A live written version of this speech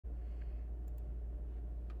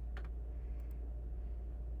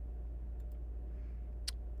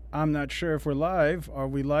I'm not sure if we're live. Are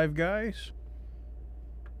we live, guys?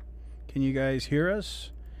 Can you guys hear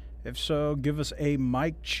us? If so, give us a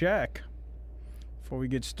mic check before we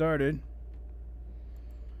get started.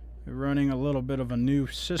 We're running a little bit of a new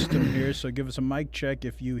system here, so give us a mic check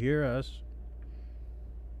if you hear us.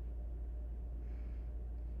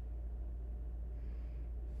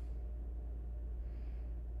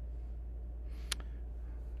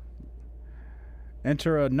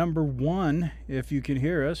 Enter a number 1 if you can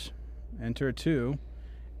hear us. Enter a 2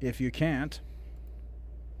 if you can't.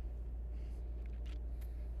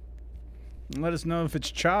 And let us know if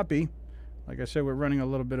it's choppy. Like I said, we're running a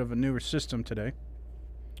little bit of a newer system today.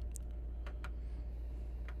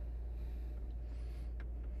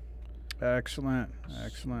 Excellent.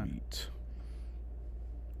 Excellent. Sweet.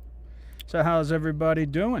 So how's everybody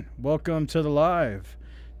doing? Welcome to the live.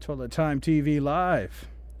 Toilet Time TV Live.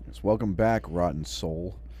 Yes, welcome back, Rotten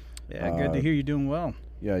Soul. Yeah, good to hear you doing well.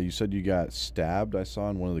 Yeah, you said you got stabbed, I saw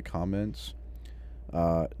in one of the comments.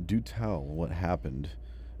 Do tell what happened.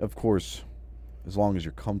 Of course, as long as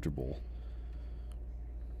you're comfortable.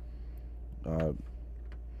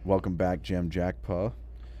 Welcome back, Jam Jackpa,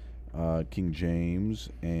 King James,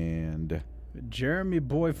 and Jeremy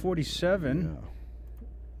Boy 47, yeah.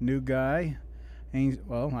 New guy.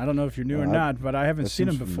 Well, I don't know if you're new or not, but I haven't seen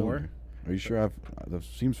him before. Familiar. Are you sure? That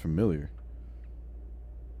seems familiar.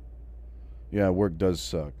 Yeah, work does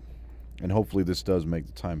suck. And hopefully this does make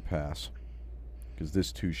the time pass. Because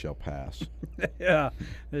this too shall pass. Yeah,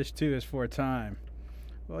 this too is for a time.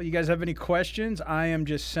 Well, you guys have any questions? I am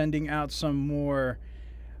just sending out some more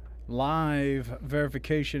live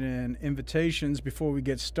verification and invitations before we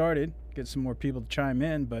get started. Get some more people to chime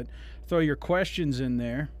in, but throw your questions in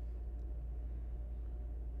there.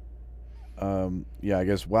 Yeah, I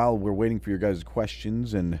guess while we're waiting for your guys'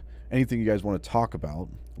 questions and anything you guys want to talk about,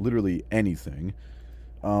 literally anything,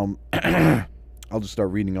 I'll just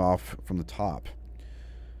start reading off from the top.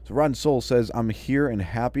 So Rotten Soul says, I'm here and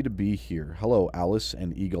happy to be here. Hello, Alice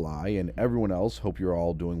and Eagle Eye and everyone else. Hope you're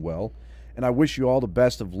all doing well. And I wish you all the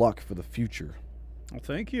best of luck for the future. Well,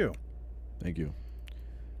 thank you. Thank you.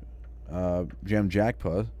 Jam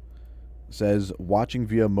Jackpa says, watching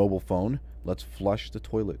via mobile phone. Let's flush the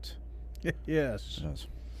toilet. Yes. Yes.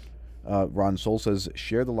 Ron Soul says,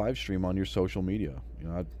 share the live stream on your social media. You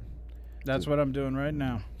know, that's what I'm doing right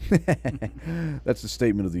now. That's the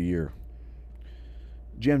statement of the year.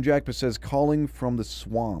 Jam Jackpa says, calling from the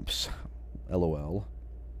swamps. LOL.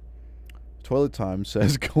 Toilet Time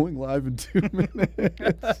says, going live in 2 minutes.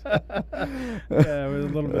 Yeah, we're a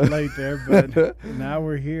little bit late there, but now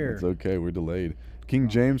we're here. It's okay, we're delayed. King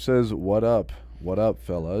James says, what up? What up,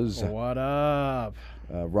 fellas? What up?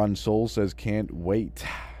 Ron Soul says, can't wait.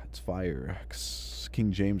 It's fire.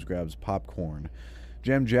 King James grabs popcorn.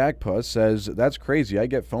 Jam Jackpa says, that's crazy. I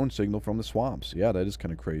get phone signal from the swamps. Yeah, that is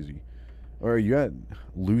kind of crazy. Or are you at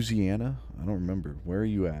Louisiana? I don't remember. Where are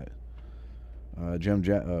you at?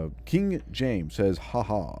 King James says,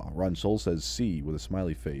 haha. Ron Soul says, see, with a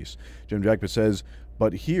smiley face. Jam Jackpa says,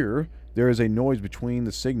 but here, there is a noise between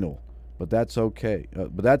the signal. But that's okay.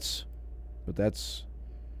 But that's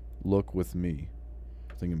look with me.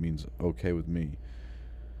 I think it means okay with me.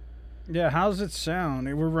 Yeah, how's it sound?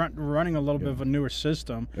 We're running a little bit of a newer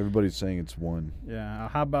system. Everybody's saying it's 1. Yeah,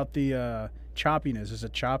 how about the choppiness? Is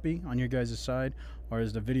it choppy on your guys' side, or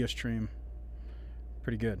is the video stream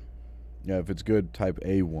pretty good? Yeah, if it's good, type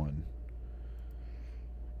A1.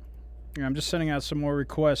 Yeah, I'm just sending out some more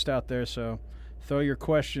requests out there, so throw your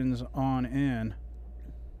questions on in.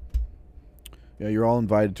 Yeah, you're all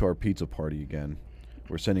invited to our pizza party again.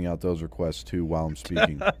 We're sending out those requests, too, while I'm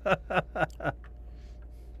speaking.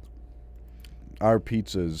 Our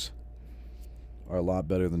pizzas are a lot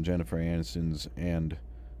better than Jennifer Aniston's and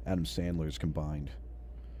Adam Sandler's combined.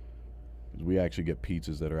 We actually get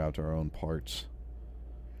pizzas that are out to our own parts.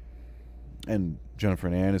 And Jennifer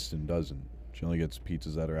Aniston doesn't. She only gets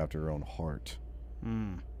pizzas that are after her own heart.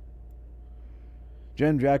 Jen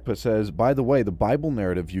Jackpa says, by the way, the Bible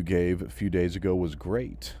narrative you gave a few days ago was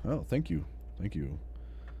great. Oh, thank you. Thank you.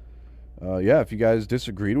 Yeah, if you guys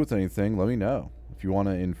disagreed with anything, let me know. If you want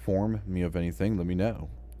to inform me of anything, let me know.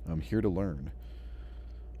 I'm here to learn.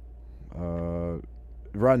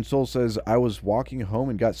 Rotten Soul says, I was walking home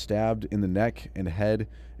and got stabbed in the neck and head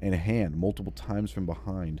and hand multiple times from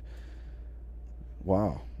behind.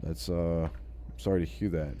 Wow, that's I'm sorry to hear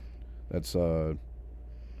that. That's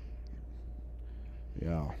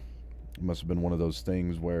yeah, it must have been one of those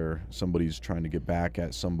things where somebody's trying to get back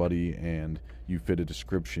at somebody and you fit a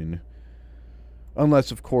description.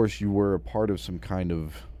 Unless, of course, you were a part of some kind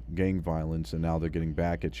of gang violence and now they're getting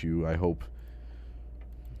back at you. I hope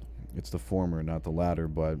it's the former, not the latter.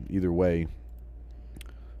 But either way,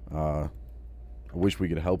 I wish we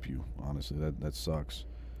could help you. Honestly, that sucks.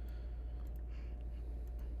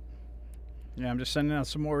 Yeah, I'm just sending out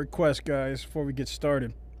some more requests, guys, before we get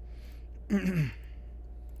started. So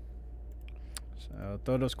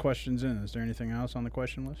throw those questions in. Is there anything else on the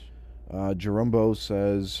question list? Jarembo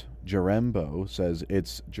says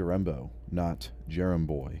it's Jarembo, not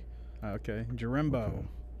Jeremboy. Okay, Jarembo. Okay.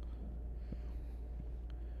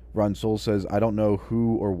 Ron Soul says, I don't know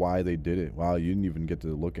who or why they did it. Wow, you didn't even get to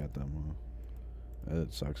look at them.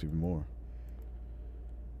 That sucks even more.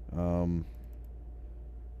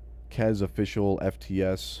 Kez official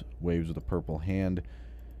FTS waves with a purple hand.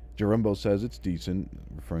 Jarembo says it's decent,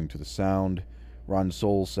 referring to the sound. Ron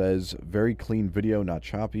Soul says, very clean video, not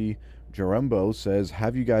choppy. Jarembo says,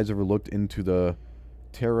 have you guys ever looked into the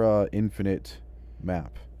Terra Infinite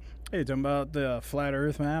map? Hey, you talking about the flat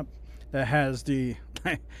Earth map that has the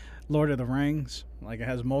Lord of the Rings? Like, it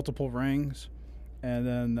has multiple rings, and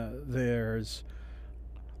then there's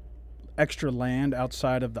extra land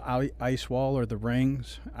outside of the ice wall or the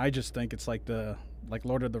rings. I just think it's like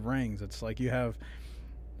Lord of the Rings. It's like you have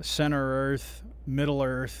center Earth, middle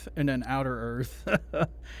Earth, and then outer Earth.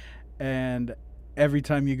 And every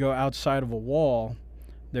time you go outside of a wall,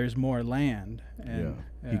 there's more land. And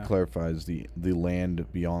He clarifies the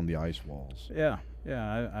land beyond the ice walls. Yeah,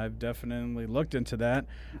 I've definitely looked into that.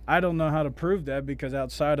 I don't know how to prove that, because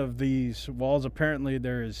outside of these walls, apparently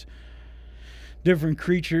there is different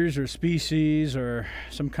creatures or species or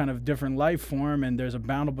some kind of different life form, and there's a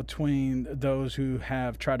battle between those who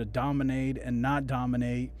have tried to dominate and not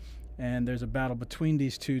dominate, and there's a battle between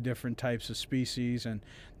these two different types of species, and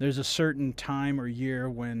there's a certain time or year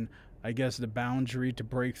when I guess the boundary to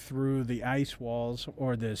break through the ice walls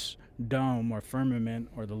or this dome or firmament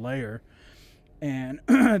or the layer, and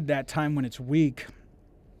that time when it's weak,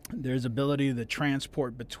 there's ability to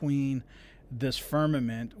transport between this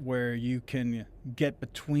firmament where you can get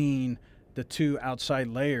between the two outside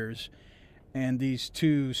layers, and these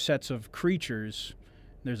two sets of creatures,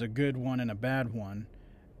 there's a good one and a bad one,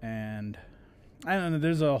 and I don't know,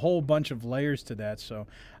 there's a whole bunch of layers to that, so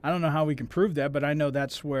I don't know how we can prove that, but I know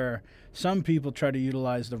that's where some people try to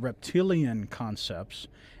utilize the reptilian concepts,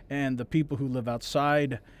 and the people who live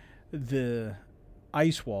outside the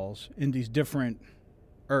ice walls in these different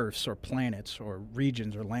Earths or planets or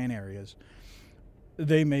regions or land areas,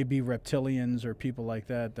 they may be reptilians or people like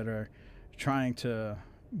that that are trying to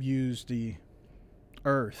use the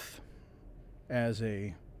Earth as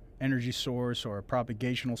a energy source or a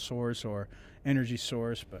propagational source or energy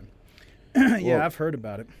source. But yeah, Well, I've heard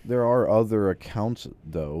about it. There are other accounts,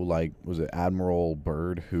 though, like, was it Admiral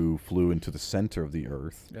Byrd who flew into the center of the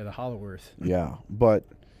Earth? Yeah, the Hollow Earth. Yeah, but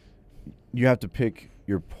you have to pick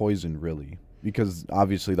your poison, really, because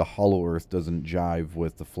obviously the Hollow Earth doesn't jive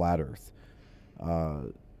with the Flat Earth.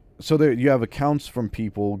 So there you have accounts from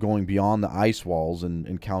people going beyond the ice walls and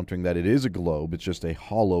encountering that it is a globe. It's just a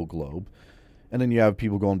hollow globe. And then you have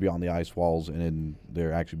people going beyond the ice walls and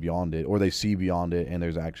they're actually beyond it, or they see beyond it and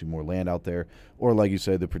there's actually more land out there. Or like you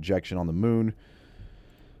said, the projection on the moon,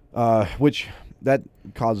 which that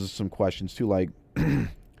causes some questions too. Like,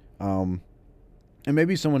 and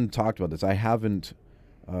maybe someone talked about this. I haven't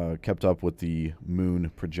kept up with the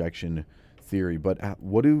moon projection theory, but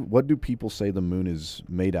what do people say the moon is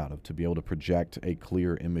made out of to be able to project a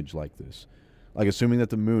clear image like this? Like, assuming that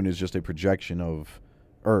the moon is just a projection of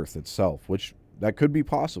Earth itself, which that could be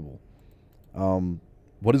possible.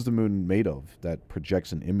 What is the moon made of that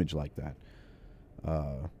projects an image like that?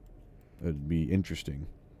 It'd be interesting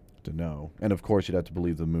to know. And of course, you'd have to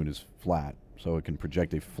believe the moon is flat, so it can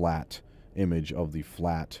project a flat image of the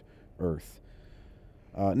flat Earth.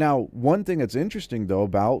 Now, one thing that's interesting, though,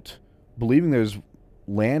 about believing there's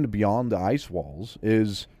land beyond the ice walls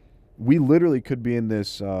is we literally could be in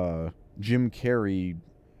this Jim Carrey,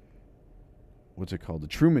 what's it called? The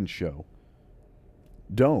Truman Show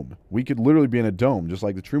dome. We could literally be in a dome, just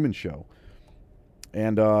like the Truman Show.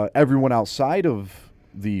 And everyone outside of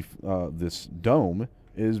the this dome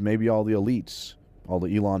is maybe all the elites, all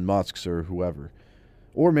the Elon Musks or whoever.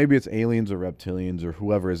 Or maybe it's aliens or reptilians or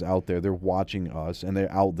whoever is out there. They're watching us, and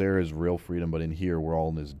they're out there is real freedom, but in here we're all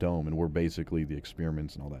in this dome, and we're basically the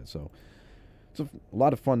experiments and all that. So it's a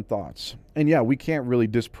lot of fun thoughts. And yeah, we can't really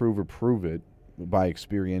disprove or prove it by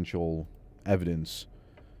experiential evidence,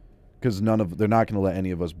 because they're not going to let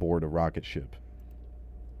any of us board a rocket ship.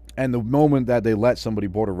 And the moment that they let somebody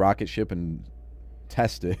board a rocket ship and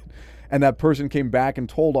test it, and that person came back and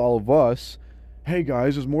told all of us, hey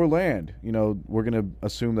guys, there's more land, we're going to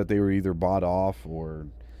assume that they were either bought off or,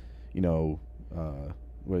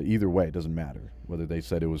 Well, either way, it doesn't matter. Whether they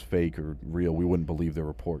said it was fake or real, we wouldn't believe their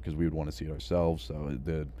report because we would want to see it ourselves. So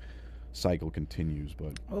the cycle continues.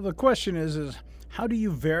 But well, the question is how do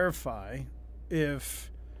you verify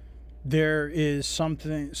if there is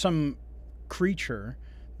some creature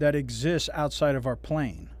that exists outside of our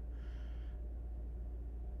plane?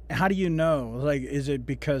 How do you know? Like, is it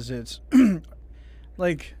because it's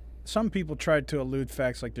like some people try to elude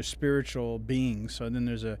facts like they're spiritual beings, so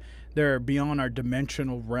then they're beyond our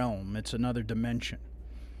dimensional realm. It's another dimension.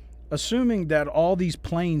 Assuming that all these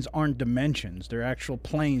planes aren't dimensions, they're actual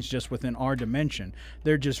planes just within our dimension.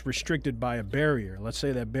 They're just restricted by a barrier. Let's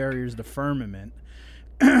say that barrier is the firmament.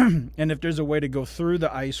 And if there's a way to go through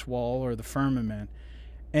the ice wall or the firmament,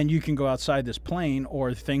 and you can go outside this plane,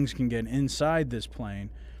 or things can get inside this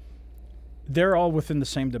plane, they're all within the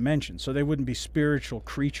same dimension. So they wouldn't be spiritual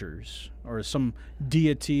creatures or some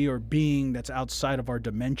deity or being that's outside of our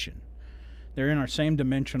dimension. They're in our same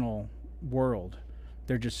dimensional world.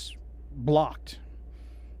 They're just blocked.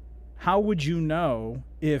 How would you know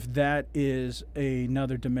if that is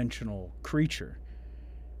another dimensional creature?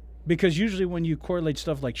 Because usually when you correlate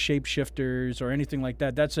stuff like shapeshifters or anything like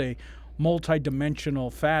that, that's a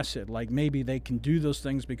multi-dimensional facet. Like maybe they can do those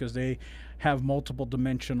things because they have multiple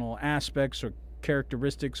dimensional aspects or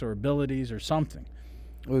characteristics or abilities or something.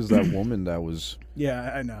 What was that woman that was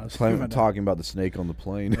Yeah, I know. talking about the snake on the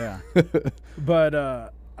plane? Yeah.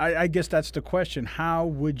 But I guess that's the question. How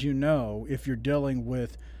would you know if you're dealing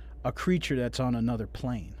with a creature that's on another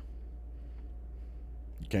plane?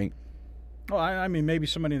 You can't. Well, I mean, maybe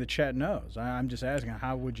somebody in the chat knows. I'm just asking,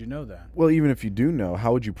 how would you know that? Well, even if you do know,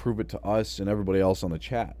 how would you prove it to us and everybody else on the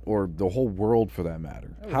chat, or the whole world for that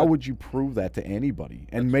matter? How would you prove that to anybody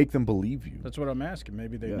and make them believe you? That's what I'm asking.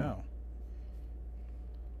 Maybe they know.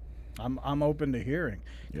 I'm open to hearing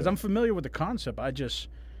because I'm familiar with the concept.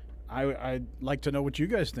 I'd like to know what you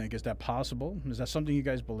guys think. Is that possible? Is that something you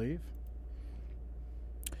guys believe?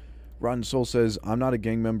 Rotten Soul says, I'm not a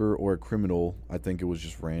gang member or a criminal. I think it was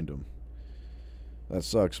just random. That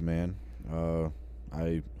sucks, man.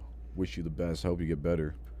 I wish you the best. I hope you get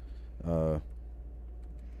better.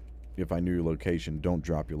 If I knew your location, don't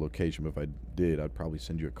drop your location. But if I did, I'd probably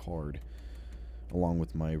send you a card along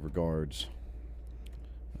with my regards.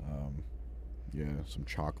 Yeah, some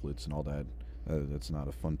chocolates and all that. That's not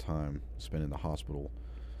a fun time spent in the hospital.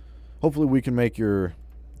 Hopefully we can make your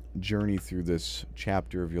journey through this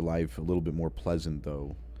chapter of your life a little bit more pleasant,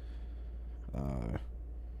 though.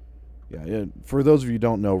 Yeah, for those of you who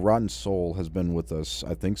don't know, Rotten Soul has been with us,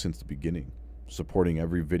 I think, since the beginning, supporting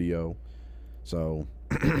every video. So,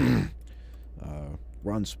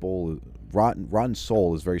 Rotten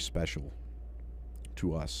Soul is very special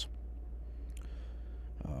to us.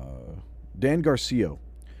 Dan Garcia,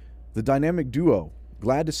 the dynamic duo,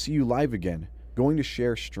 glad to see you live again. Going to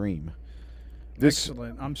share stream.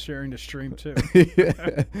 Excellent. I'm sharing the stream too.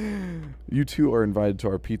 You two are invited to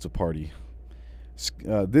our pizza party.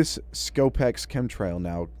 This Scopex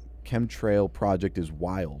chemtrail project is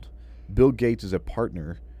wild. Bill Gates is a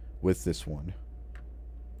partner with this one.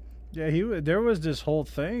 Yeah, there was this whole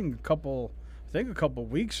thing a couple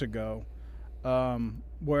weeks ago,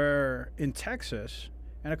 where in Texas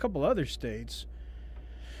and a couple other states,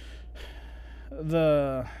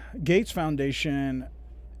 the Gates Foundation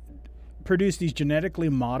produced these genetically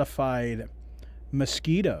modified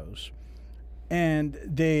mosquitoes, and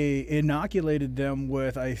they inoculated them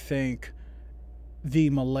with, I think,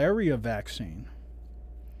 the malaria vaccine.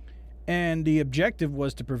 And the objective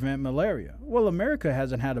was to prevent malaria. Well, America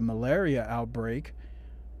hasn't had a malaria outbreak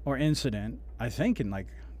or incident, I think, in like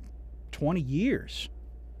 20 years.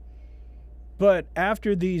 But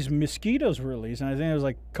after these mosquitoes were released, and I think there was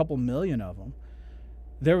like a couple million of them,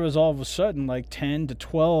 there was all of a sudden like 10 to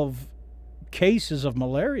 12 cases of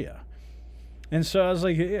malaria. And so I was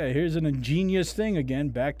like, yeah, here's an ingenious thing again,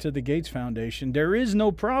 back to the Gates Foundation. There is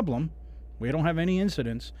no problem. We don't have any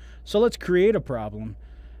incidents. So let's create a problem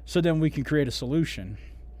so then we can create a solution.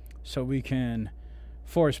 So we can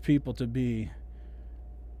force people to be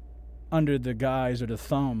under the guise or the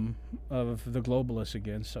thumb of the globalists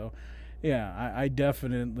again. So, yeah, I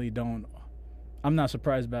definitely don't. I'm not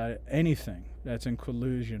surprised about anything that's in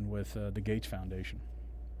collusion with the Gates Foundation.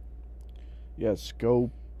 Yeah,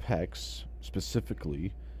 Scopex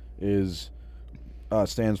specifically stands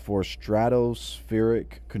for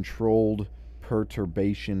Stratospheric Controlled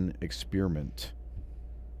Perturbation Experiment.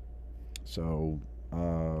 So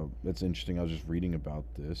that's interesting. I was just reading about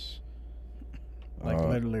this. Like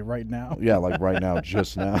literally right now? Yeah, like right now,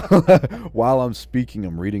 just now. While I'm speaking,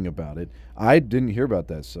 I'm reading about it. I didn't hear about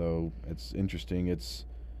that, so it's interesting. It's,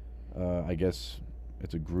 I guess,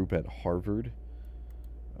 it's a group at Harvard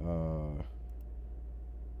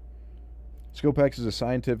Scopex is a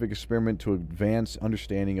scientific experiment to advance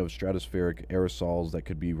understanding of stratospheric aerosols that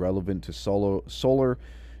could be relevant to solar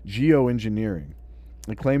geoengineering.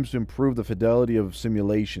 It claims to improve the fidelity of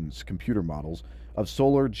simulations, computer models, of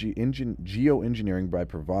solar geoengineering by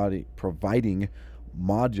providing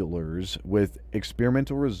modulars with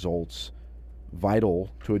experimental results vital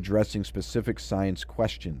to addressing specific science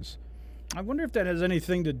questions. I wonder if that has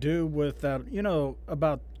anything to do with that. You know,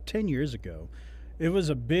 about 10 years ago, it was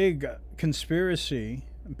a big conspiracy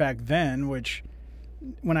back then, which,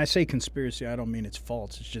 when I say conspiracy, I don't mean it's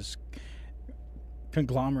false. It's just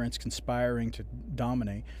conglomerates conspiring to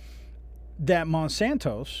dominate. That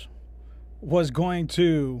Monsanto's was going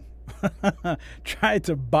to try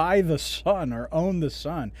to buy the sun or own the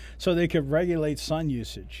sun so they could regulate sun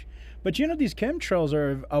usage. But you know, these chemtrails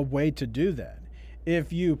are a way to do that.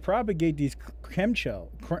 If you propagate these chemtrails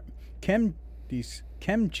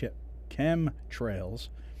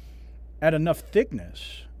at enough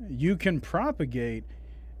thickness, you can propagate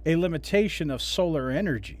a limitation of solar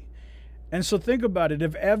energy. And so think about it.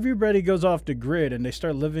 If everybody goes off the grid and they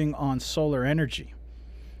start living on solar energy,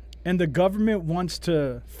 and the government wants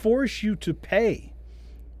to force you to pay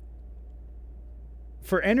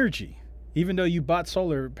for energy, even though you bought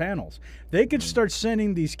solar panels, they could start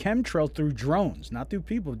sending these chemtrails through drones, not through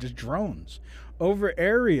people, just drones, over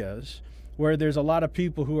areas where there's a lot of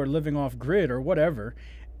people who are living off grid or whatever.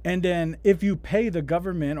 And then if you pay the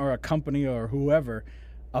government or a company or whoever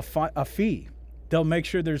a fee, they'll make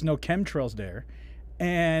sure there's no chemtrails there,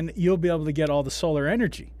 and you'll be able to get all the solar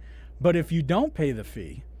energy. But if you don't pay the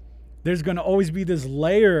fee, there's going to always be this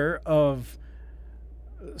layer of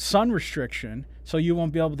sun restriction, so you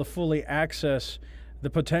won't be able to fully access the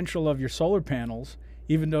potential of your solar panels,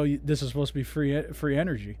 even though this is supposed to be free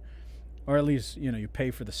energy, or at least, you know, you pay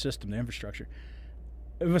for the system, the infrastructure.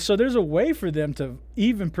 So there's a way for them to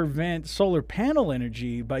even prevent solar panel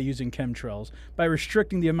energy by using chemtrails, by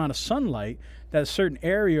restricting the amount of sunlight that a certain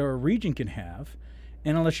area or region can have.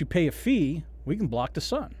 And unless you pay a fee, we can block the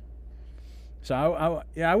sun. So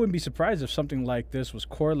I wouldn't be surprised if something like this was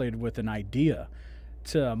correlated with an idea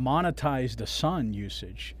to monetize the sun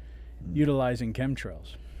usage utilizing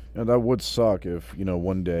chemtrails. And that would suck if, you know,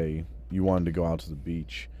 one day you wanted to go out to the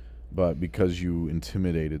beach, but because you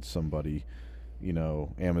intimidated somebody, you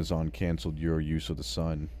know, Amazon canceled your use of the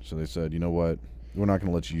sun. So they said, you know what, we're not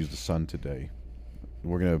going to let you use the sun today.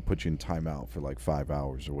 We're going to put you in timeout for like 5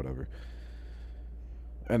 hours or whatever.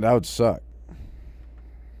 And that would suck.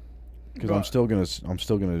 Because I'm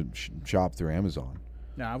still gonna shop through Amazon.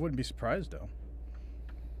 No, I wouldn't be surprised though.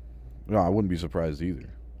 No, I wouldn't be surprised either.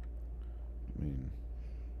 I mean,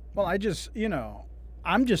 well,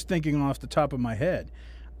 I'm just thinking off the top of my head.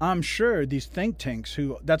 I'm sure these think tanks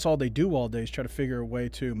who that's all they do all day is try to figure a way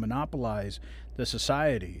to monopolize the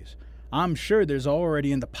societies. I'm sure there's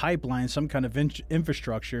already in the pipeline some kind of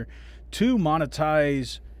infrastructure to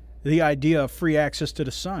monetize the idea of free access to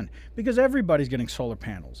the sun, because everybody's getting solar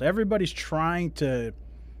panels. Everybody's trying to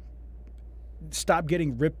stop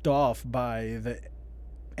getting ripped off by the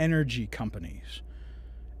energy companies.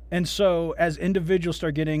 And so as individuals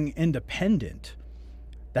start getting independent,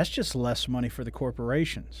 that's just less money for the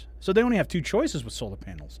corporations. So they only have two choices with solar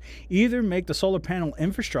panels. Either make the solar panel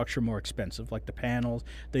infrastructure more expensive, like the panels,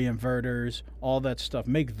 the inverters, all that stuff.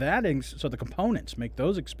 Make that, so the components, make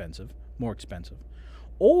those expensive, more expensive.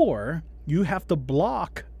 Or you have to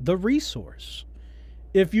block the resource.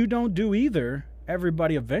 If you don't do either,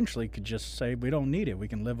 everybody eventually could just say, we don't need it. We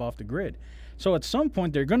can live off the grid. So at some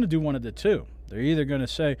point, they're going to do one of the two. They're either going to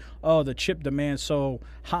say, oh, the chip demand's so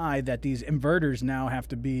high that these inverters now have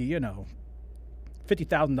to be, you know,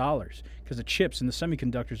 $50,000 because the chips and the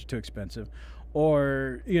semiconductors are too expensive.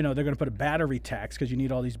 Or, you know, they're going to put a battery tax because you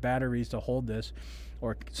need all these batteries to hold this,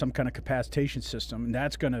 or some kind of capacitation system. And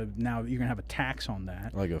that's going to, now you're going to have a tax on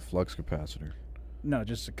that. like a flux capacitor. No,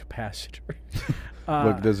 just a capacitor.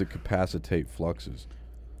 Look, does it capacitate fluxes?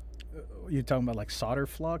 You're talking about like solder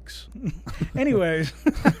flux? Anyways,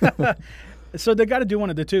 so they got to do one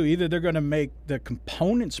of the two. Either they're going to make the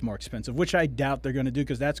components more expensive, which I doubt they're going to do,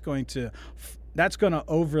 because that's going to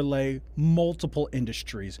overlay multiple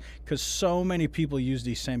industries, because so many people use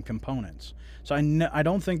these same components. So I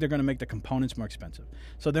don't think they're going to make the components more expensive.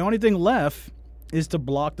 So the only thing left is to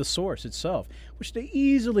block the source itself, which they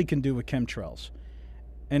easily can do with chemtrails.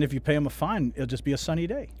 And if you pay them a fine, it'll just be a sunny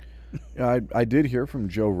day. I did hear from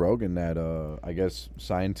Joe Rogan that I guess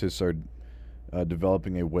scientists are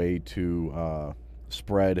developing a way to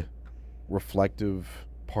spread reflective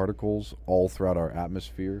particles all throughout our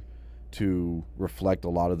atmosphere to reflect a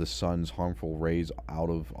lot of the sun's harmful rays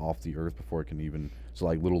off the earth before it can even. So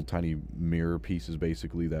like little tiny mirror pieces,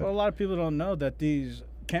 basically. That. Well, a lot of people don't know that these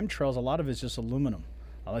chemtrails, a lot of it's just aluminum.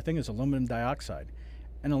 I think it's aluminum dioxide,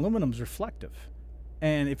 and aluminum's reflective.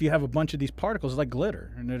 And if you have a bunch of these particles, it's like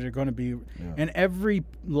glitter, and they're going to be. Yeah. And every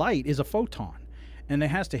light is a photon, and it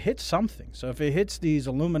has to hit something. So if it hits these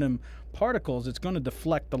aluminum particles, it's going to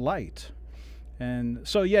deflect the light. And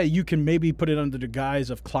so, yeah, you can maybe put it under the guise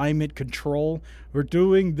of climate control. We're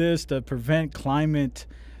doing this to prevent climate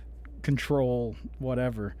control,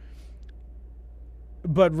 whatever.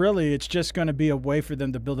 But really, it's just going to be a way for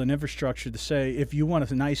them to build an infrastructure to say, if you want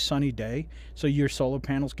a nice sunny day so your solar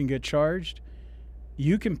panels can get charged,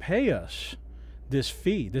 you can pay us this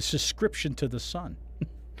fee, this subscription to the sun.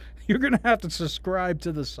 You're going to have to subscribe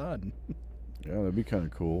to the sun. Yeah, that'd be kind of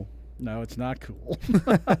cool. No, it's not cool.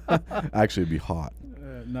 Actually, it'd be hot.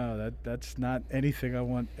 No, that's not anything I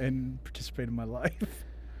want and participate in my life.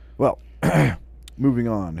 Well, moving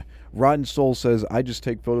on. Rotten Soul says, I just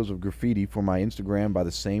take photos of graffiti for my Instagram by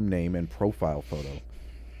the same name and profile photo.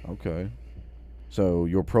 Okay. So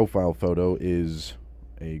your profile photo is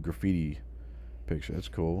a graffiti picture. That's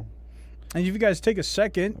cool. And if you guys take a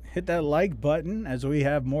second, hit that like button as we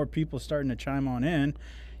have more people starting to chime on in.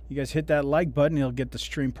 You guys hit that like button, it'll get the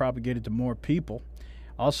stream propagated to more people.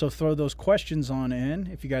 Also throw those questions on in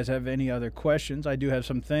if you guys have any other questions. I do have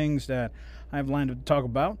some things that I have lined up to talk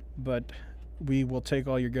about, but we will take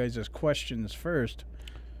all your guys' questions first.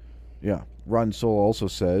 Yeah. Rotten Soul also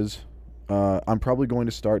says, I'm probably going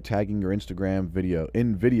to start tagging your Instagram video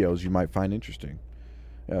in videos you might find interesting.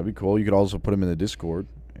 Yeah, that'd be cool. You could also put them in the Discord.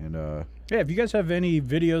 And yeah, if you guys have any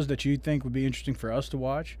videos that you think would be interesting for us to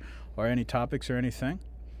watch or any topics or anything,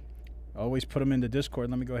 always put them in the Discord.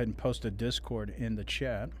 Let me go ahead and post a Discord in the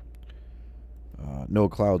chat. Noah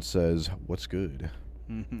Cloud says, what's good?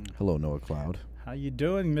 Hello, Noah Cloud. How you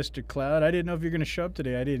doing, Mr. Cloud? I didn't know if you're going to show up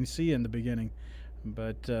today. I didn't see you in the beginning.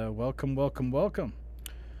 But welcome, welcome, welcome.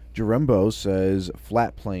 Jarembo says,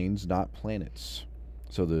 flat planes, not planets.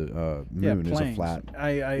 So the moon is a flat.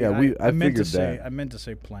 I meant to say. I meant to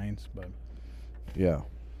say planes, but yeah.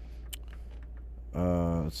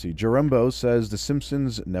 Let's see. Jarembo says the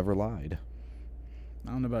Simpsons never lied.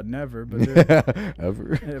 I don't know about never, but they're,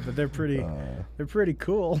 ever. Yeah, but they're pretty. They're pretty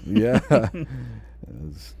cool. Yeah.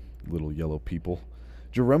 Those little yellow people.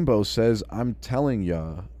 Jarembo says, "I'm telling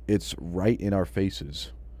ya, it's right in our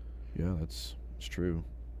faces." Yeah, it's true.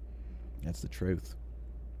 That's the truth.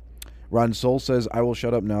 Ron Soul says, I will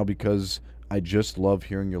shut up now because I just love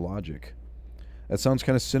hearing your logic. That sounds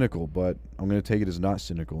kind of cynical, but I'm going to take it as not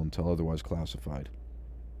cynical until otherwise classified.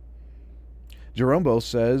 Jerombo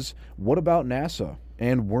says, what about NASA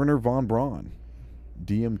and Werner von Braun?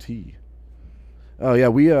 DMT. Oh,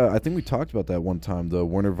 yeah, I think we talked about that one time, the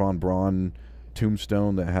Werner von Braun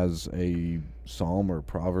tombstone that has a psalm or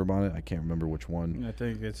proverb on it. I can't remember which one. I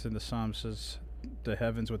think it's in the Psalms, says the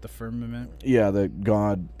heavens with the firmament. Yeah, that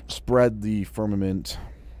God spread the firmament.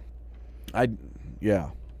 Yeah.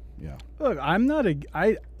 Look,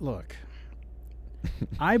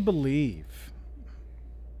 I believe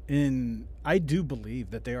I do believe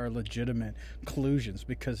that they are legitimate collusions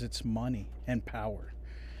because it's money and power.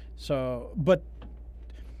 So, but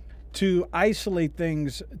to isolate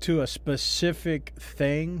things to a specific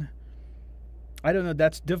thing, I don't know,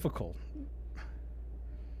 that's difficult.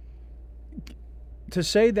 To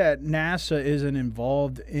say that NASA isn't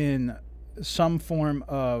involved in some form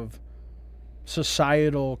of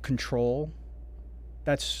societal control,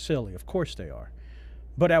 that's silly. Of course they are.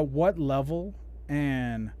 But at what level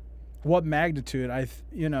and what magnitude?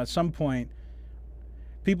 At some point,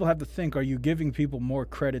 people have to think, are you giving people more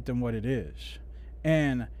credit than what it is?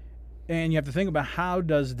 And you have to think about, how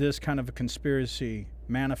does this kind of a conspiracy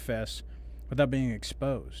manifest without being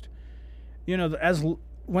exposed?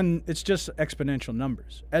 When it's just exponential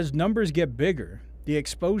numbers. As numbers get bigger, the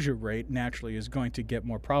exposure rate naturally is going to get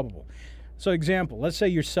more probable. So example, let's say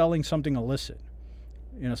you're selling something illicit,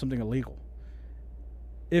 something illegal.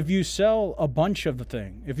 If you sell a bunch of the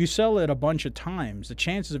thing, if you sell it a bunch of times, the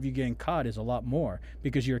chances of you getting caught is a lot more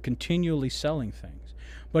because you're continually selling things.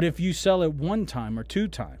 But if you sell it one time or two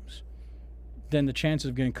times, then the chances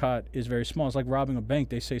of getting caught is very small. It's like robbing a bank.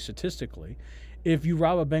 They say statistically, if you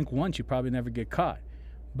rob a bank once, you probably never get caught.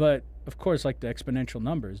 But, of course, like the exponential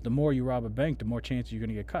numbers, the more you rob a bank, the more chances you're going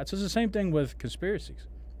to get caught. So it's the same thing with conspiracies.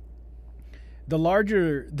 The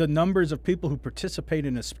larger the numbers of people who participate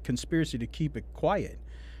in a conspiracy to keep it quiet,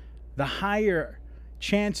 the higher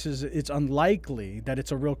chances it's unlikely that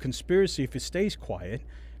it's a real conspiracy if it stays quiet,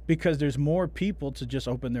 because there's more people to just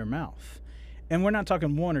open their mouth. And we're not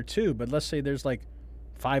talking one or two, but let's say there's like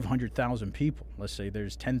 500,000 people. Let's say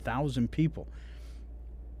there's 10,000 people.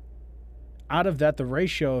 Out of that, the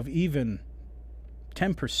ratio of even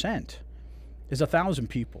 10% is 1,000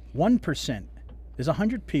 people. 1% is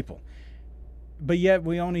 100 people. But yet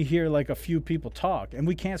we only hear like a few people talk, and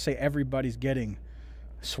we can't say everybody's getting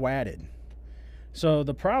swatted. So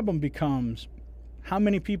the problem becomes, how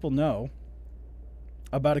many people know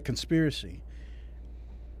about a conspiracy,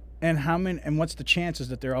 and what's the chances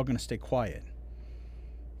that they're all going to stay quiet?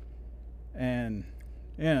 And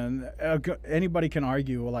anybody can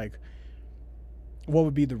argue, like, what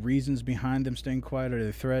would be the reasons behind them staying quiet? Are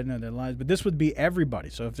they threatening their lives? But this would be everybody.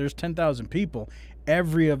 So if there's 10,000 people,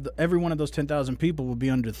 every one of those 10,000 people will be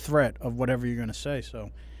under threat of whatever you're going to say.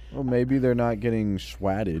 So, well, maybe they're not getting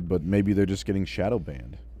swatted, but maybe they're just getting shadow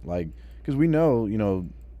banned. Like, because we know,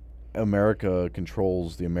 America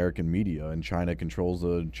controls the American media and China controls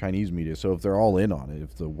the Chinese media. So if they're all in on it,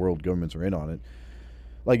 if the world governments are in on it,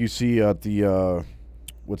 like you see at the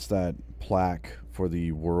what's that plaque for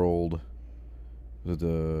the world,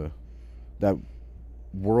 that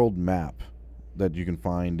world map that you can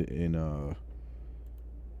find in you're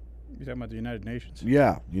talking about the United Nations?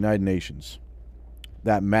 Yeah, United Nations.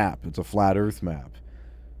 That map, it's a flat Earth map.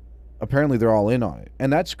 Apparently they're all in on it,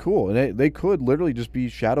 and that's cool. And they could literally just be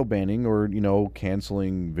shadow banning or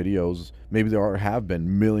canceling videos. Maybe there have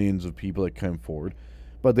been millions of people that come forward,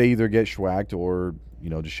 but they either get schwacked or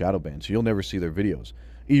just shadow banned. So you'll never see their videos.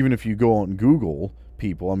 Even if you go on Google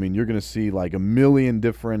people, I mean, you're going to see like a million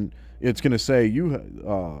different. It's going to say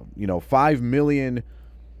 5 million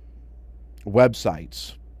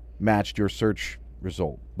websites matched your search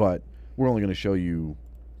result, but we're only going to show you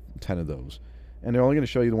 10 of those. And they're only going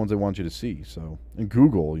to show you the ones they want you to see. So, in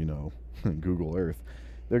Google, Google Earth,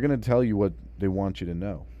 they're going to tell you what they want you to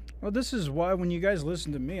know. Well, this is why when you guys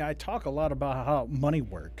listen to me, I talk a lot about how money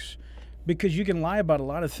works. Because you can lie about a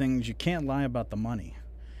lot of things, you can't lie about the money.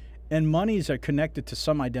 And monies are connected to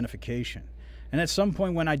some identification. And at some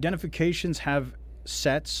point when identifications have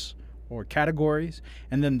sets or categories,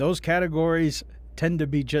 and then those categories tend to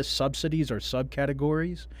be just subsidies or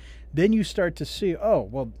subcategories, then you start to see, oh,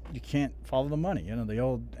 well, you can't follow the money. The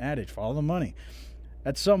old adage, follow the money.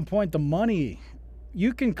 At some point, the money,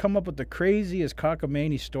 you can come up with the craziest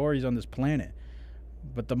cockamamie stories on this planet,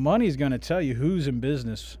 but the money is going to tell you who's in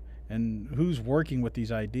business and who's working with these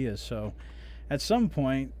ideas. So at some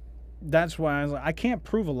point, that's why I can't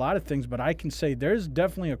prove a lot of things, but I can say there's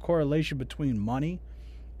definitely a correlation between money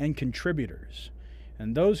and contributors.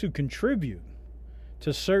 And those who contribute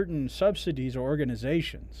to certain subsidies or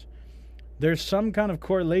organizations, there's some kind of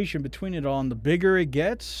correlation between it all, and the bigger it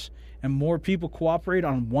gets and more people cooperate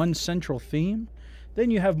on one central theme, then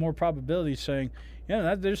you have more probability saying,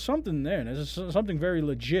 there's something there. There's something very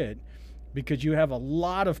legit, because you have a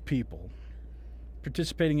lot of people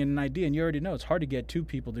participating in an idea, and you already know it's hard to get two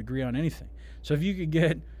people to agree on anything. So if you could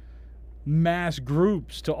get mass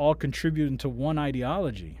groups to all contribute into one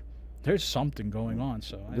ideology, there's something going on.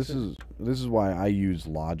 So this is why I use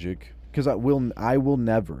logic. Because they will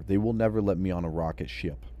never let me on a rocket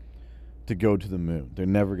ship to go to the moon. They're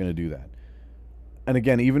never going to do that. And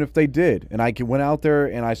again, even if they did, and I went out there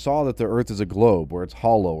and I saw that the Earth is a globe, or it's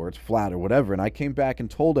hollow, or it's flat, or whatever, and I came back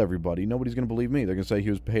and told everybody, nobody's going to believe me. They're going to say he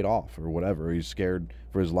was paid off, or whatever, or he's scared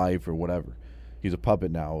for his life, or whatever. He's a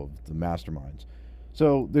puppet now of the masterminds.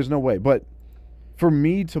 So there's no way. But for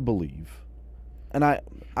me to believe, and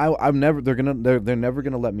I'm never, they're never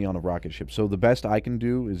gonna let me on a rocket ship. So the best I can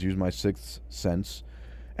do is use my sixth sense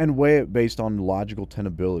and weigh it based on logical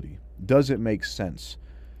tenability. Does it make sense?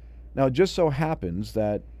 Now, it just so happens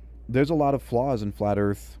that there's a lot of flaws in flat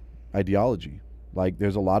Earth ideology. Like,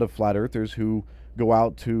 there's a lot of flat earthers who go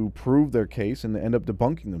out to prove their case and end up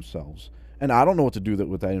debunking themselves. And I don't know what to do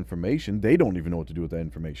with that information. They don't even know what to do with that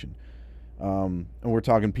information. And we're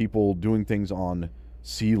talking people doing things on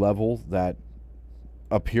sea level that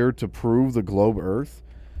appear to prove the globe Earth.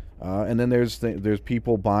 And then there's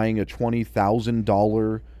people buying a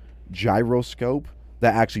 $20,000 gyroscope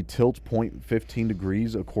that actually tilts 0.15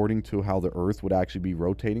 degrees according to how the Earth would actually be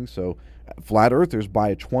rotating. So flat earthers buy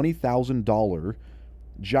a $20,000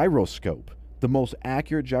 gyroscope, the most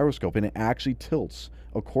accurate gyroscope, and it actually tilts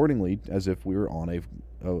accordingly as if we were on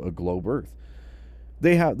a globe Earth.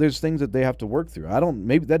 There's things that they have to work through.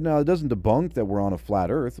 Maybe that now it doesn't debunk that we're on a flat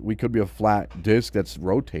Earth. We could be a flat disc that's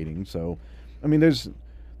rotating. So, I mean, there's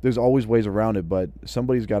always ways around it, but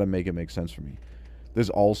somebody's got to make it make sense for me. There's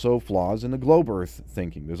also flaws in the globe Earth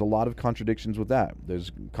thinking. There's a lot of contradictions with that. There's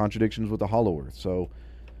contradictions with the hollow Earth. So,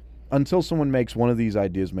 until someone makes one of these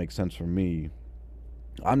ideas make sense for me,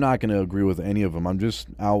 I'm not going to agree with any of them. I'm just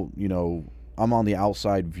out, I'm on the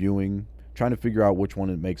outside viewing, trying to figure out which one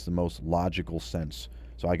it makes the most logical sense,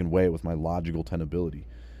 so I can weigh it with my logical tenability.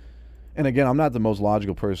 And again, I'm not the most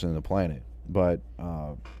logical person on the planet, but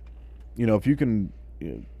you know, if you can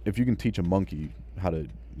teach a monkey how to,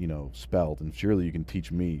 you know, spell, then surely you can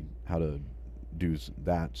teach me how to do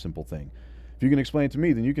that simple thing. If you can explain it to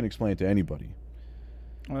me, then you can explain it to anybody.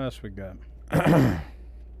 What else we got?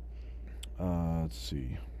 Let's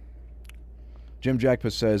see. Jim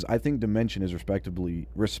Jackpus says, I think dimension is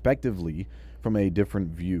respectively from a different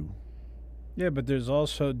view. Yeah, but there's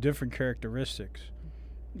also different characteristics,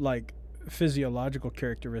 like physiological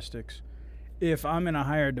characteristics. If I'm in a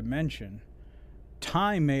higher dimension,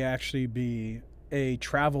 time may actually be a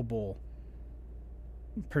travelable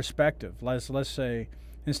perspective. Let's say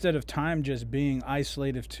instead of time just being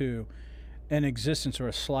isolated to an existence or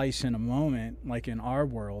a slice in a moment, like in our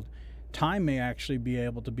world, time may actually be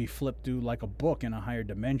able to be flipped through like a book in a higher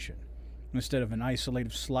dimension. Instead of an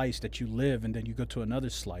isolated slice that you live and then you go to another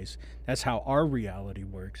slice. That's how our reality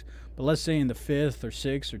works. But let's say in the 5th or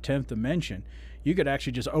 6th or 10th dimension, you could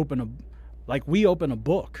actually just like we open a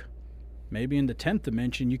book. Maybe in the 10th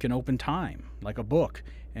dimension, you can open time, like a book,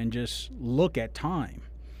 and just look at time.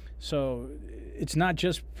 So it's not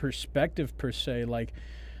just perspective per se, like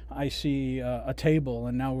I see a table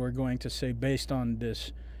and now we're going to say based on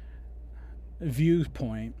this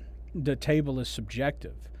viewpoint, the table is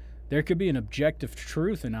subjective. There could be an objective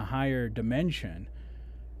truth in a higher dimension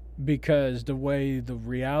because the way the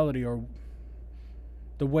reality or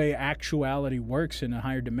the way actuality works in a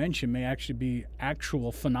higher dimension may actually be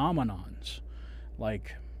actual phenomenons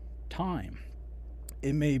like time.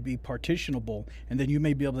 It may be partitionable and then you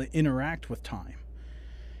may be able to interact with time.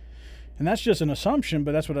 And that's just an assumption,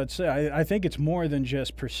 but that's what I'd say. I think it's more than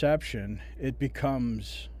just perception. It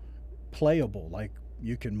becomes playable, like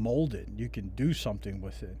you can mold it, you can do something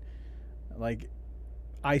with it. Like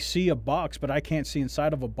I see a box, but I can't see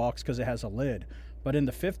inside of a box because it has a lid. But in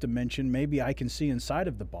the 5th dimension, maybe I can see inside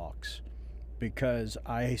of the box because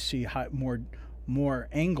I see more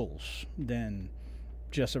angles than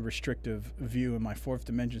just a restrictive view in my 4th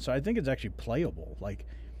dimension. So I think it's actually playable. Like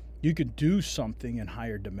you could do something in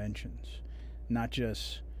higher dimensions, not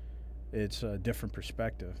just it's a different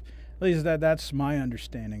perspective. At least that's my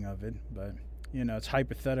understanding of it. But you know, it's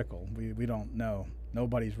hypothetical. We don't know.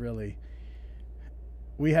 Nobody's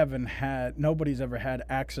ever had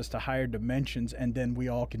access to higher dimensions and then we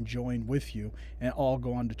all can join with you and all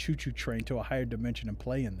go on the choo-choo train to a higher dimension and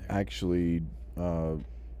play in there. Actually, so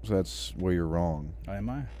that's where you're wrong. Am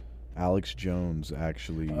I? Alex Jones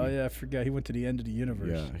actually... Oh, yeah, I forgot. He went to the end of the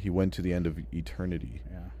universe. Yeah, he went to the end of eternity.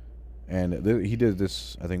 Yeah. And he did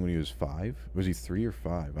this, I think, when he was 5. Was he 3 or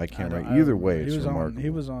 5? I can't remember. Either way, it's remarkable. He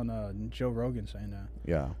was on Joe Rogan saying that.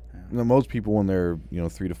 Yeah. Now, most people, when they're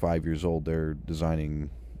 3 to 5 years old, they're designing,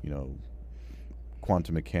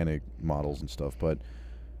 quantum mechanic models and stuff. But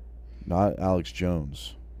not Alex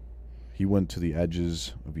Jones. He went to the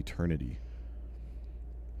edges of eternity.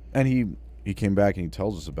 And he came back and he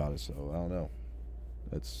tells us about it, so I don't know.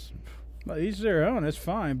 That's... Well, each their own. It's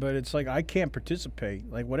fine, but it's like I can't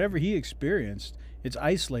participate. Like whatever he experienced, it's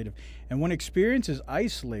isolated. And when experience is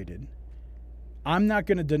isolated, I'm not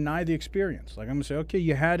going to deny the experience. Like I'm going to say, okay,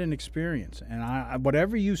 you had an experience, and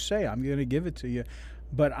whatever you say, I'm going to give it to you.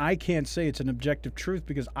 But I can't say it's an objective truth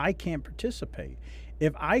because I can't participate.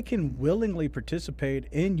 If I can willingly participate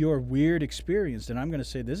in your weird experience, then I'm going to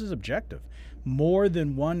say this is objective. More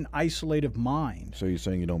than one isolated mind. So you're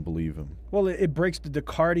saying you don't believe him? Well, it breaks the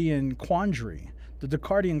Descartesian quandary. The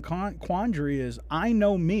Descartesian quandary is I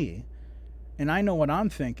know me, and I know what I'm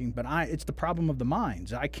thinking, but it's the problem of the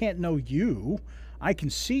minds. I can't know you. I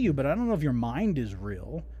can see you, but I don't know if your mind is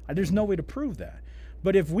real. There's no way to prove that.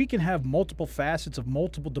 But if we can have multiple facets of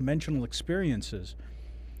multiple dimensional experiences,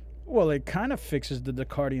 well, it kind of fixes the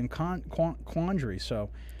Descartesian quandary.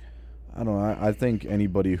 So I don't know. I think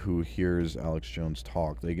anybody who hears Alex Jones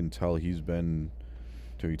talk, they can tell he's been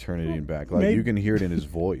to eternity and back. Like you can hear it in his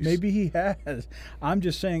voice. Maybe he has. I'm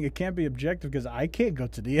just saying it can't be objective because I can't go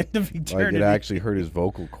to the end of eternity. Like it actually hurt his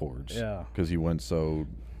vocal cords. Yeah. Because he went so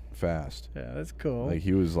fast. Yeah, that's cool. Like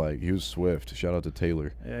he was swift. Shout out to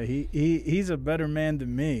Taylor. Yeah, he's a better man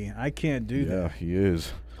than me. I can't do that. Yeah, he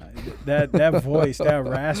is. That voice, that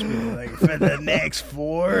raspy, like for the next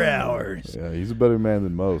 4 hours. Yeah, he's a better man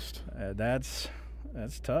than most. That's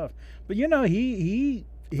tough. But he I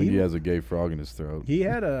think he has a gay frog in his throat. He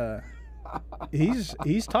had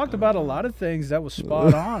he's talked about a lot of things that was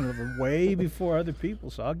spot on way before other people.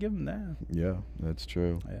 So I'll give him that. Yeah, that's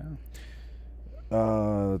true. Yeah.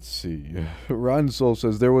 Let's see. Ron Soul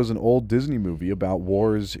says there was an old Disney movie about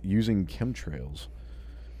wars using chemtrails.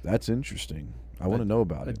 That's interesting. I want to know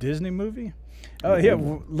about A it. Disney movie? Oh, yeah.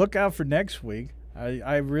 Look out for next week.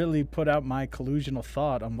 I really put out my collusional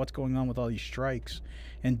thought on what's going on with all these strikes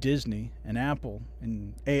and Disney and Apple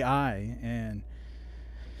and AI and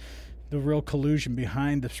the real collusion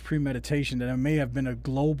behind this premeditation, that it may have been a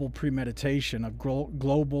global premeditation, a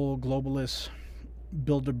globalist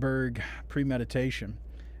Bilderberg premeditation.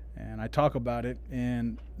 And I talk about it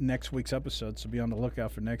in next week's episode, so be on the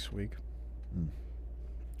lookout for next week.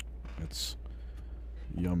 That's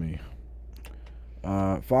yummy.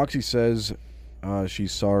 Foxy says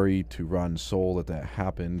she's sorry to Ron Soul that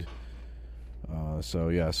happened. So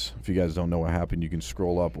yes, if you guys don't know what happened, you can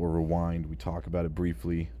scroll up or rewind. We talk about it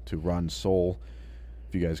briefly to Ron Soul.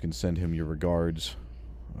 If you guys can send him your regards,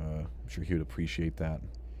 I'm sure he would appreciate that.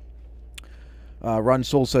 Ron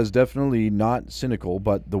Soul says, definitely not cynical,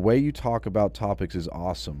 but the way you talk about topics is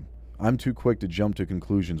awesome. I'm too quick to jump to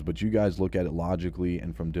conclusions, but you guys look at it logically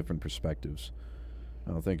and from different perspectives.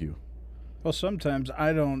 Oh, thank you. Well, sometimes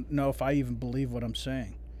I don't know if I even believe what I'm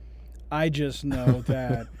saying. I just know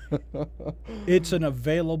that it's an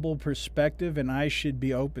available perspective, and I should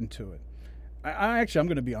be open to it. I'm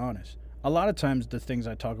going to be honest. A lot of times the things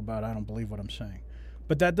I talk about, I don't believe what I'm saying.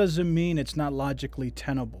 But that doesn't mean it's not logically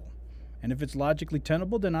tenable. And if it's logically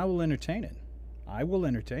tenable, then I will entertain it. I will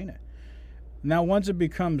entertain it. Now, once it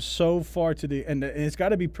becomes so far to the end, it's got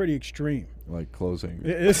to be pretty extreme. Like closing.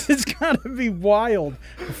 It's got to be wild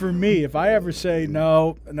for me. If I ever say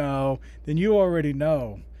no, then you already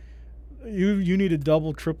know. You need a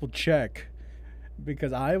double, triple check,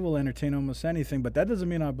 because I will entertain almost anything. But that doesn't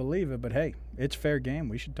mean I believe it. But hey, it's fair game.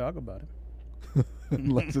 We should talk about it.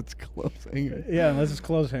 Unless it's close hangers. Yeah, unless it's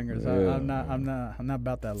close hangers. Yeah. I'm not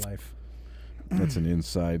about that life. That's an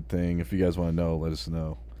inside thing. If you guys want to know, let us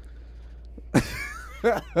know.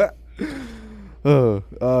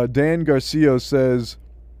 Dan Garcia says,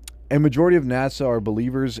 a majority of NASA are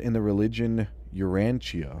believers in the religion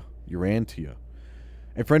Urantia.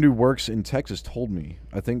 A friend who works in Texas told me.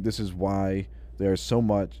 I think this is why they are so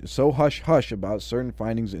hush-hush about certain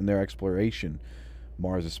findings in their exploration,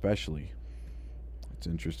 Mars especially. It's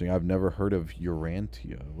interesting. I've never heard of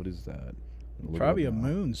Urantia. What is that? Probably a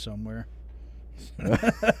moon somewhere.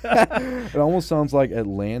 It almost sounds like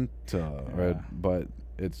Atlanta, Yeah. but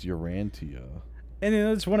it's Urantia. And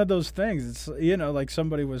it's one of those things. It's like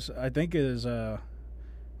somebody was. I think it is.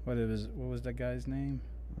 What was that guy's name?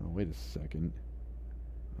 Oh, wait a second.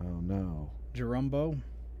 Oh no. Jerumbo.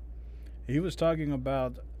 He was talking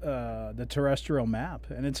about the terrestrial map,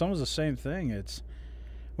 and it's almost the same thing. It's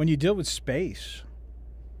when you deal with space.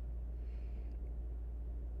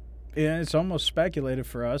 And it's almost speculative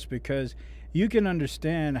for us, because you can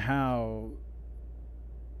understand how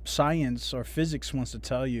science or physics wants to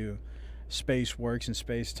tell you space works and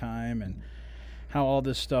space-time and how all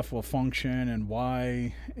this stuff will function and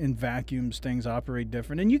why in vacuums things operate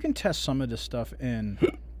different. And you can test some of this stuff in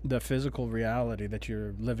the physical reality that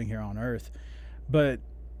you're living here on Earth. But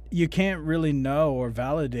you can't really know or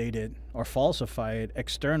validate it or falsify it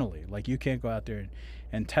externally. Like, you can't go out there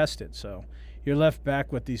and test it. So you're left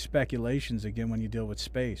back with these speculations again when you deal with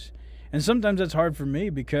space. And sometimes that's hard for me,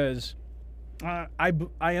 because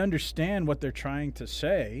I understand what they're trying to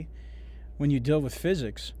say when you deal with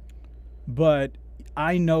physics, but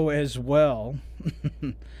I know as well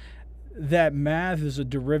that math is a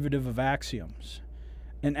derivative of axioms.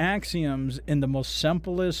 And axioms, in the most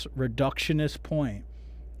simplest reductionist point,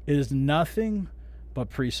 is nothing but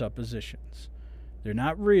presuppositions. They're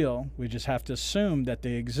not real. We just have to assume that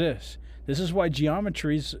they exist. This is why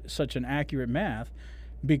geometry is such an accurate math,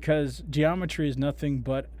 because geometry is nothing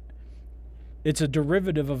but, it's a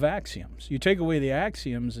derivative of axioms. You take away the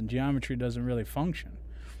axioms and geometry doesn't really function.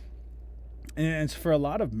 And it's for a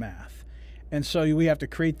lot of math. And so we have to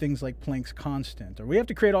create things like Planck's constant, or we have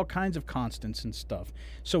to create all kinds of constants and stuff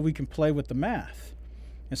so we can play with the math.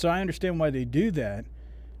 And so I understand why they do that,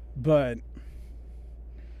 but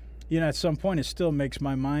at some point it still makes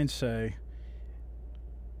my mind say,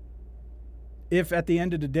 if at the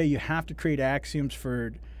end of the day you have to create axioms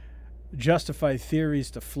for justified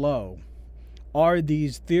theories to flow, are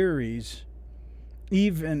these theories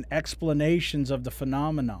even explanations of the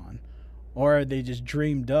phenomenon, or are they just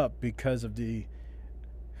dreamed up because of the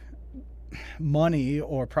money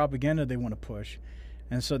or propaganda they want to push?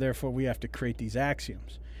 And so therefore we have to create these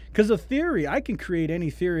axioms. Because a theory, I can create any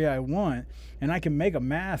theory I want, and I can make a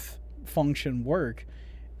math function work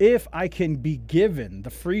if I can be given the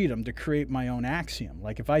freedom to create my own axiom.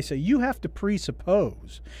 Like if I say, you have to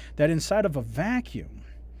presuppose that inside of a vacuum,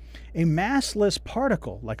 a massless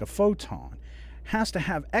particle, like a photon, has to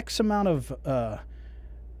have X amount of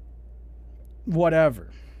whatever.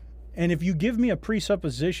 And if you give me a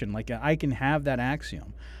presupposition, like I can have that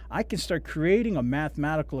axiom, I can start creating a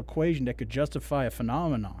mathematical equation that could justify a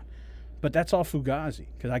phenomenon. But that's all Fugazi,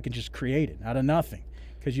 because I can just create it out of nothing,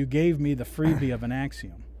 because you gave me the freebie of an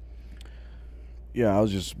axiom. Yeah, I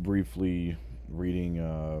was just briefly reading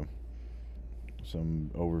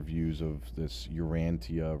some overviews of this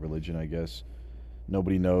Urantia religion, I guess.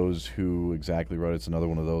 Nobody knows who exactly wrote it. It's another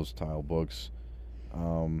one of those style books.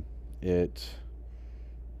 I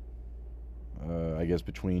guess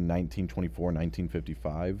between 1924 and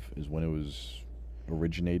 1955 is when it was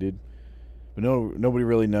originated. But nobody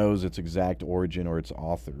really knows its exact origin or its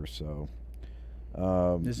author. So,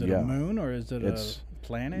 is it a moon or is it a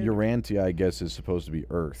planet? Urantia, I guess, is supposed to be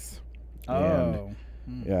Earth. Oh.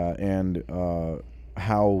 Yeah, and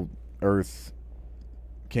how Earth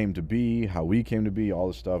came to be, how we came to be, all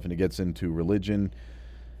this stuff, and it gets into religion.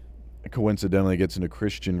 Coincidentally, it gets into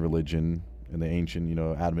Christian religion and the ancient,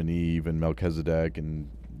 Adam and Eve and Melchizedek and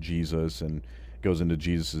Jesus, and goes into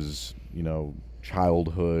Jesus's,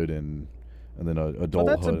 childhood and then adulthood. Well,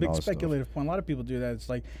 that's a big and all speculative point. A lot of people do that. It's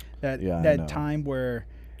like that time where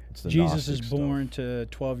Jesus Gnostic is born to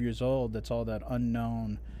 12 years old. That's all that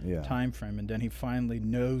unknown time frame, and then he finally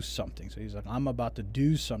knows something. So he's like, I'm about to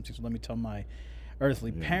do something. So let me tell my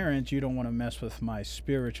earthly parents, you don't want to mess with my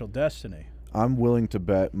spiritual destiny. I'm willing to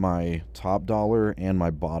bet my top dollar and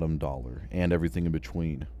my bottom dollar and everything in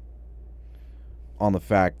between on the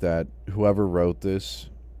fact that whoever wrote this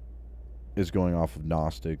is going off of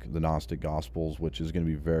the Gnostic Gospels, which is going to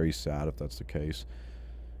be very sad if that's the case,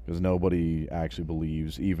 because nobody actually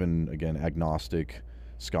believes, even, again, agnostic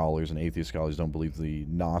scholars and atheist scholars don't believe the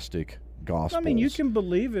Gnostic Gospels. I mean, you can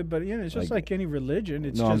believe it, but it's just like any religion.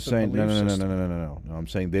 It's no, just I'm saying a belief system. No. I'm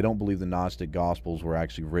saying they don't believe the Gnostic Gospels were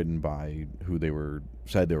actually written by who they were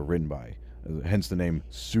said they were written by. Hence the name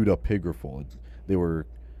pseudepigraphal. They were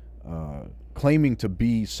claiming to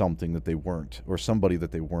be something that they weren't, or somebody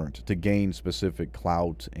that they weren't, to gain specific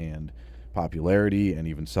clout and popularity, and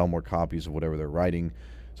even sell more copies of whatever they're writing.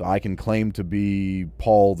 So I can claim to be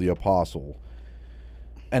Paul the Apostle,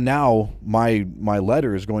 and now my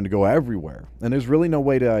letter is going to go everywhere, and there's really no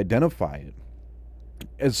way to identify it,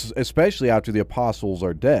 especially after the apostles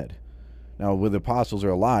are dead. Now, when the apostles are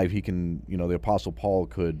alive, he can, the Apostle Paul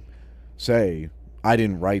could say, I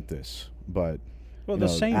didn't write this, but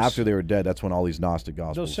after they were dead, that's when all these Gnostic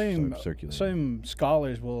Gospels started circulating. Same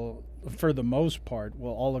scholars will, for the most part,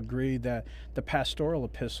 will all agree that the pastoral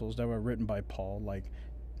epistles that were written by Paul, like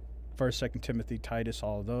 1st, 2nd Timothy, Titus,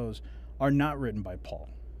 all of those, are not written by Paul.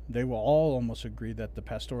 They will all almost agree that the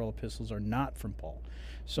pastoral epistles are not from Paul.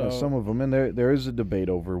 So some of them, and there is a debate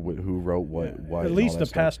over who wrote what. At least the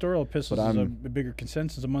pastoral epistles is a bigger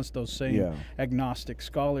consensus amongst those same agnostic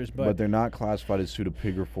scholars. But they're not classified as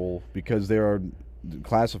pseudepigraphal because they are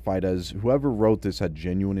classified as whoever wrote this had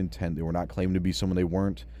genuine intent. They were not claiming to be someone they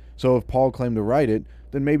weren't. So if Paul claimed to write it,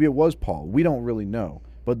 then maybe it was Paul. We don't really know.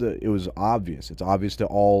 But it was obvious. It's obvious to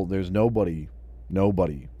all. There's nobody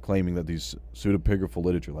claiming that these pseudepigraphal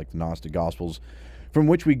literature, like the Gnostic Gospels, from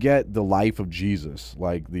which we get the life of Jesus,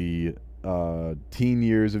 like the teen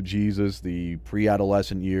years of Jesus, the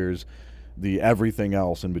pre-adolescent years, the everything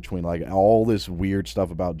else in between, like all this weird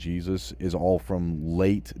stuff about Jesus is all from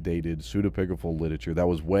late-dated pseudepigraphal literature that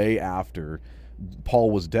was way after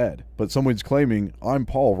Paul was dead. But someone's claiming, I'm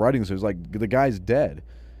Paul writing this. It's like, the guy's dead.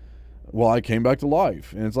 Well, I came back to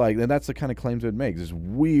life. And it's like, and that's the kind of claims it makes. This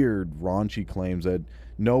weird, raunchy claims that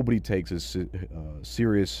nobody takes as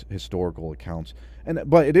serious historical accounts.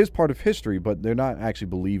 But it is part of history, but they're not actually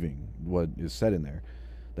believing what is said in there.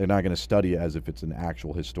 They're not going to study it as if it's an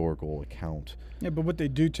actual historical account. Yeah, but what they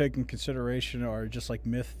do take in consideration are just like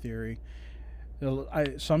myth theory.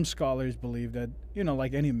 Some scholars believe that,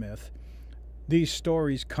 like any myth, these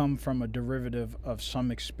stories come from a derivative of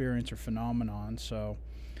some experience or phenomenon. So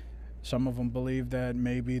some of them believe that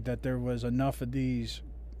maybe that there was enough of these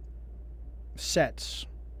sets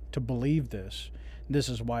to believe this. This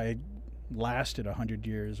is why it lasted 100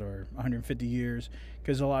 years or 150 years,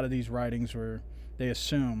 because a lot of these writings were, they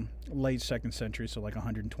assume, late 2nd century, so like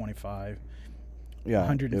 125,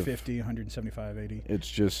 150, 175, 80. It's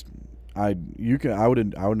just, I would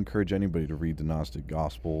encourage anybody to read the Gnostic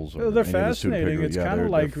Gospels. Or they're fascinating. It's kind of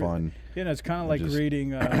like fun. It's kind of like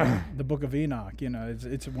reading the Book of Enoch.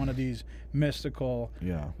 It's one of these mystical,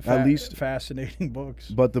 at least fascinating books.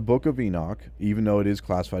 But the Book of Enoch, even though it is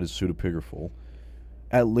classified as pseudepigraphal,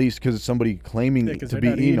 at least because it's somebody claiming to be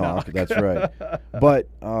Enoch. That's right. But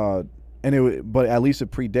at least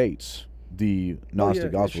it predates the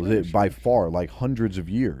Gnostic Gospels by far, like hundreds of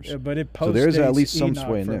years. Yeah, but it so there's at least some Enoch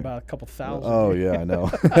sway in for there. About a couple thousand. Oh years. Yeah, I know.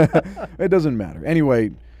 It doesn't matter.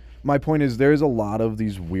 Anyway, my point is there's a lot of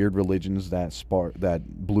these weird religions that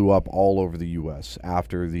blew up all over the U.S.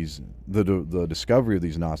 after the discovery of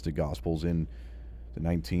these Gnostic Gospels in the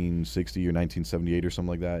 1960 or 1978 or something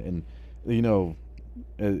like that. And well,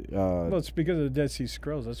 it's because of the Dead Sea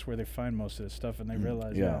Scrolls. That's where they find most of this stuff, and they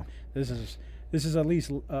realize, this is at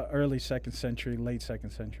least early 2nd century, late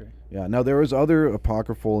 2nd century. Yeah. Now there was other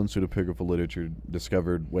apocryphal and pseudepigraphal literature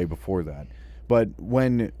discovered way before that, but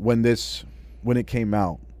when it came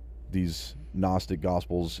out, these Gnostic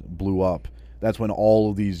Gospels blew up. That's when all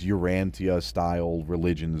of these Urantia-style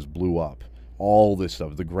religions blew up. All this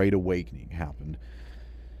stuff, the Great Awakening happened.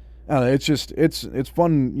 It's just it's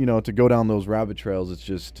fun, to go down those rabbit trails. It's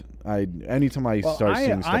just anytime I start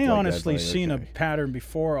seeing stuff like that, I honestly seen a pattern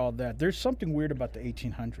before all that. There's something weird about the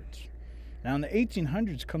 1800s. Now in the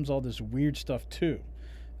 1800s comes all this weird stuff too.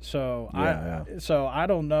 So I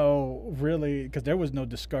don't know really, because there was no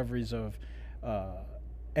discoveries of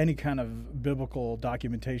any kind of biblical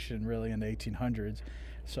documentation really in the 1800s.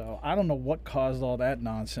 So I don't know what caused all that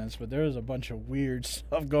nonsense, but there was a bunch of weird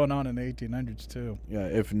stuff going on in the 1800s too. Yeah,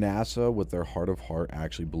 if NASA, with their heart of heart,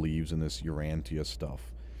 actually believes in this Urantia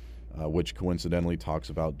stuff, which coincidentally talks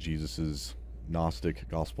about Jesus's Gnostic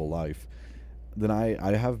gospel life, then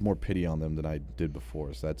I have more pity on them than I did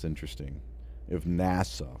before. So that's interesting. If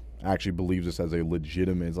NASA actually believes this as a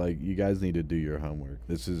legitimate, it's like, you guys need to do your homework.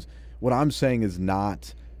 This is what I'm saying is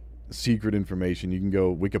not secret information. You can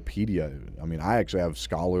go Wikipedia. I mean, I actually have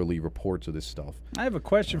scholarly reports of this stuff. I have a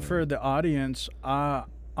question for the audience. On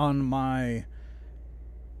my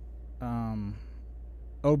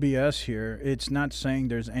OBS here, it's not saying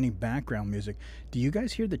there's any background music. Do you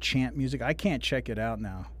guys hear the chant music? I can't check it out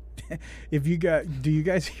now. Do you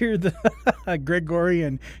guys hear the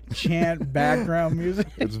Gregorian chant background music?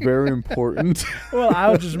 It's very important. Well, I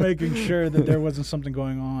was just making sure that there wasn't something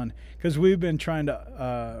going on, because we've been trying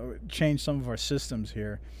to change some of our systems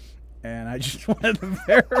here, and I just wanted to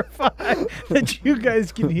verify that you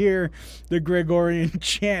guys can hear the Gregorian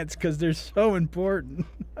chants, because they're so important.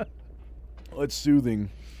 Well, it's soothing.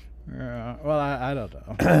 Well, I don't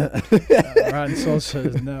know. Rotten Soul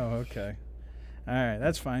says no. Okay. All right,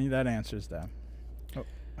 that's fine. That answers that.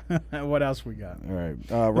 Oh. What else we got?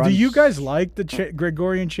 All right. Do you guys like the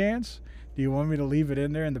Gregorian chants? Do you want me to leave it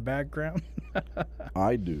in there in the background?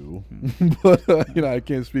 I do, but I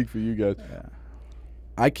can't speak for you guys. Yeah.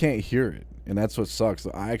 I can't hear it, and that's what sucks.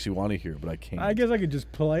 I actually want to hear it, but I can't. I guess I could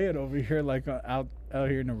just play it over here, like out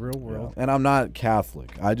here in the real world. Yeah. And I'm not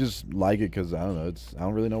Catholic. I just like it because I don't know. I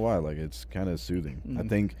don't really know why. Like, it's kind of soothing. I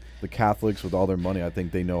think the Catholics, with all their money, I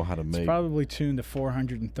think they know how to make. It's probably tuned to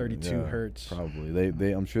 432 hertz. Probably.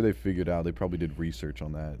 They I'm sure they figured out. They probably did research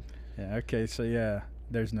on that. Yeah. Okay. So yeah,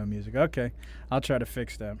 there's no music. Okay, I'll try to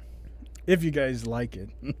fix that if you guys like it.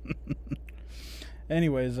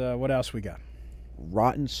 Anyways, what else we got?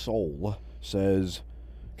 Rotten Soul says,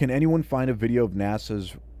 can anyone find a video of a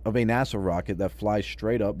NASA rocket that flies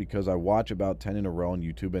straight up, because I watch about 10 in a row on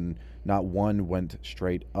YouTube and not one went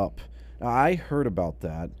straight up? Now, I heard about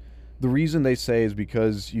that. The reason they say is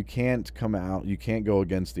because you can't go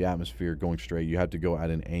against the atmosphere going straight. You have to go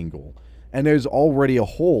at an angle. And there's already a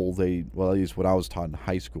hole. Well, at least what I was taught in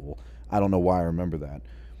high school. I don't know why I remember that.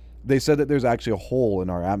 They said that there's actually a hole in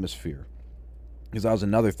our atmosphere, because that was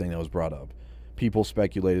another thing that was brought up. People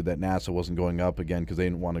speculated that NASA wasn't going up again because they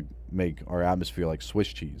didn't want to make our atmosphere like Swiss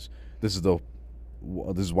cheese. This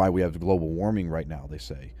is why we have global warming right now, they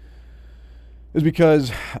say. It's because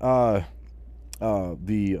the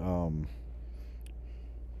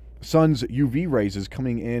sun's UV rays is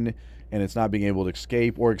coming in, and it's not being able to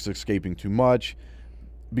escape, or it's escaping too much.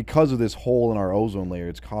 Because of this hole in our ozone layer,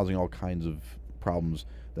 it's causing all kinds of problems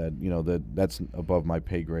that's above my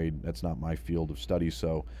pay grade. That's not my field of study,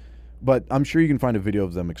 so... But I'm sure you can find a video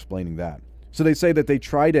of them explaining that. So they say that they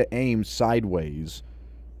try to aim sideways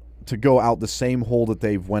to go out the same hole that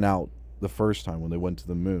they went out the first time when they went to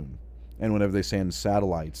the moon. And whenever they send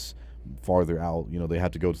satellites farther out, they have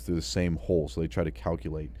to go through the same hole. So they try to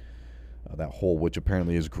calculate that hole, which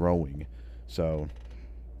apparently is growing. So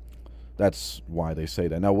that's why they say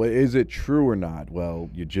that. Now, is it true or not? Well,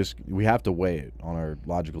 we have to weigh it on our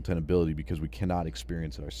logical tenability, because we cannot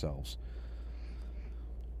experience it ourselves.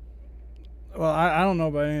 Well, I don't know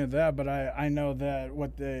about any of that, but I know that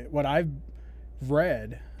what I've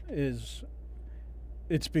read is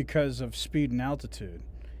it's because of speed and altitude.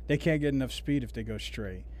 They can't get enough speed if they go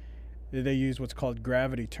straight. They use what's called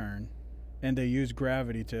gravity turn, and they use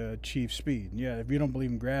gravity to achieve speed. Yeah, if you don't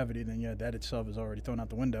believe in gravity, then yeah, that itself is already thrown out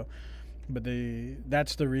the window. But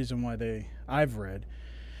that's the reason why I've read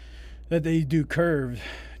that they do curve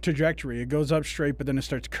trajectory. It goes up straight, but then it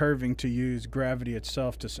starts curving to use gravity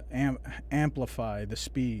itself to amplify the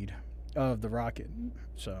speed of the rocket.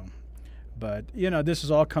 So, but this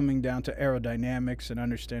is all coming down to aerodynamics and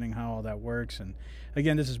understanding how all that works. And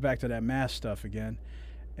again, this is back to that math stuff again.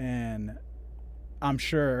 And I'm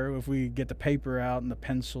sure if we get the paper out and the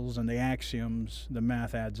pencils and the axioms, the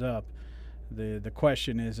math adds up. The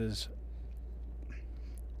question is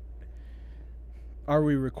are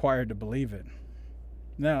we required to believe it?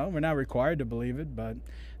 No, we're not required to believe it, but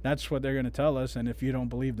that's what they're going to tell us. And if you don't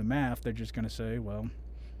believe the math, they're just going to say, well,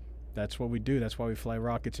 that's what we do. That's why we fly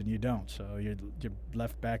rockets and you don't. So you're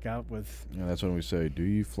left back out with... Yeah, that's when we say, do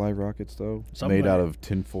you fly rockets, though? Somebody. Made out of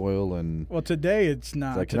tinfoil and... Well, today it's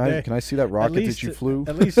not. It's like, today, can I see that rocket that you flew?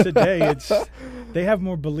 At least today it's... They have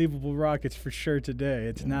more believable rockets for sure today.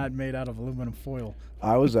 It's not made out of aluminum foil.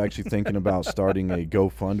 I was actually thinking about starting a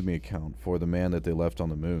GoFundMe account for the man that they left on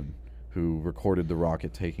the moon, who recorded the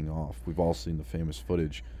rocket taking off. We've all seen the famous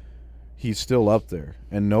footage. He's still up there,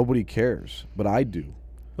 and nobody cares, but I do.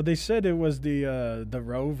 Well, they said it was the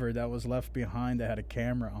rover that was left behind that had a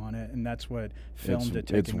camera on it, and that's what filmed it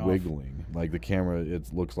taking off. It's wiggling. Like the camera,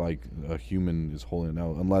 it looks like a human is holding it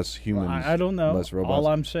out, unless humans... Well, I don't know. Unless robots. All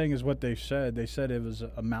I'm saying is what they said. They said it was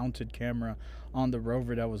a mounted camera on the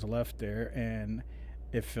rover that was left there, and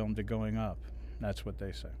it filmed it going up. That's what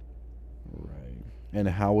they said. Right. And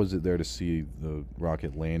how was it there to see the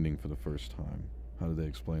rocket landing for the first time? How did they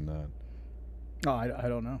explain that? Oh, I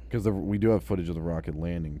don't know. Because we do have footage of the rocket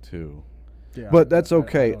landing, too. Yeah, but that's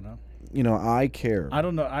okay. I don't I know. I care. I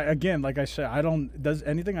don't know. Again, like I said, I don't... Does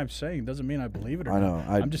anything I'm saying doesn't mean I believe it or I know. not.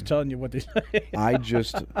 I'm just telling you what they say.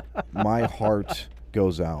 My heart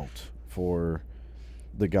goes out for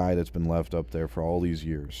the guy that's been left up there for all these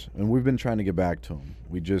years. And we've been trying to get back to him.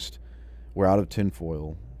 We're out of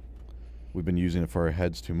tinfoil. We've been using it for our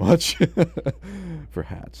heads too much. For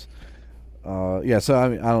hats. Yeah, so I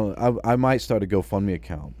mean, I might start a GoFundMe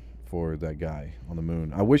account for that guy on the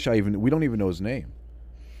moon. I wish we don't even know his name.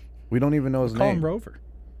 We don't even know his name. Call him Rover.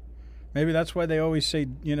 Maybe that's why they always say,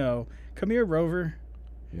 come here, Rover.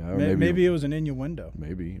 Yeah, or maybe it was an innuendo.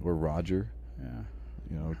 Maybe, or Roger.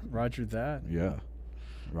 Yeah. Roger that. Yeah.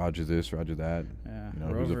 Roger this, Roger that. Yeah.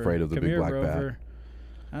 Who's afraid of the big black bat.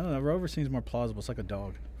 I don't know. Rover seems more plausible. It's like a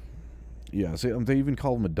dog. Yeah, see, they even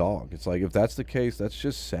call him a dog. It's like, if that's the case, that's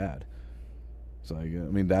just sad. It's like, I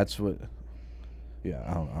mean, that's what... Yeah,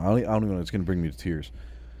 I don't know. It's going to bring me to tears.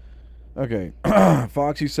 Okay.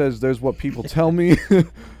 Foxy says, there's what people tell me,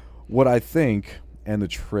 what I think, and the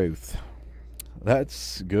truth.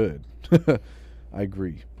 That's good. I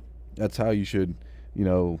agree. That's how you should,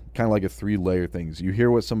 kind of like a 3-layer thing. You hear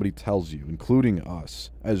what somebody tells you, including us,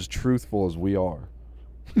 as truthful as we are.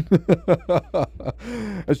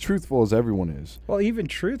 As truthful as everyone is. Well, even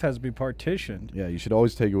truth has to be partitioned. Yeah, you should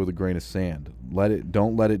always take it with a grain of sand.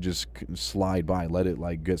 Don't let it just slide by. Let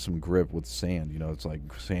it get some grip with sand. It's like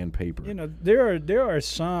sandpaper. There are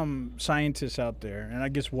some scientists out there, and I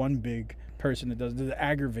guess one big person that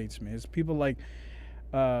aggravates me is people like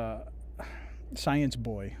Science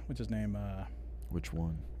Boy. What's his name? Which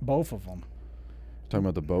one? Both of them. Talking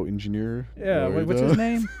about the boat engineer? Yeah, what's his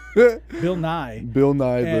name? Bill Nye. Bill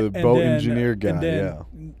Nye, the boat engineer guy, and then,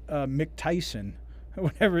 yeah. Mick Tyson,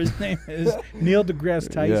 whatever his name is, Neil deGrasse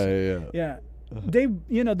Tyson. Yeah. They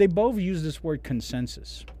both use this word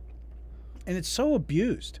consensus. And it's so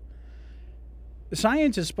abused.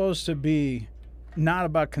 Science is supposed to be not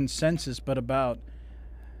about consensus, but about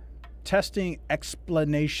testing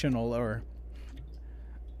explanational, or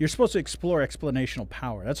you're supposed to explore explanational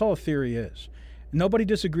power. That's all a theory is. Nobody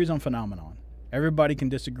disagrees on phenomenon. Everybody can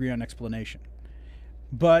disagree on explanation.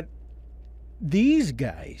 But these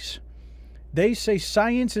guys, they say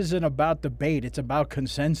science isn't about debate, it's about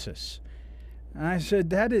consensus. And I said,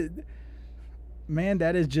 that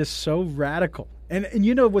is just so radical. And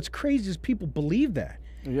what's crazy is people believe that.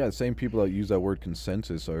 Yeah, the same people that use that word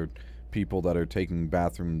consensus are people that are taking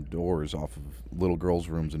bathroom doors off of little girls'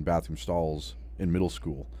 rooms and bathroom stalls in middle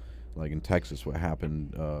school. Like in Texas, what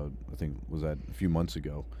happened, I think, was that a few months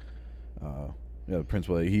ago. The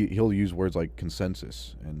principal, he'll use words like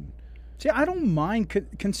consensus. And see, I don't mind.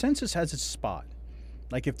 Consensus has its spot.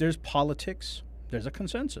 Like if there's politics, there's a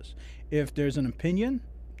consensus. If there's an opinion,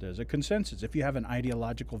 there's a consensus. If you have an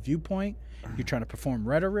ideological viewpoint, you're trying to perform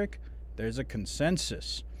rhetoric, there's a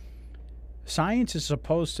consensus. Science is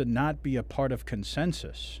supposed to not be a part of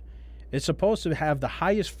consensus. It's supposed to have the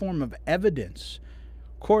highest form of evidence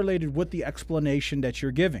correlated with the explanation that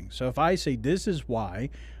you're giving. So if I say this is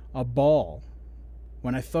why a ball,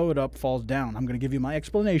 when I throw it up, falls down, I'm going to give you my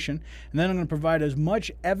explanation, and then I'm going to provide as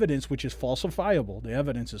much evidence, which is falsifiable. The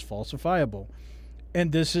evidence is falsifiable.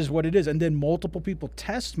 and this is what it is. And then multiple people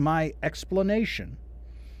test my explanation,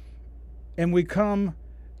 and we come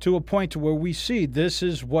to a point to where we see this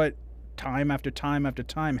is what time after time after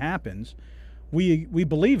time happens. We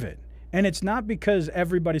believe it. And it's not because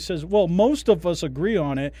everybody says, well, most of us agree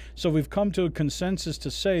on it, so we've come to a consensus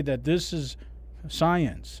to say that this is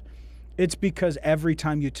science. It's because every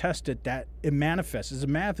time you test it, that it manifests. The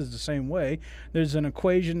math is the same way. There's an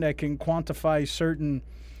equation that can quantify certain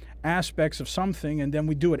aspects of something, and then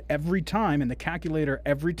we do it every time, and the calculator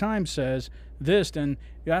every time says this. Then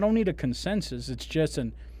I don't need a consensus.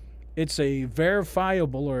 It's a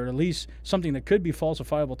verifiable, or at least something that could be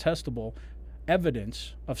falsifiable, testable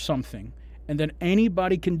evidence of something, and then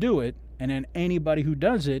anybody can do it, and then anybody who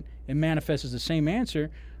does it, it manifests as the same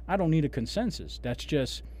answer. I don't need a consensus. That's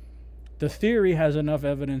just the theory has enough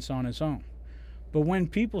evidence on its own. But when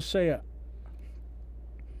people say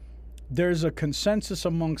there's a consensus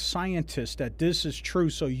among scientists that this is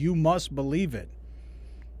true, so you must believe it,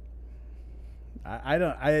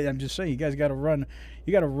 I'm just saying, you guys got to run.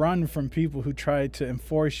 You got to run from people who try to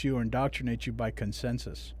enforce you or indoctrinate you by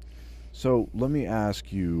consensus. So let me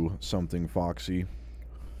ask you something, Foxy.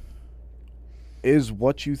 Is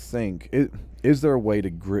what you think, is there a way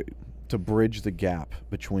to bridge the gap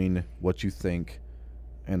between what you think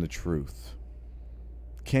and the truth?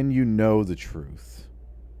 Can you know the truth?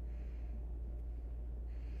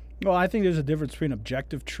 Well, I think there's a difference between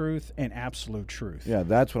objective truth and absolute truth. Yeah,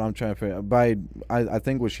 that's what I'm trying to figure out. I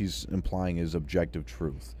think what she's implying is objective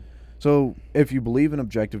truth. So if you believe in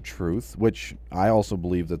objective truth, which I also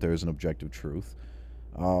believe that there is an objective truth,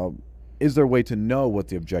 is there a way to know what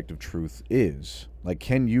the objective truth is? Like,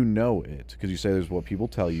 can you know it? Because you say there's what people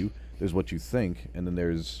tell you, there's what you think, and then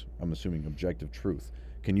there's, I'm assuming, objective truth.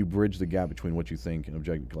 Can you bridge the gap between what you think and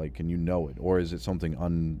objective? Like, can you know it? Or is it something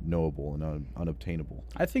unknowable and unobtainable?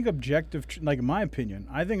 I think like in my opinion,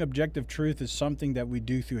 I think objective truth is something that we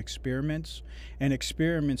do through experiments, and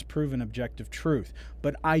experiments prove an objective truth.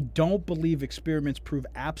 But I don't believe experiments prove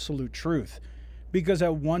absolute truth, because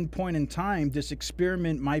at one point in time, this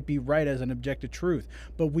experiment might be right as an objective truth,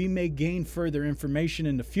 but we may gain further information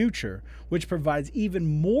in the future, which provides even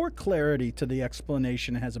more clarity to the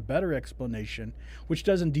explanation. It has a better explanation, which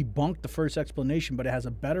doesn't debunk the first explanation, but it has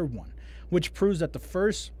a better one, which proves that the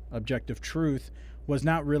first objective truth was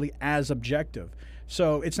not really as objective.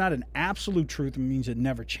 So it's not an absolute truth. It means it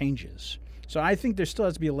never changes. So I think there still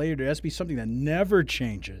has to be a layer. There has to be something that never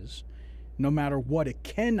changes, no matter what. It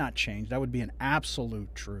cannot change. That would be an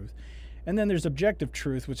absolute truth. And then there's objective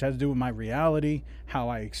truth, which has to do with my reality, how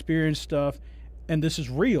I experience stuff. And this is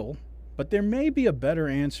real, but there may be a better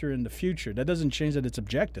answer in the future. That doesn't change that it's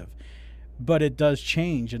objective, but it does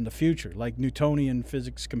change in the future, like Newtonian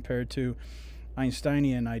physics compared to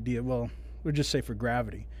Einsteinian idea. Well, we'll just say for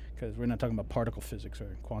gravity, because we're not talking about particle physics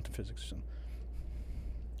or quantum physics. So.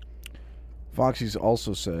 Foxy's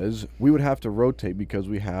also says, we would have to rotate because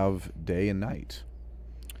we have day and night.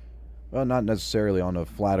 Well, not necessarily on a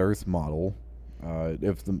flat earth model.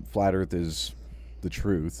 If the flat earth is the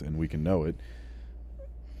truth and we can know it,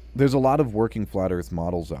 there's a lot of working flat earth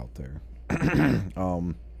models out there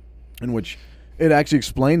in which it actually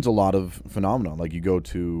explains a lot of phenomena. Like you go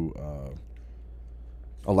to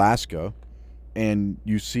Alaska and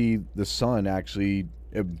you see the sun actually,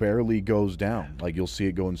 it barely goes down. Like you'll see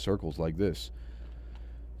it go in circles like this.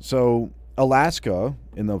 So Alaska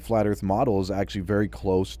in the flat earth model is actually very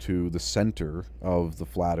close to the center of the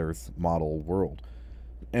flat earth model world.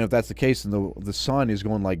 And if that's the case, then the sun is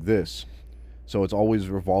going like this. So it's always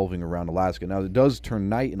revolving around Alaska. Now it does turn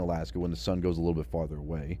night in Alaska when the sun goes a little bit farther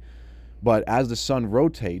away. But as the sun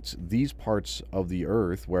rotates, these parts of the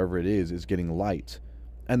earth, wherever it is getting light.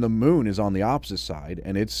 And the moon is on the opposite side,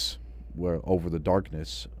 and it's over the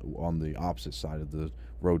darkness on the opposite side of the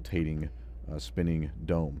rotating, spinning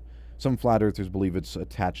dome. Some flat earthers believe it's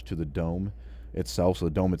attached to the dome itself, so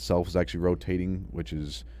the dome itself is actually rotating, which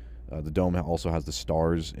is the dome also has the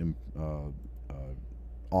stars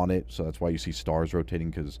on it, so that's why you see stars rotating,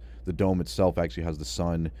 because the dome itself actually has the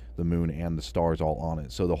sun, the moon, and the stars all on it.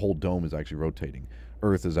 So the whole dome is actually rotating.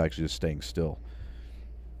 Earth is actually just staying still.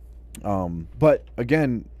 But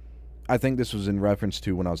again, I think this was in reference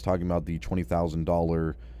to when I was talking about the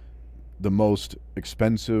 $20,000, the most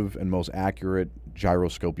expensive and most accurate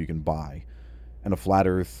gyroscope you can buy, and a flat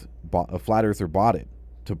earther bought it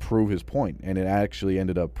to prove his point, and it actually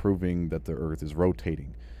ended up proving that the Earth is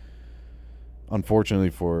rotating. Unfortunately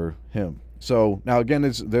for him. So now again,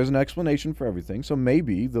 there's an explanation for everything. So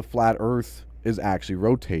maybe the flat Earth is actually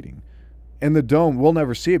rotating. And the dome, we'll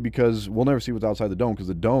never see it because we'll never see what's outside the dome, because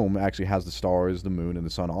the dome actually has the stars, the moon, and the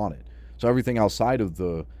sun on it. So everything outside of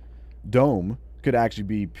the dome could actually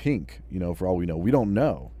be pink, you know, for all we know. We don't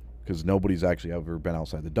know because nobody's actually ever been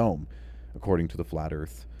outside the dome, according to the flat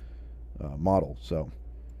Earth model. So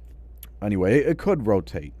anyway, it could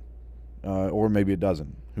rotate, or maybe it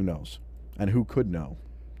doesn't. Who knows? And who could know?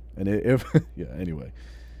 And if yeah, anyway.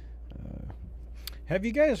 Have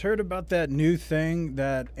you guys heard about that new thing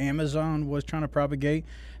that Amazon was trying to propagate?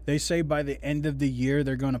 They say by the end of the year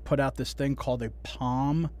they're going to put out this thing called a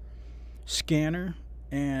palm scanner,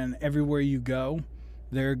 and everywhere you go,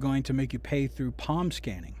 they're going to make you pay through palm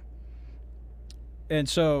scanning. And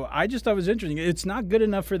so I just thought it was interesting. It's not good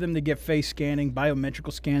enough for them to get face scanning,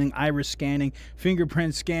 biometrical scanning, iris scanning,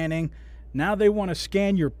 fingerprint scanning. Now they want to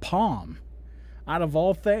scan your palm. Out of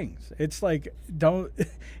all things, it's like,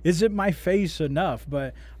 is it my face enough?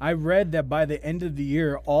 But I read that by the end of the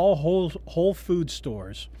year, all Whole Food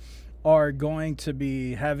stores are going to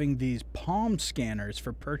be having these palm scanners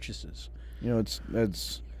for purchases. You know,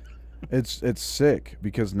 it's sick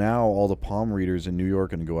because now all the palm readers in New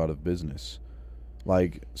York are going to go out of business.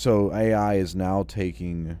 Like, so AI is now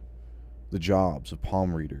taking the jobs of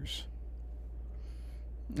palm readers.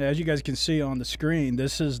 As you guys can see on the screen,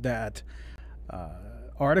 this is that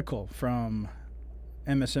article from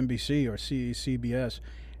MSNBC or CBS. It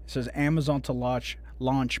says Amazon to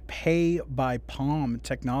launch pay by palm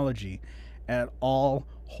technology at all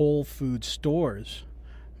Whole Food stores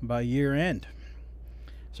by year end.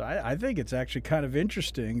 So I think it's actually kind of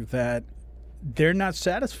interesting that they're not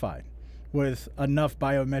satisfied with enough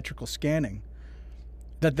biometrical scanning,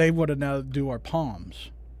 that they want to now do our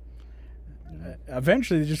palms.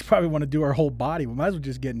 Eventually they just probably want to do our whole body. We might as well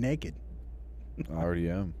just get naked. I already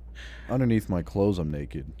am. Underneath my clothes, I'm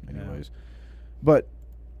naked, anyways. Yeah. But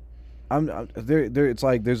there. It's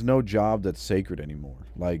like there's no job that's sacred anymore.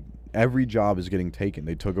 Like every job is getting taken.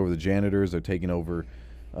 They took over the janitors. They're taking over,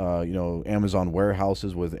 you know, Amazon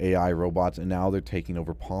warehouses with AI robots, and now they're taking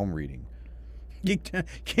over palm reading. You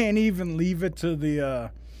can't even leave it to the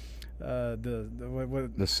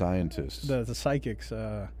scientists, the psychics.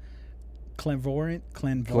 Clairvoyant.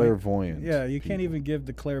 Yeah, you can't even give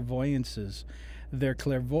the clairvoyances their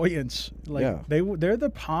clairvoyance. Like, yeah. They're the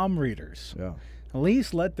palm readers. Yeah. At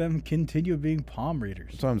least let them continue being palm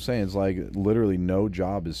readers. That's what I'm saying. It's like literally no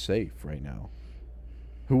job is safe right now.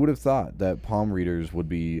 Who would have thought that palm readers would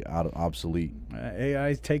be obsolete? AI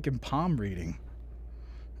is taking palm reading.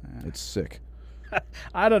 It's sick.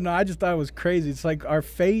 I don't know. I just thought it was crazy. It's like our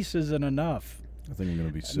face isn't enough. I think I'm going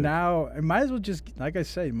to be sick. Now, I might as well just, like I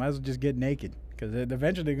say, might as well just get naked. Because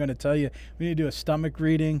eventually they're going to tell you, we need to do a stomach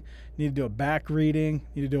reading, need to do a back reading,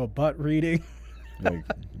 need to do a butt reading. Like,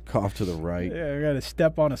 cough to the right. Yeah, I got to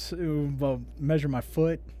step on measure my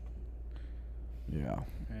foot. Yeah.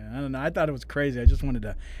 I don't know. I thought it was crazy. I just wanted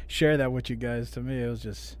to share that with you guys. To me, it was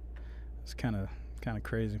just, it's kind of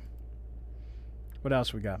crazy. What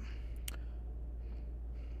else we got?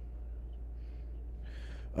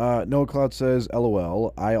 Noah Cloud says,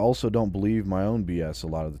 LOL, I also don't believe my own BS a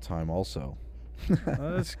lot of the time also.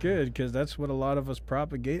 Well, that's good, because that's what a lot of us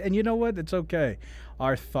propagate. And you know what? It's okay.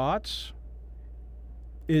 Our thoughts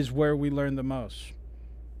is where we learn the most.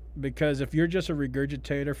 Because if you're just a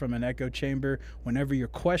regurgitator from an echo chamber, whenever you're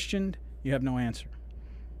questioned, you have no answer.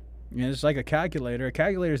 You know, it's like a calculator. A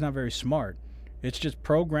calculator is not very smart. It's just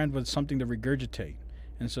programmed with something to regurgitate.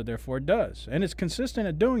 And so therefore it does. And it's consistent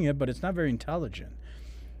at doing it, but it's not very intelligent.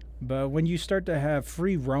 But when you start to have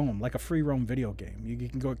free roam, like a free roam video game, you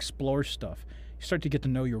can go explore stuff. You start to get to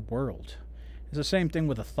know your world. It's the same thing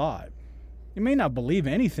with a thought. You may not believe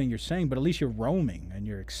anything you're saying, but at least you're roaming and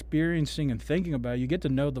you're experiencing and thinking about it. You get to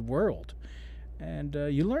know the world. And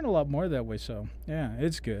you learn a lot more that way. So, yeah,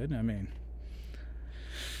 it's good. I mean,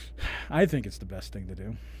 I think it's the best thing to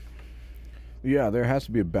do. Yeah, there has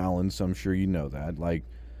to be a balance. I'm sure you know that. Like,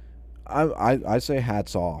 I say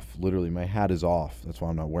hats off. Literally, my hat is off. That's why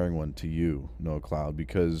I'm not wearing one to you, Noah Cloud,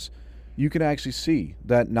 because you can actually see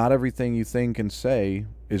that not everything you think and say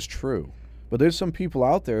is true. But there's some people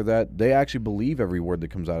out there that they actually believe every word that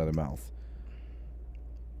comes out of their mouth.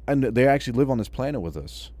 And they actually live on this planet with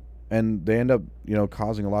us. And they end up, you know,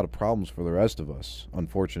 causing a lot of problems for the rest of us,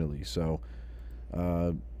 unfortunately. So,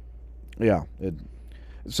 yeah.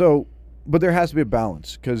 But there has to be a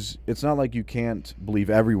balance, because it's not like you can't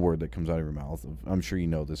believe every word that comes out of your mouth. I'm sure you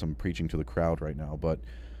know this. I'm preaching to the crowd right now. But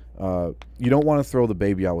you don't want to throw the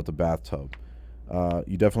baby out with the bathtub.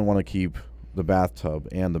 You definitely want to keep the bathtub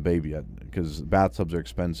and the baby, because bathtubs are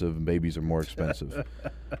expensive and babies are more expensive.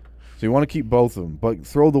 So you want to keep both of them, but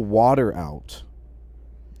throw the water out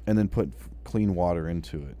and then put clean water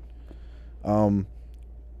into it.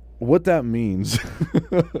 What that means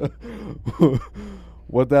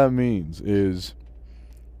what that means is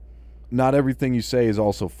not everything you say is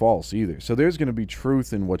also false either. So there's going to be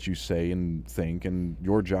truth in what you say and think, and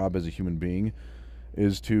your job as a human being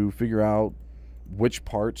is to figure out which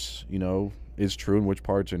parts, you know, is true and which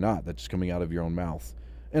parts are not. That's coming out of your own mouth.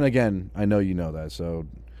 And again, I know you know that, so,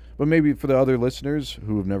 but maybe for the other listeners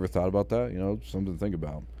who have never thought about that, you know, something to think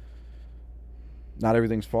about. Not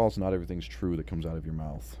everything's false, not everything's true that comes out of your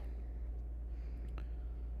mouth.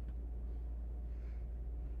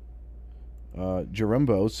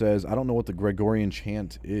 Jerembo says, I don't know what the Gregorian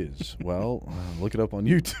chant is. Well, look it up on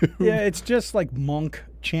YouTube. Yeah, it's just like monk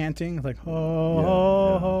chanting, like ho,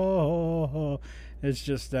 ho, ho, ho. It's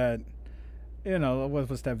just that, you know, what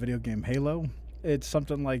was that video game, Halo? It's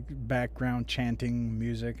something like background chanting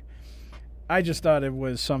music. I just thought it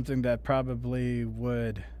was something that probably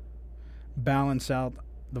would balance out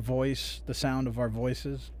the voice, the sound of our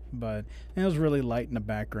voices, but it was really light in the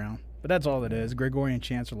background. But that's all it is. Gregorian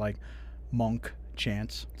chants are like monk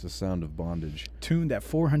chants. It's a sound of bondage. Tuned at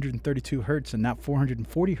 432 hertz and not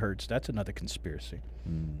 440 hertz. That's another conspiracy.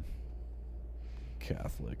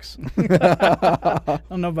 Catholics. I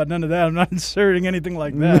don't know about none of that. I'm not inserting anything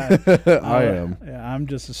like that. I am. Yeah, I'm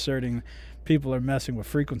just asserting people are messing with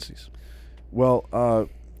frequencies. Well,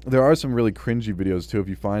 there are some really cringy videos too. If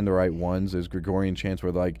you find the right ones, there's Gregorian chants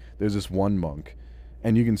where like there's this one monk,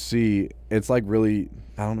 and you can see it's like really,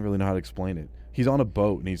 I don't really know how to explain it. He's on a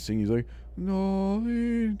boat and he's singing. He's like,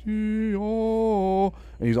 and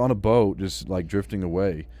he's on a boat just like drifting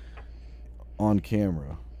away on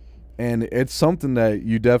camera. And it's something that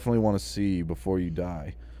you definitely want to see before you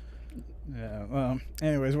die. Yeah, well,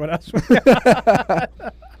 anyways, what else?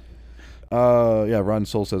 Yeah, Ron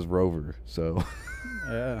Soul says Rover, so.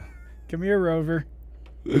 Yeah. Come here, Rover.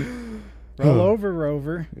 Roll over,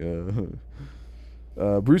 Rover.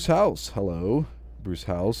 Yeah. Bruce House, hello. Bruce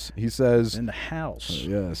House. He says. In the house.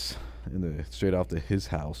 Yes, straight off to his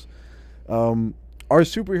house. Are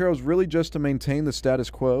superheroes really just to maintain the status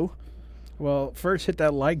quo? Well, first hit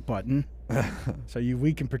that like button, so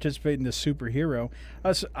we can participate in this superhero.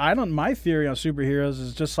 My theory on superheroes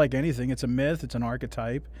is just like anything. It's a myth. It's an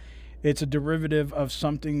archetype. It's a derivative of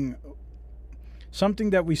something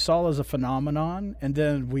that we saw as a phenomenon, and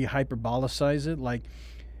then we hyperbolicize it. Like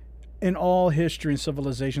in all history and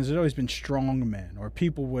civilizations, there's always been strong men or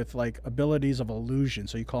people with like abilities of illusion.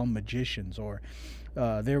 So you call them magicians, or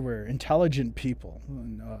there were intelligent people,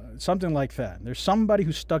 something like that. There's somebody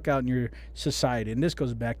who stuck out in your society, and this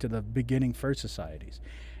goes back to the beginning first societies.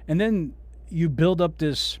 And then you build up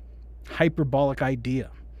this hyperbolic idea.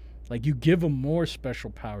 Like you give them more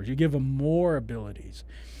special powers, you give them more abilities,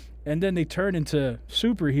 and then they turn into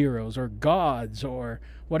superheroes or gods or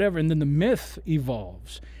whatever, and then the myth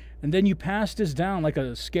evolves. And then you pass this down like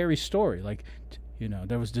a scary story. Like, you know,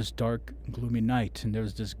 there was this dark, gloomy night, and there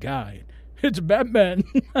was this guy. It's Batman.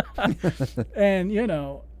 And, you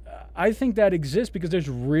know, I think that exists because there's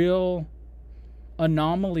real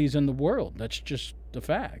anomalies in the world. That's just the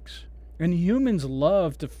facts. And humans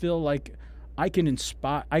love to feel like I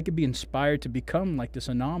could be inspired to become like this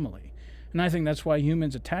anomaly. And I think that's why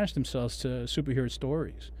humans attach themselves to superhero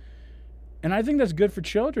stories. And I think that's good for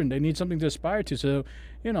children. They need something to aspire to. So,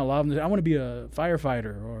 you know, a lot of them, I want to be a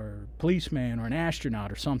firefighter or a policeman or an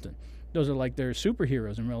astronaut or something. Those are like their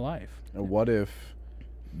superheroes in real life. What if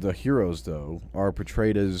the heroes, though, are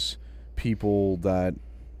portrayed as people that,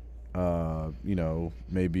 you know,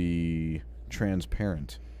 maybe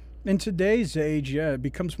transparent? In today's age, yeah, it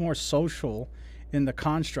becomes more social in the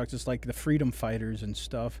construct. It's like the freedom fighters and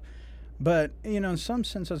stuff. But, you know, in some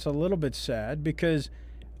sense, it's a little bit sad because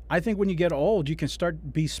I think when you get old, you can start to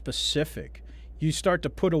be specific. You start to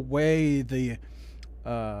put away the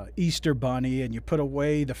Easter Bunny, and you put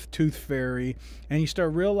away the Tooth Fairy, and you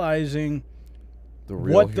start realizing the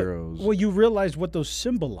real heroes. Well, you realize what those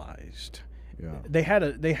symbolized. Yeah. They had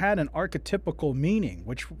an archetypical meaning,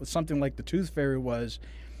 which was something like the Tooth Fairy was.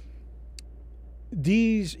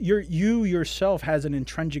 You yourself has an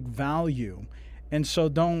intrinsic value, and so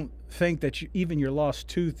don't think that even your lost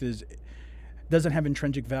tooth doesn't have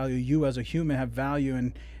intrinsic value. You as a human have value,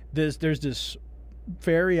 and there's this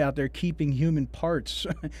fairy out there keeping human parts.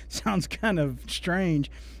 Sounds kind of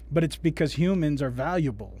strange, but it's because humans are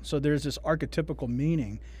valuable. So there's this archetypical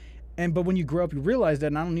meaning. But when you grow up, you realize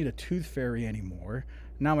that I don't need a tooth fairy anymore.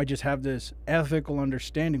 Now I just have this ethical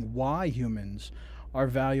understanding why humans are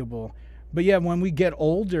valuable. But yeah, when we get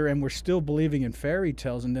older and we're still believing in fairy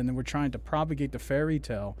tales, and then we're trying to propagate the fairy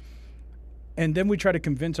tale, and then we try to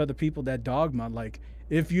convince other people that dogma, like,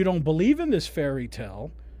 if you don't believe in this fairy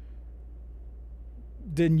tale,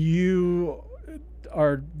 then you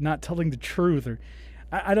are not telling the truth. Or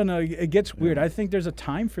I don't know. It gets weird. I think there's a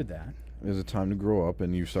time for that. is a time to grow up,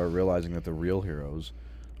 and you start realizing that the real heroes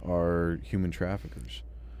are human traffickers.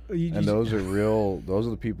 And those are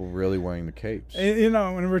the people really wearing the capes. You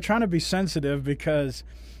know, and we're trying to be sensitive because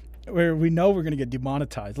we know we're going to get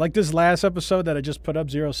demonetized. Like this last episode that I just put up,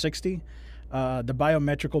 060, the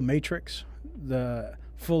biometrical matrix, the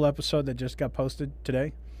full episode that just got posted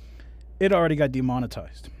today, it already got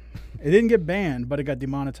demonetized. It didn't get banned, but it got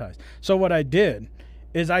demonetized. So what I did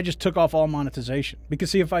is I just took off all monetization.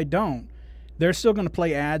 Because, see, if I don't, they're still going to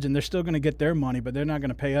play ads and they're still going to get their money, but they're not going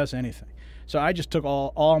to pay us anything. So I just took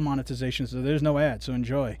all monetization, so there's no ads, so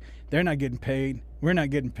enjoy. They're not getting paid. We're not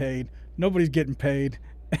getting paid. Nobody's getting paid.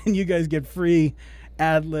 And you guys get free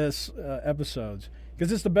adless episodes.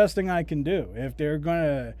 Because it's the best thing I can do. If they're going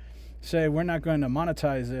to say we're not going to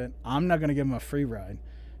monetize it, I'm not going to give them a free ride.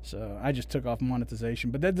 So I just took off monetization.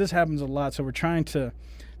 But this happens a lot, so we're trying to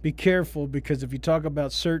be careful, because if you talk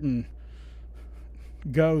about certain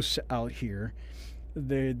ghosts out here,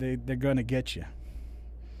 they're going to get you.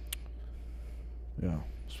 Yeah,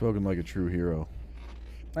 spoken like a true hero.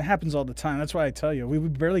 That happens all the time. That's why I tell you, we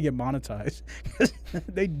barely get monetized.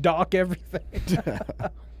 They dock everything.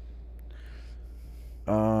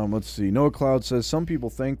 Let's see. Noah Cloud says, some people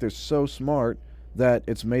think they're so smart that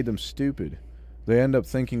it's made them stupid. They end up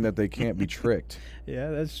thinking that they can't be tricked. Yeah,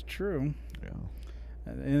 that's true. Yeah.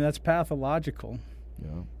 And that's pathological.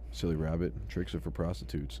 Yeah. Silly rabbit. Tricks are for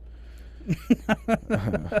prostitutes.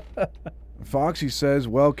 Foxy says,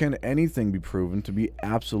 well, can anything be proven to be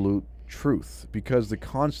absolute truth? Because the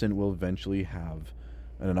constant will eventually have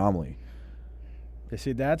an anomaly. You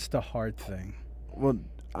see, that's the hard thing. Well,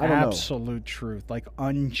 I don't know. Absolute truth, like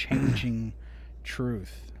unchanging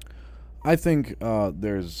truth. I think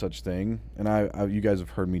there's such thing, and you guys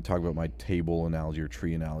have heard me talk about my table analogy or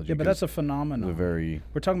tree analogy. Yeah, but that's a phenomenon.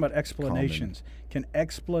 We're talking about explanations. Can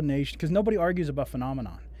explanation, because nobody argues about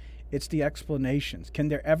phenomenon. It's the explanations. Can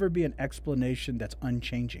there ever be an explanation that's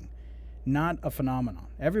unchanging? Not a phenomenon.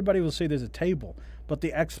 Everybody will say there's a table, but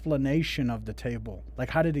the explanation of the table,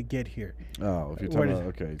 like how did it get here? Oh, if you're talking about,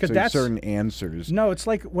 okay. Because so that's certain answers. No, it's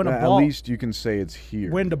like when a ball. At least you can say it's here.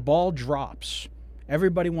 When the ball drops,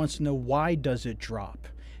 everybody wants to know, why does it drop?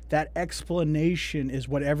 That explanation is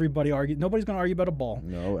what everybody argues. Nobody's going to argue about a ball.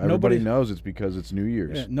 No, everybody knows it's because it's New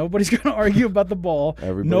Year's. Yeah, nobody's going to argue about the ball.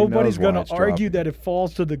 Nobody's going to argue dropping. that it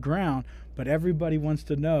falls to the ground. But everybody wants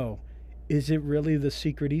to know, is it really the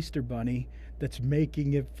secret Easter bunny that's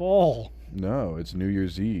making it fall? No, it's New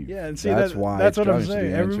Year's Eve. Yeah, and see, that's why. That's what I'm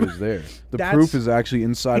saying. The answer is there. The proof is actually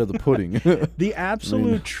inside of the pudding. The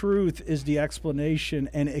absolute truth is the explanation,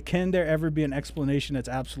 and can there ever be an explanation that's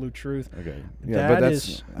absolute truth? Okay. Yeah, but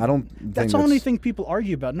that's I don't think that's the only thing people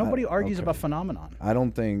argue about. Nobody argues about phenomenon. I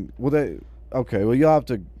don't think. Well, okay. Well, you'll have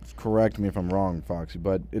to correct me if I'm wrong, Foxy.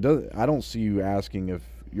 But it does. I don't see you asking if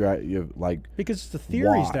you're like, because it's the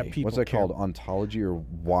theories why? that people. What's that called? Ontology, or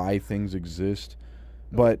why things exist.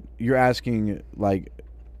 But you're asking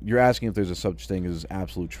if there's a such thing as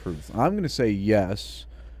absolute truth. I'm going to say yes,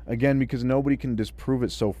 again, because nobody can disprove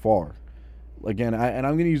it so far. Again, and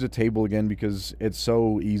I'm going to use a table again because it's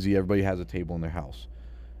so easy. Everybody has a table in their house.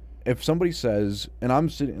 If somebody says, and I'm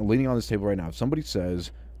leaning on this table right now, if somebody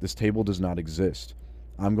says this table does not exist,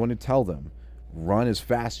 I'm going to tell them, run as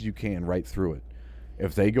fast as you can right through it.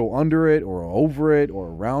 If they go under it or over it or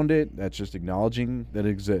around it, that's just acknowledging that it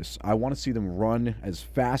exists. I want to see them run as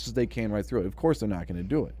fast as they can right through it. Of course, they're not going to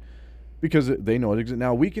do it because they know it exists.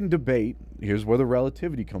 Now, we can debate. Here's where the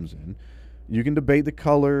relativity comes in. You can debate the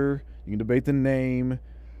color. You can debate the name.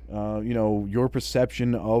 Your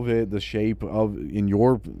perception of it, the shape of, in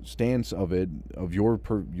your stance of it, of your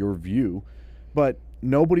view. But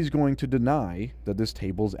nobody's going to deny that this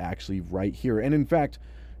table is actually right here. And in fact,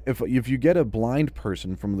 if you get a blind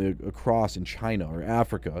person from across in China or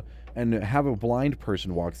Africa and have a blind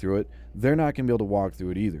person walk through it, they're not going to be able to walk through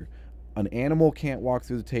it either. An animal can't walk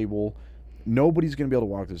through the table. Nobody's going to be able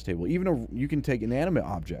to walk through this table. Even you can take inanimate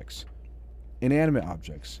objects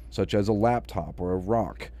such as a laptop or a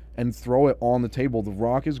rock, and throw it on the table. The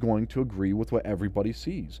rock is going to agree with what everybody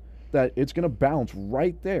sees, that it's going to bounce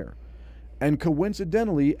right there. And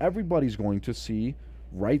coincidentally, everybody's going to see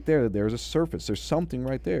right there that there's a surface. There's something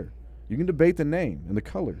right there. You can debate the name and the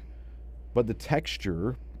color, but the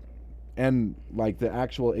texture and like the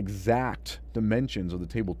actual exact dimensions of the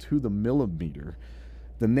table to the millimeter,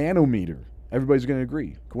 the nanometer, everybody's going to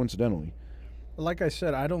agree, coincidentally. Like I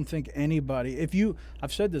said, I don't think anybody,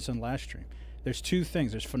 I've said this in last stream, there's two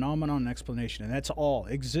things. There's phenomenon and explanation, and that's all.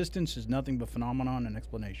 Existence is nothing but phenomenon and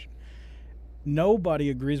explanation.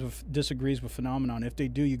 Nobody disagrees with phenomenon. If they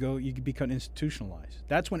do, you become institutionalized.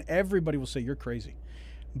 That's when everybody will say you're crazy.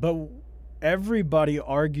 But everybody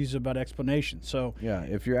argues about explanation. So yeah,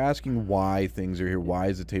 if you're asking why things are here, why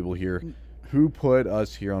is the table here, who put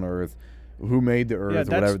us here on Earth, who made the Earth,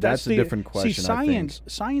 or whatever, that's a different question.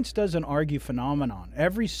 Science doesn't argue phenomenon.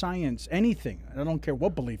 Every science, anything, I don't care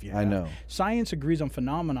what belief you have. I know. Science agrees on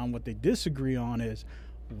phenomenon. What they disagree on is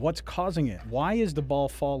what's causing it. Why is the ball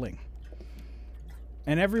falling?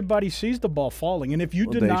 And everybody sees the ball falling. And if you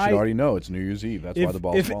deny, they should already know it's New Year's Eve. That's why the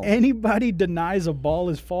ball's falling. If anybody denies a ball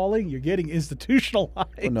is falling, you're getting institutionalized.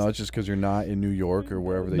 Well, no, it's just because you're not in New York or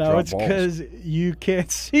wherever they drop balls. No, it's because you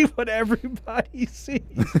can't see what everybody sees.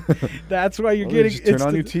 That's why you're getting. Just turn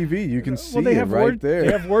on your TV. You can see it right there.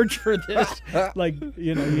 They have words for this, like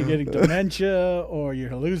you're getting dementia or you're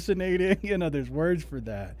hallucinating. There's words for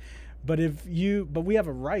that. But we have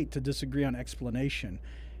a right to disagree on explanation.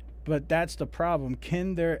 But that's the problem.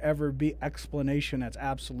 Can there ever be explanation that's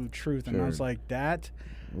absolute truth? And I was like, that.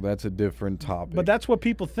 Well, that's a different topic. But that's what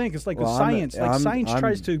people think. It's like science. Science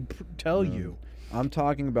tries to tell you. I'm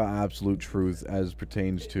talking about absolute truth as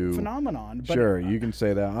pertains to phenomenon. But sure, you can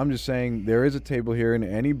say that. I'm just saying there is a table here, and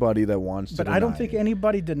anybody that wants to. But I don't think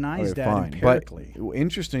anybody denies that empirically. But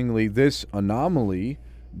interestingly, this anomaly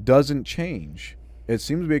doesn't change. It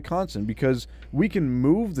seems to be a constant because we can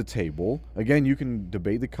move the table. Again, you can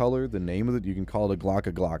debate the color, the name of it. You can call it a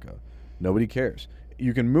glocka. Nobody cares.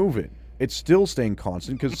 You can move it. It's still staying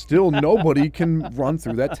constant because still nobody can run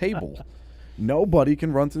through that table. Nobody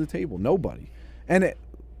can run through the table. Nobody. And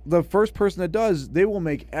the first person that does, they will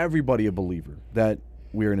make everybody a believer that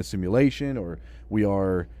we're in a simulation or we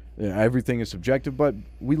are, everything is subjective, but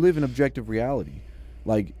we live in objective reality.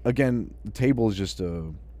 Like, again, the table is just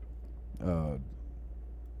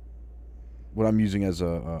what I'm using as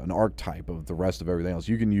an archetype of the rest of everything else.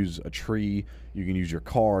 You can use a tree, you can use your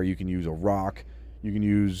car, you can use a rock, you can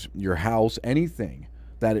use your house, anything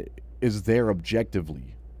that is there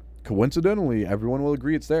objectively. Coincidentally, everyone will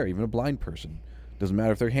agree it's there, even a blind person. Doesn't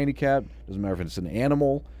matter if they're handicapped, doesn't matter if it's an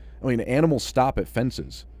animal. I mean, animals stop at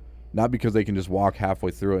fences, not because they can just walk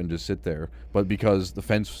halfway through it and just sit there, but because the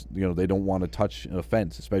fence, they don't want to touch a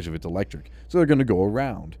fence, especially if it's electric. So they're going to go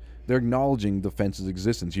around. They're acknowledging the fence's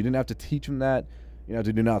existence. You didn't have to teach them that. You have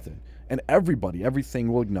to do nothing. And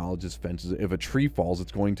everything will acknowledge this fence. If a tree falls,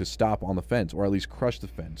 it's going to stop on the fence or at least crush the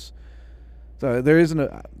fence. So there isn't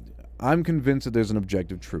I'm convinced that there's an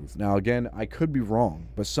objective truth. Now, again, I could be wrong,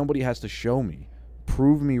 but somebody has to show me,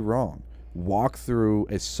 prove me wrong, walk through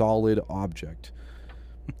a solid object,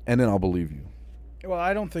 and then I'll believe you. Well,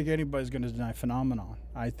 I don't think anybody's going to deny phenomenon.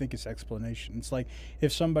 I think it's explanation. It's like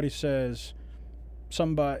if somebody says...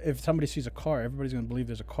 if somebody sees a car, everybody's going to believe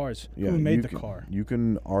there's a car. Who made the car? You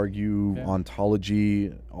can argue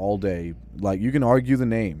ontology all day. Like, you can argue the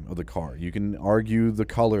name of the car. You can argue the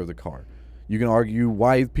color of the car. You can argue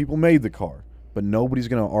why people made the car. But nobody's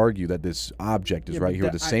going to argue that this object is right here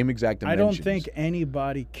with the same exact dimensions. I don't think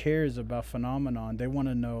anybody cares about phenomenon. They want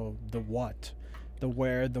to know the what, the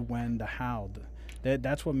where, the when, the how.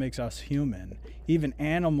 That's what makes us human. Even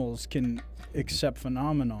animals can accept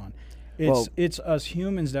phenomenon. It's us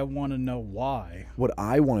humans that want to know why. What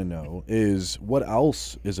I want to know is what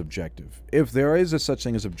else is objective. If there is a such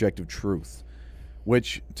thing as objective truth,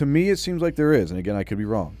 which to me it seems like there is, and again I could be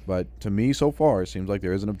wrong, but to me so far it seems like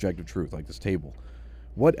there is an objective truth, like this table.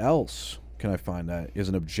 What else can I find that is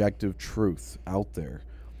an objective truth out there?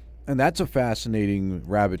 And that's a fascinating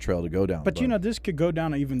rabbit trail to go down. But this could go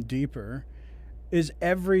down even deeper. Is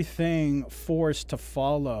everything forced to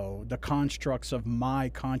follow the constructs of my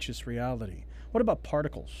conscious reality? What about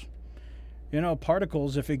particles?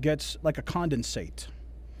 Particles, if it gets like a condensate.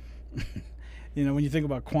 When you think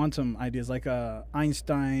about quantum ideas, like a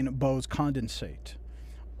Einstein-Bose condensate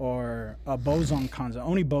or a boson condensate.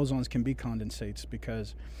 Only bosons can be condensates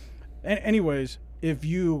because, anyways, if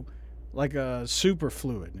you, like a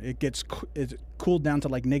superfluid, it's cooled down to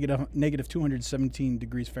like negative 217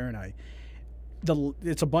 degrees Fahrenheit.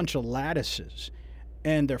 It's a bunch of lattices,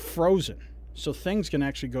 and they're frozen. So things can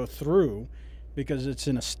actually go through because it's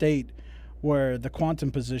in a state where the quantum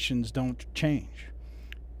positions don't change.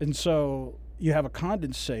 And so you have a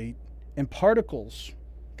condensate, and particles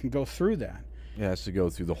can go through that. It has to go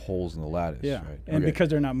through the holes in the lattice. Yeah, right? And because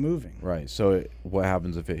they're not moving. Right. So what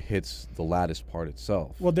happens if it hits the lattice part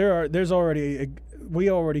itself? Well, there's already we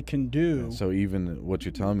already can do. So even what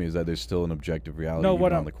you're telling me is that there's still an objective reality No,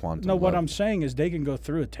 even on the quantum no, level. what I'm saying is they can go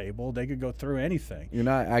through a table. They could go through anything. You're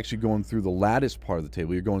not actually going through the lattice part of the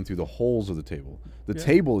table. You're going through the holes of the table. The Yeah.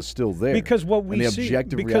 table is still there. Because what we and the see,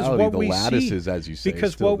 objective because reality, what the we lattices, see, as you say, because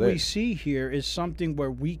is still what there. we see here is something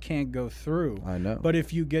where we can't go through. I know. But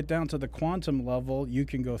if you get down to the quantum level, you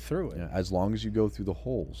can go through it. Yeah, as long as you go through the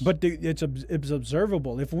holes. But it's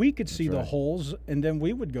observable. If we could see the right. holes, and then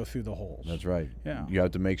we would go through the holes. That's right. Yeah. You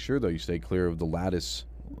have to make sure, though, you stay clear of the lattice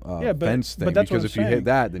Yeah, but- fence but thing. that's what Because I'm if you saying. hit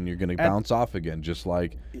that, then you're going to bounce off again, just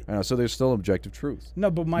like... so there's still objective truth. No,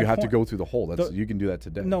 but my you have to point- go through the hole. You can do that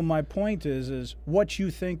today. No, my point is what you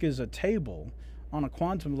think is a table on a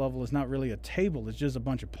quantum level is not really a table. It's just a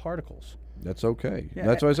bunch of particles. That's okay. Yeah.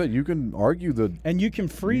 That's why I said you can argue the... And you can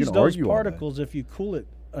freeze can those argue all that. particles if you cool it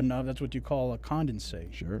enough. That's what you call a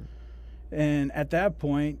condensate. Sure. And at that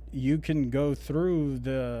point, you can go through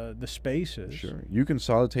the spaces. Sure. You can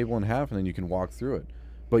saw the table in half and then you can walk through it.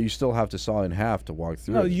 But you still have to saw it in half to walk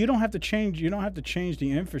through No, it. you don't have to change. You don't have to change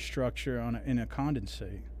the infrastructure in a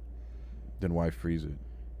condensate. Then why freeze it?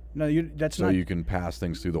 No, that's So not. you can pass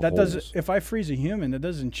things through the that holes. doesn't. If I freeze a human, that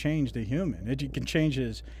doesn't change the human. It can change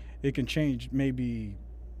his. It can change maybe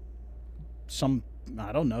some.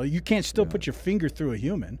 I don't know. You can't still put your finger through a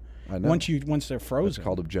human. I know. Once they're frozen. It's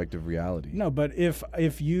called objective reality. No, but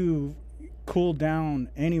if you cool down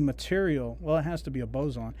any material, well, it has to be a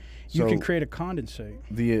boson. You So can create a condensate.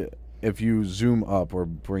 If you zoom up or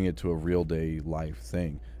bring it to a real day life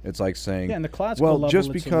thing, it's like saying, Yeah, in the classical well, level, just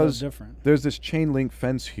it's because a little different. there's this chain link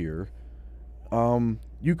fence here,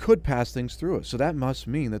 you could pass things through it. So that must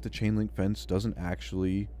mean that the chain link fence doesn't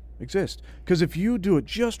actually exist. Because if you do it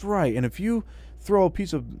just right, and if you throw a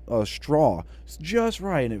piece of straw just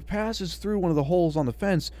right, and it passes through one of the holes on the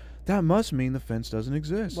fence, that must mean the fence doesn't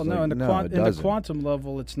exist. Well, Like, no, in it the doesn't. quantum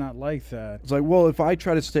level, it's not like that. It's like, well, if I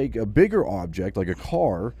try to take a bigger object, like a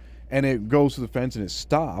car, and it goes to the fence and it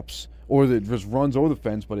stops, or that it just runs over the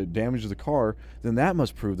fence but it damages the car, then that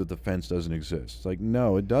must prove that the fence doesn't exist. It's like,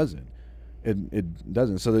 no, it doesn't. It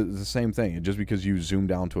doesn't. So it's the same thing. Just because you zoom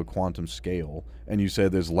down to a quantum scale and you say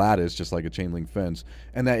there's lattice just like a chain link fence,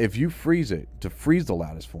 and that if you freeze it to freeze the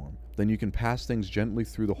lattice form, then you can pass things gently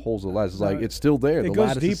through the holes of the lattice. It's like it's still there. The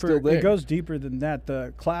lattice is still there. It goes deeper than that.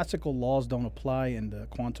 The classical laws don't apply in the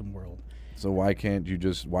quantum world. So why can't you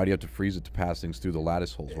just? Why do you have to freeze it to pass things through the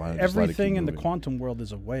lattice holes? Why not just let it keep Everything in the moving? quantum world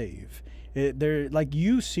is a wave. They're like,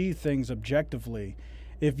 you see things objectively.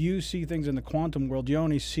 If you see things in the quantum world, you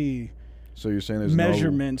only see So you're saying there's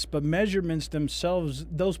measurements, but measurements themselves,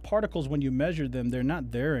 those particles, when you measure them, they're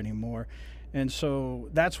not there anymore. And so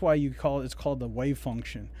that's why it's called the wave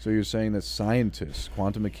function. So you're saying that scientists,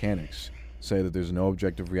 quantum mechanics, say that there's no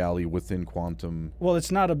objective reality within quantum. Well,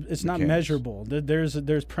 it's not mechanics. measurable.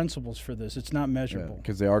 There's principles for this. It's not measurable.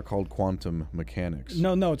 Because they are called quantum mechanics.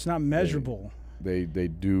 No, it's not measurable. They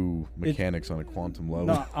do mechanics on a quantum level.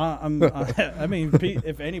 No, I mean,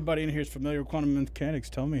 if anybody in here is familiar with quantum mechanics,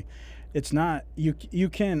 tell me. It's not. You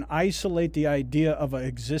can isolate the idea of an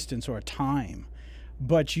existence or a time,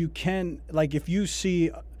 but you can, like, if you see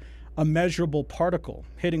a measurable particle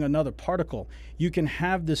hitting another particle, you can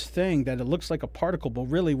have this thing that it looks like a particle, but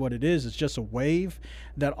really what it is just a wave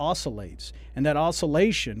that oscillates. And that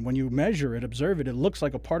oscillation, when you measure it, observe it, it looks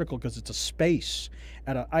like a particle because it's a space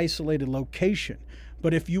at an isolated location.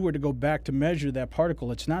 But if you were to go back to measure that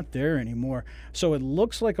particle, it's not there anymore. So it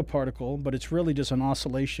looks like a particle, but it's really just an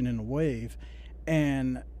oscillation in a wave.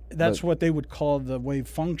 And that's what they would call the wave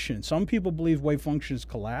function. Some people believe wave functions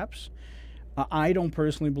collapse. I don't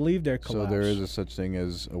personally believe they're collapse. So there is a such thing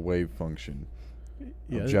as a wave function,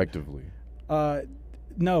 objectively.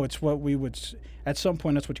 No, it's what we would, at some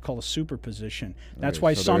point, that's what you call a superposition. That's Okay,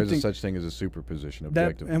 why so something. there is a such thing as a superposition,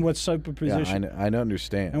 objectively. And what superposition? Yeah, I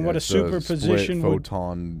understand. And what a It's superposition split would-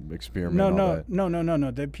 photon experiment. and all that.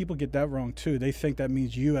 No. People get that wrong too. They think that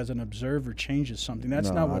means you, as an observer, changes something. That's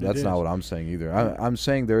not what it is. That's not what I'm saying either. I'm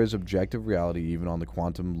saying there is objective reality even on the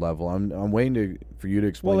quantum level. I'm waiting for you to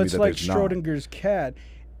explain Well, to it's me that like there's not. Schrodinger's cat.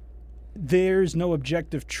 There's no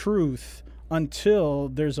objective truth until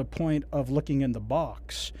there's a point of looking in the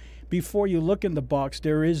box. Before you look in the box,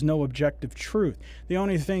 there is no objective truth. The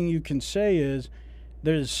only thing you can say is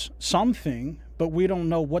there's something, but we don't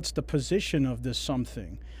know what's the position of this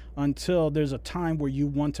something until there's a time where you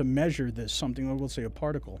want to measure this something, or we'll say a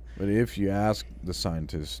particle. But if you ask the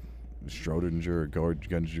scientist, Schrodinger or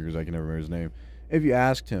Gundinger, I can never remember his name, if you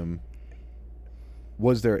asked him,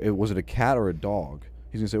 was it a cat or a dog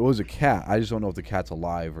He's going to say, well, it's a cat. I just don't know if the cat's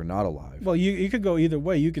alive or not alive. Well, you could go either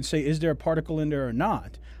way. You could say, is there a particle in there or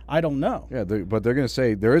not? I don't know. Yeah, but they're going to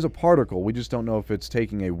say there is a particle. We just don't know if it's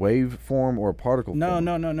taking a wave form or a particle form.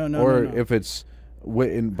 No. Or if it's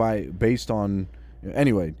based on...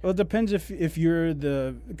 Anyway. Well, it depends if you're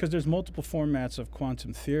because there's multiple formats of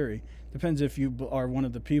quantum theory. Depends if you are one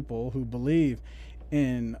of the people who believe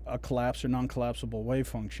in a collapsed or non-collapsible wave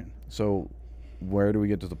function. So where do we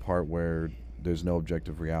get to the part where there's no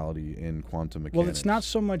objective reality in quantum mechanics? Well, it's not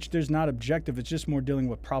so much there's not objective. It's just more dealing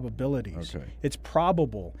with probabilities. Okay. It's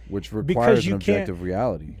probable. Which requires an objective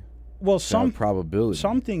reality. Well, some probability.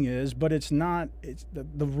 Something is, but it's not. It's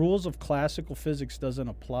the rules of classical physics doesn't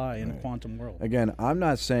apply in a quantum world. Again, I'm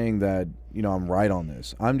not saying that I'm right on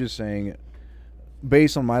this. I'm just saying,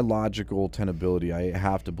 based on my logical tenability, I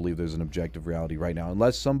have to believe there's an objective reality right now,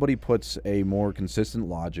 unless somebody puts a more consistent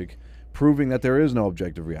logic proving that there is no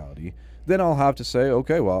objective reality. Then I'll have to say,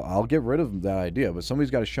 okay, well, I'll get rid of that idea. But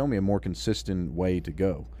somebody's got to show me a more consistent way to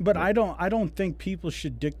go. But I don't think people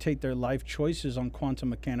should dictate their life choices on quantum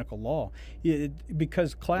mechanical law,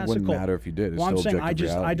 because classical. It wouldn't matter if you did. It's well, I'm still saying objective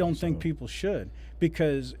reality, I don't think people should,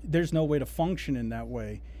 because there's no way to function in that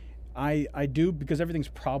way. I do, because everything's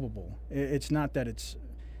probable. It's not that it's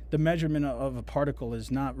the measurement of a particle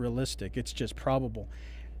is not realistic. It's just probable.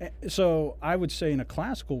 So I would say in a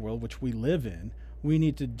classical world, which we live in, we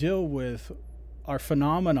need to deal with our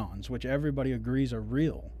phenomenons, which everybody agrees are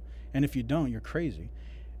real. And if you don't, you're crazy.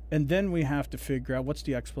 And then we have to figure out what's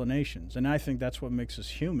the explanations. And I think that's what makes us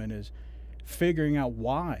human, is figuring out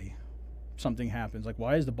why something happens. Like,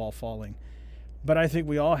 why is the ball falling? But I think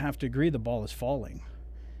we all have to agree the ball is falling.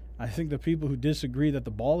 I think the people who disagree that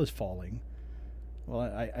the ball is falling,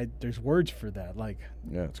 well, there's words for that. Like,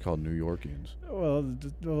 yeah, it's called New Yorkians.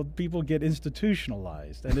 Well, people get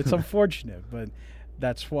institutionalized, and it's unfortunate, but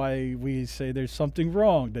that's why we say there's something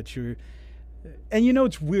wrong, that you're... And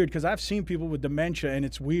it's weird, because I've seen people with dementia, and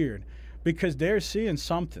it's weird, because they're seeing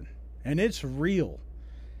something, and it's real.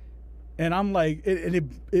 And I'm like,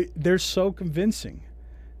 they're so convincing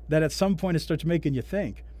that at some point it starts making you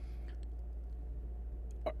think,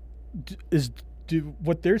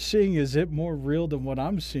 what they're seeing, is it more real than what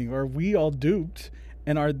I'm seeing? Are we all duped?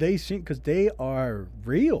 And are they seeing, because they are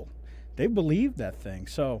real, they believe that thing.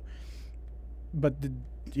 So, but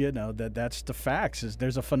that's the facts, is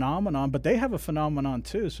there's a phenomenon, but they have a phenomenon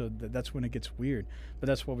too. So that's when it gets weird. But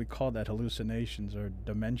that's what we call that, hallucinations or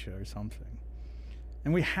dementia or something.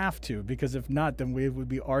 And we have to, because if not, then we would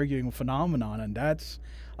be arguing a phenomenon, and that's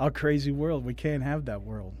our crazy world. We can't have that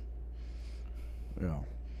world. Yeah.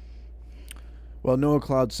 Well, Noah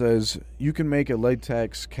Cloud says, you can make a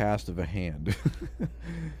latex cast of a hand.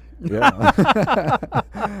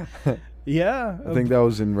 Yeah. Yeah. I think that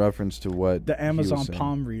was in reference to what the Amazon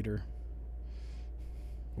palm reader.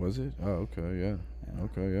 Was it? Oh, okay, yeah.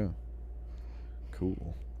 Okay, yeah.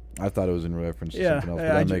 Cool. I thought it was in reference to something else, but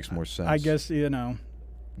that makes more sense. I guess, Yeah.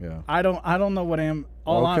 I don't know what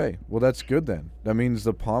okay. Well, that's good then. That means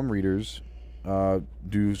the palm readers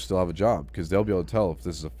do still have a job, because they'll be able to tell if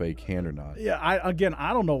this is a fake hand or not. Yeah, I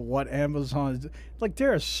don't know what Amazon is. Like,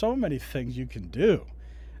 there are so many things you can do.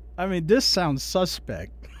 I mean, this sounds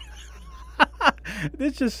suspect.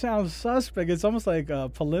 This just sounds suspect. It's almost like a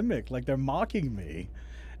polemic, like they're mocking me.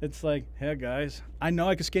 It's like, hey guys, I know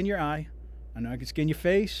I can scan your eye. I know I can scan your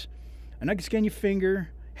face. I know I can scan your finger.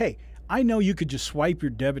 Hey, I know you could just swipe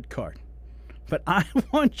your debit card, but I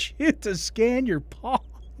want you to scan your palm.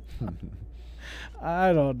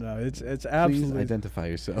 I don't know. It's absolute. Please identify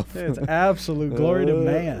yourself. It's absolute glory to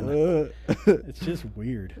man. It's just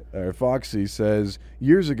weird. Foxy says,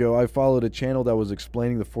 years ago I followed a channel that was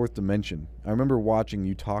explaining the fourth dimension. I remember watching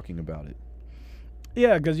you talking about it.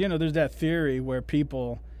 Yeah, because there's that theory where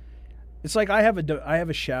people. It's like I have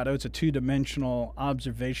a shadow. It's a two-dimensional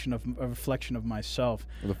observation of a reflection of myself.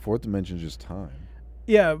 Well, the fourth dimension is just time.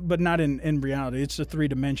 Yeah, but not in reality. It's the three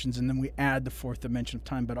dimensions, and then we add the fourth dimension of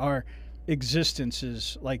time. But our existence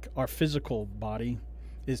is like our physical body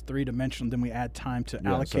is three-dimensional. Then we add time to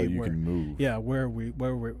allocate so you can move. Yeah, where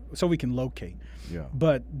we're so we can locate. Yeah.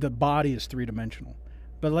 But the body is three-dimensional.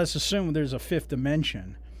 But let's assume there's a fifth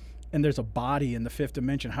dimension, and there's a body in the fifth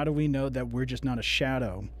dimension. How do we know that we're just not a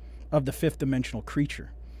shadow of the fifth dimensional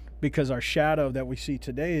creature? Because our shadow that we see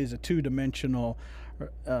today is a two-dimensional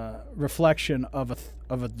reflection of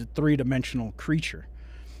a three-dimensional creature.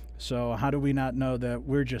 So how do we not know that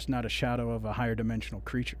we're just not a shadow of a higher dimensional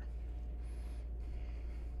creature?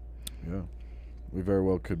 Yeah, we very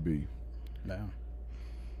well could be. Yeah.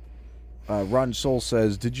 Rotten Soul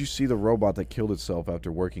says, "Did you see the robot that killed itself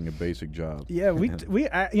after working a basic job?" Yeah,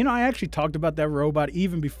 I actually talked about that robot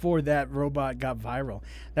even before that robot got viral.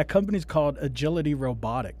 That company's called Agility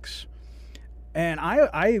Robotics. And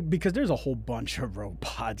I because there's a whole bunch of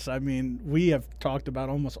robots. I mean, we have talked about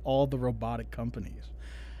almost all the robotic companies.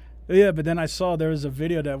 Yeah, but then I saw there was a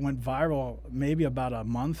video that went viral maybe about a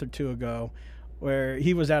month or two ago where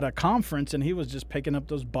he was at a conference and he was just picking up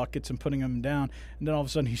those buckets and putting them down. And then all of a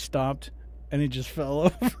sudden he stopped and he just fell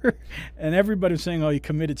over. And everybody was saying, oh, he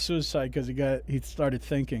committed suicide because he started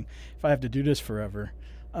thinking, if I have to do this forever,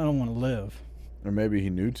 I don't want to live. Or maybe he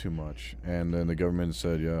knew too much, and then the government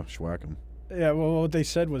said, yeah, schwack him. Yeah, well, what they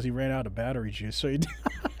said was he ran out of battery juice, so he died.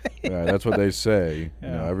 Yeah, that's what they say.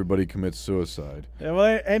 Yeah. You know, everybody commits suicide. Yeah,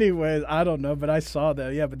 well, anyways, I don't know, but I saw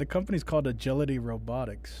that. Yeah, but the company's called Agility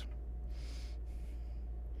Robotics.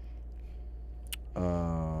 Hold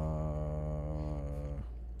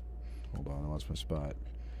on, I lost my spot.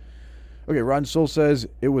 Okay, Ron Soul says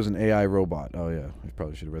it was an AI robot. Oh, yeah, I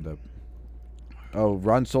probably should have read that. Oh,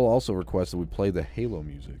 Ron Soul also requested we play the Halo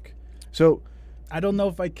music. So I don't know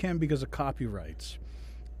if I can because of copyrights.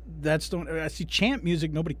 I see chant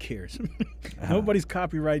music, nobody cares. Nobody's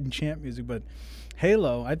copyrighting chant music, but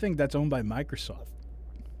Halo, I think that's owned by Microsoft,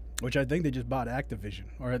 which I think they just bought Activision,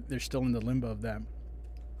 or they're still in the limbo of that.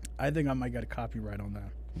 I think I might get a copyright on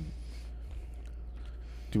that.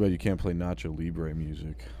 Too bad you can't play Nacho Libre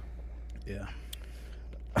music. Yeah.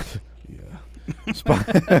 Yeah.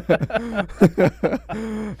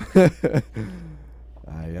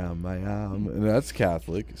 I am. And that's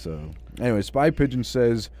Catholic. So, anyway, Spy Pigeon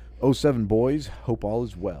says, 07 boys, hope all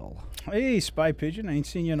is well. Hey, Spy Pigeon, I ain't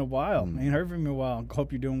seen you in a while. I ain't heard from you in a while.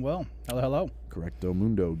 Hope you're doing well. Hello, hello. Correcto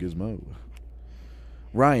mundo gizmo.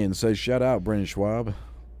 Ryan says, shout out, Brandon Schwab.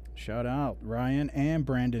 Shout out, Ryan and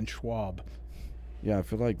Brandon Schwab. Yeah, I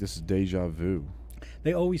feel like this is deja vu.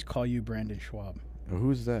 They always call you Brandon Schwab. Oh,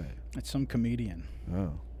 who's that? It's some comedian.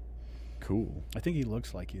 Oh, cool. I think he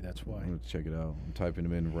looks like you, that's why. I'm going to check it out. I'm typing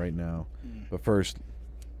him in right now. But first,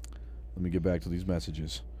 let me get back to these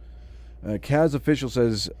messages. Kaz Official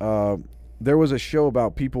says, there was a show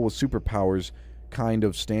about people with superpowers, kind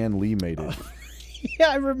of Stan Lee made it. Yeah,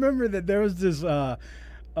 I remember that there was this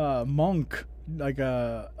monk, like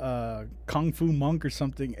a kung fu monk or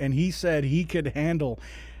something, and he said he could handle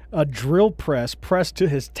a drill press pressed to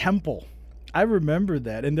his temple. I remember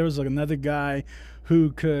that. And there was another guy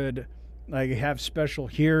who could like have special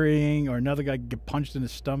hearing, or another guy get punched in the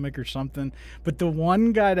stomach or something. But the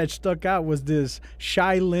one guy that stuck out was this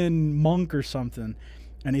Shaolin monk or something.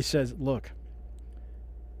 And he says, look,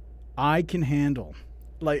 I can handle,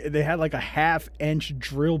 like they had like a 1/2-inch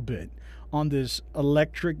drill bit on this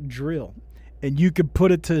electric drill, and you could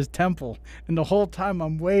put it to his temple. And the whole time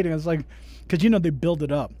I'm waiting, it's like, because, you know, they build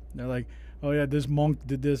it up. They're like, oh, yeah, this monk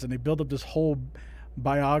did this. And they build up this whole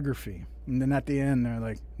biography. And then at the end, they're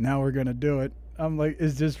like, now we're going to do it. I'm like,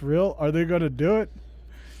 is this real? Are they going to do it?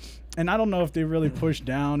 And I don't know if they really pushed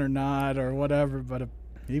down or not or whatever, but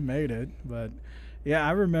he made it. But, yeah,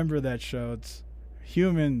 I remember that show. It's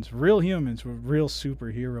real humans with real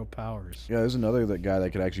superhero powers. Yeah, there's another guy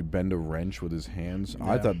that could actually bend a wrench with his hands.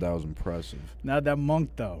 Yeah. I thought that was impressive. Not that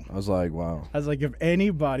monk, though. I was like, wow. I was like, if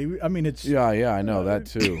anybody, I mean, it's... Yeah, I know, that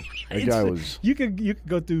too. That guy was... You could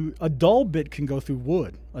go through... A dull bit can go through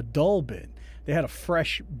wood. A dull bit. They had a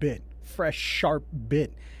fresh bit. Fresh, sharp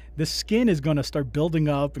bit. The skin is going to start building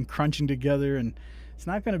up and crunching together, and it's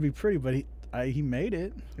not going to be pretty, but he made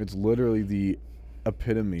it. It's literally the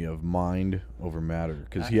epitome of mind over matter,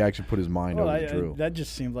 because he actually put his mind over the drill. That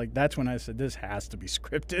just seemed like, that's when I said, this has to be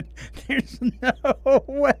scripted. There's no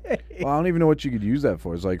way. Well, I don't even know what you could use that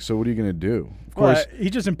for. It's like, so what are you going to do? Of course,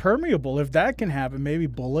 he's just impermeable. If that can happen, maybe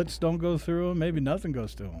bullets don't go through him. Maybe nothing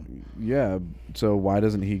goes through him. Yeah, so why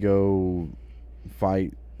doesn't he go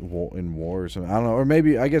fight in war or something? I don't know. Or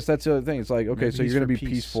maybe, I guess that's the other thing. It's like, okay, maybe so you're going to be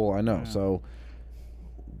peaceful. I know. Yeah. So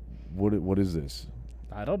what is this?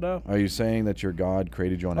 I don't know. Are you saying that your God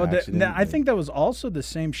created you on accident? I think that was also the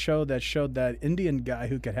same show that showed that Indian guy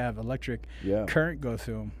who could have electric current go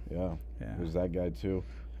through him. Yeah. There's that guy too.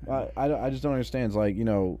 I just don't understand. It's like, you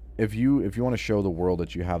know, if you want to show the world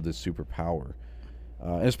that you have this superpower,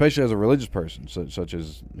 and especially as a religious person, such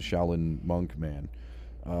as the Shaolin monk man,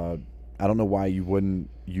 I don't know why you wouldn't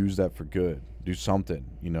use that for good. Do something.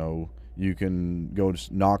 You know, you can go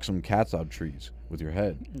knock some cats out of trees with your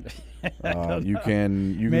head. You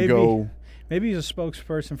can go. Maybe he's a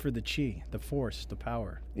spokesperson for the chi, the force, the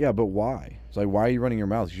power. Yeah, but why? It's like, why are you running your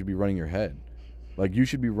mouth? You should be running your head. Like, you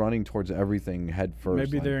should be running towards everything head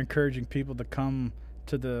first. Maybe they're encouraging people to come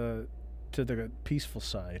to the peaceful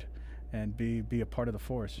side and be a part of the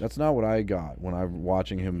force. That's not what I got when I'm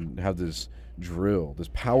watching him have this drill, this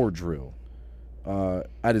power drill.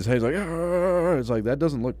 At his head, he's like, "Arr!" It's like, that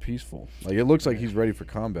doesn't look peaceful. Like, it looks like he's ready for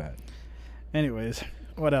combat. Anyways,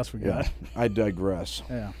 what else we got? I digress.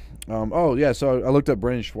 Yeah. Oh, yeah, so I looked up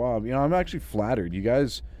Brendan Schwab. You know, I'm actually flattered. You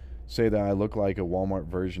guys say that I look like a Walmart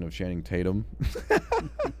version of Channing Tatum.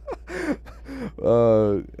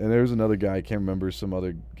 And there's another guy, I can't remember, some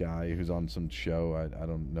other guy who's on some show. I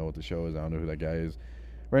don't know what the show is. I don't know who that guy is.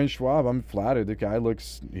 Brendan Schwab, I'm flattered. The guy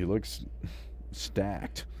looks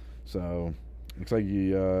stacked. So, looks like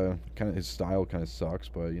he his style kind of sucks,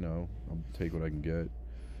 but, you know, I'll take what I can get.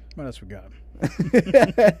 What else we got?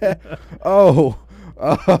 Oh,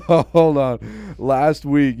 hold on. Last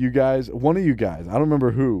week, one of you guys, I don't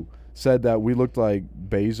remember who, said that we looked like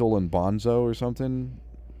Basil and Bonzo or something.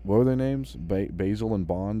 What were their names? Basil and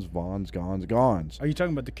Gons. Are you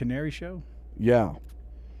talking about the Canary Show? Yeah.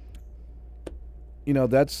 You know,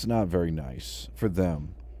 that's not very nice for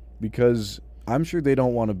them, because I'm sure they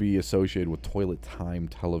don't want to be associated with toilet time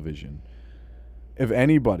television. If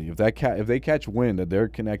they catch wind that they're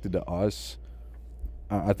connected to us,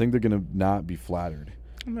 I think they're gonna not be flattered.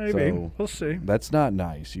 Maybe. So, we'll see. That's not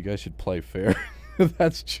nice. You guys should play fair.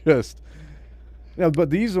 That's just. You know, but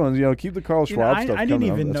these ones, you know, keep the Carl Schwab stuff coming. I didn't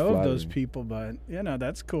even That's know of flattering. those people, but, you know,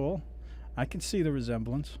 that's cool. I can see the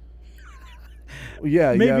resemblance.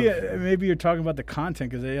 Yeah, maybe you're talking about the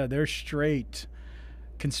content, because they're straight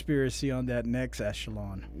conspiracy on that next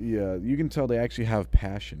echelon. Yeah, you can tell they actually have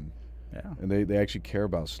passion. Yeah. And they actually care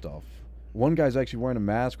about stuff. One guy's actually wearing a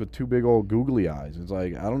mask with two big old googly eyes. It's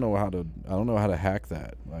like, I don't know how to hack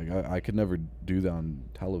that. Like, I could never do that on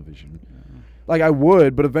television. Yeah. Like, I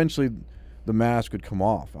would, but eventually the mask would come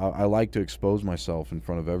off. I like to expose myself in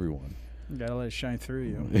front of everyone. You gotta let it shine through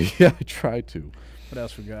you. Yeah, I try to. What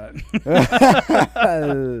else we got?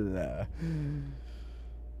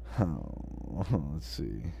 Let's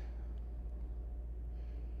see.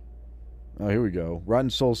 Oh, here we go. Rotten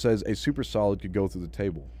Soul says a super solid could go through the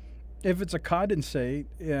table. If it's a condensate,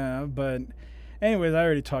 yeah. But anyways, I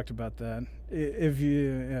already talked about that.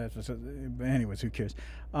 Anyways, who cares?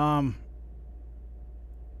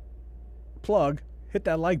 Plug. Hit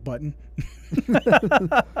that like button.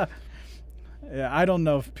 Yeah, I don't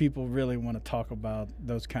know if people really want to talk about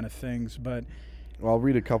those kind of things, but well, I'll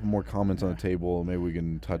read a couple more comments on the table. Maybe we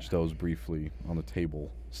can touch those briefly on the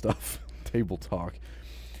table stuff. Table talk.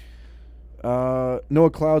 Noah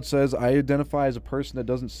Cloud says, I identify as a person that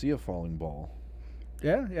doesn't see a falling ball.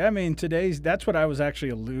 Yeah, I mean, that's what I was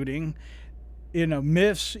actually alluding. You know,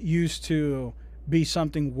 myths used to be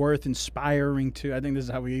something worth inspiring to. I think this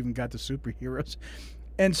is how we even got to superheroes.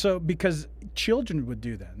 And so, because children would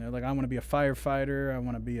do that. They're like, I want to be a firefighter, I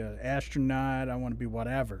want to be an astronaut, I want to be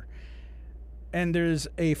whatever. And there's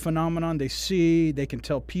a phenomenon they see, they can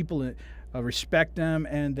tell people respect them,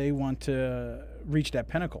 and they want to reach that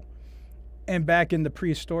pinnacle. And back in the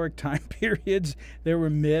prehistoric time periods, there were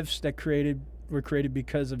myths that were created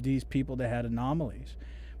because of these people that had anomalies.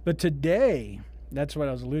 But today, that's what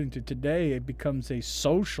I was alluding to. Today, it becomes a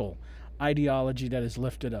social ideology that is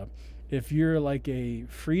lifted up. If you're like a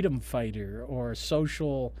freedom fighter or a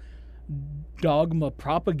social dogma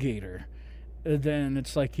propagator, then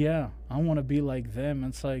it's like, yeah, I want to be like them.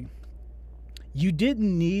 It's like, you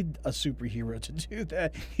didn't need a superhero to do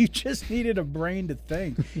that. You just needed a brain to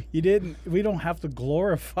think. We don't have to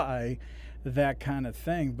glorify that kind of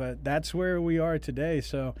thing, but that's where we are today.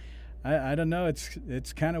 So I don't know.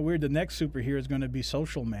 It's kind of weird. The next superhero is going to be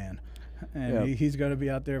Social Man, and he's going to be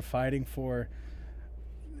out there fighting for,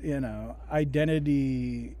 you know,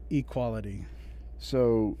 identity equality.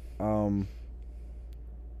 So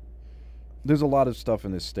there's a lot of stuff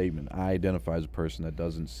in this statement. I identify as a person that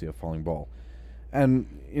doesn't see a falling ball. And,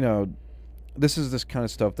 you know, this is this kind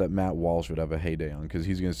of stuff that Matt Walsh would have a heyday on, because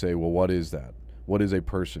he's going to say, well, what is that? What is a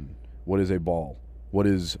person? What is a ball? What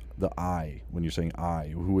is the I when you're saying I?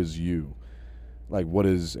 Who is you? Like, what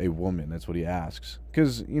is a woman? That's what he asks.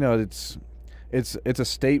 Because, you know, it's a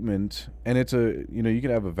statement, and it's a, you know, you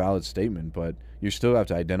can have a valid statement, but you still have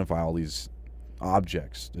to identify all these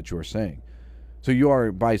objects that you're saying. So you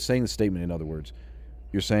are, by saying the statement, in other words,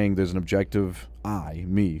 you're saying there's an objective I,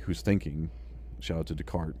 me, who's thinking. Shout out to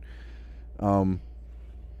Descartes. And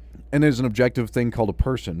there's an objective thing called a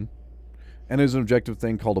person, and there's an objective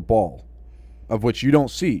thing called a ball, of which you don't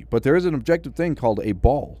see. But there is an objective thing called a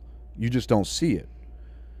ball. You just don't see it.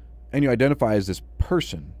 And you identify as this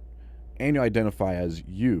person, and you identify as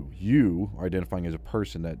you. You are identifying as a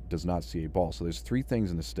person that does not see a ball. So there's three things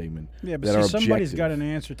in the statement. Yeah, but that are somebody's objective. got an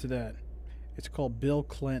answer to that. It's called Bill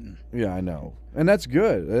Clinton. Yeah, I know. And that's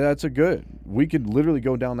good. That's a good. We could literally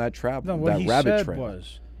go down that trap, No, what that he rabbit said trail.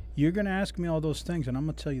 was, you're going to ask me all those things, and I'm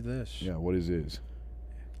going to tell you this. Yeah, what is?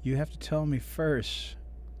 You have to tell me first.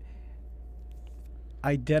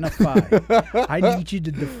 Identify. I need you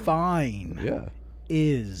to define. Yeah.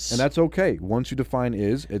 Is. And that's okay. Once you define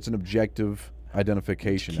is, it's an objective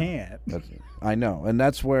identification. Can't. I know. And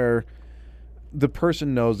that's where the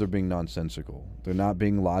person knows they're being nonsensical. They're not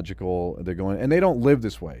being logical. They're going, and they don't live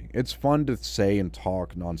this way. It's fun to say and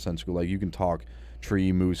talk nonsensical. Like you can talk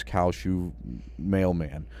tree, moose, cow, shoe,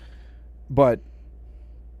 mailman. But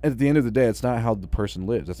at the end of the day, it's not how the person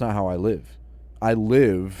lives. That's not how I live. I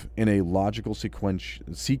live in a logical sequence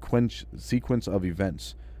of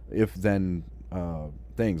events. If then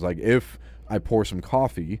things like if I pour some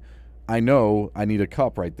coffee, I know I need a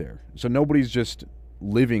cup right there. So nobody's just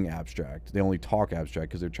living abstract. They only talk abstract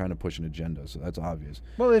because they're trying to push an agenda. So that's obvious.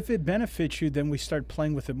 Well, if it benefits you, then we start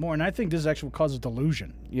playing with it more. And I think this actually causes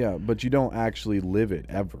delusion. Yeah, but you don't actually live it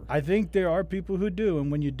ever. I think there are people who do,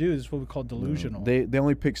 and when you do, it's what we call delusional. No, they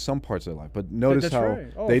only pick some parts of their life. But notice that's how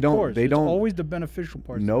right. Oh, they of don't. course. They It's don't always the beneficial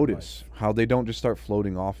parts. notice how they don't just start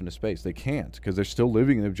floating off into space. They can't because they're still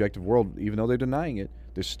living in the objective world, even though they're denying it.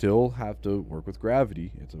 They still have to work with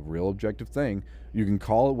gravity. It's a real objective thing. You can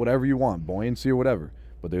call it whatever you want, buoyancy or whatever.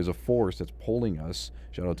 But there's a force that's pulling us.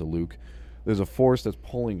 Shout out to Luke. There's a force that's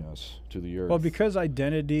pulling us to the earth. Well, because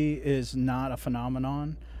identity is not a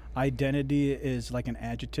phenomenon, identity is like an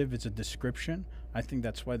adjective. It's a description. I think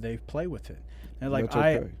that's why they play with it. And like That's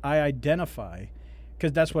okay. I identify,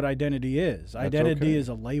 because that's what identity is. Identity is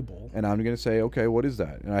a label. And I'm going to say, okay, what is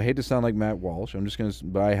that? And I hate to sound like Matt Walsh. I'm just going to,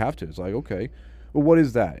 but I have to. It's like, okay, well, what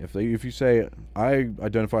is that? If you say I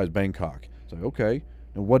identify as Bangkok, it's like, okay,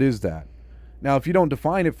 and what is that? Now, if you don't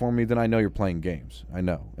define it for me, then I know you're playing games. I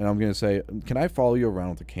know. And I'm going to say, can I follow you around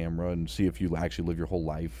with the camera and see if you actually live your whole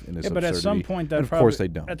life in this absurdity? But at some point, that and of course they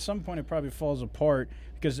don't. At some point, it probably falls apart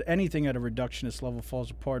because anything at a reductionist level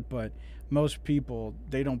falls apart. But most people,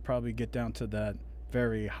 they don't probably get down to that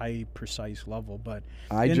very high, precise level. But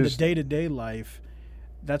in the day-to-day life,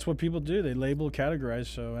 that's what people do. They label, categorize.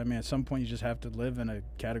 So, I mean, at some point, you just have to live in a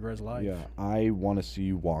categorized life. Yeah, I want to see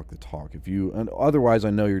you walk the talk. And otherwise,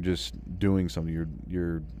 I know you're just doing something.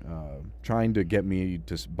 You're trying to get me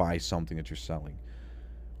to buy something that you're selling.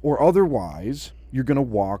 Or otherwise, you're going to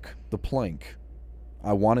walk the plank.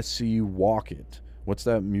 I want to see you walk it. What's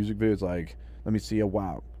that music video? It's like, let me see a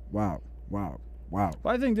wow, wow, wow. Wow.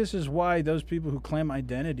 Well, I think this is why those people who claim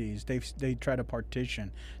identities, they try to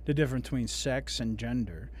partition the difference between sex and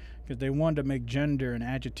gender, because they want to make gender an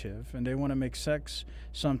adjective, and they want to make sex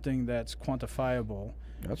something that's quantifiable.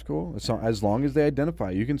 That's cool. So, as long as they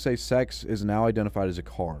identify, you can say sex is now identified as a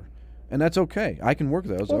car, and that's okay. I can work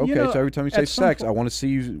with that. I was like, okay, so every time you say sex, I want to see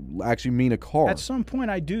you actually mean a car. At some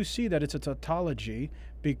point, I do see that it's a tautology,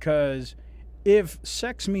 because if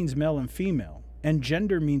sex means male and female, and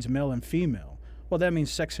gender means male and female, well, that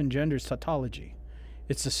means sex and gender is tautology.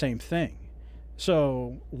 It's the same thing.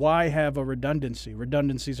 So why have a redundancy?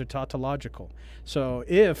 Redundancies are tautological. So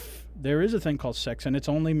if there is a thing called sex and it's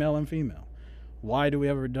only male and female, why do we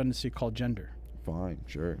have a redundancy called gender? Fine,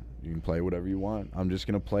 sure. You can play whatever you want. I'm just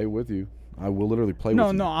going to play with you. I will literally play with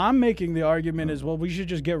you. No, I'm making the argument as well, we should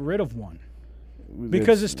just get rid of one.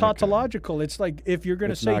 Because it's tautological. Okay. It's like if you're going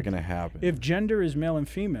to say... It's not going to happen. If gender is male and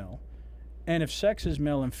female, and if sex is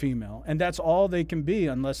male and female, and that's all they can be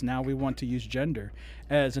unless now we want to use gender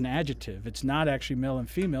as an adjective. It's not actually male and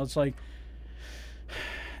female. It's like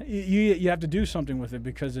you have to do something with it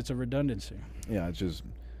because it's a redundancy. Yeah, it's just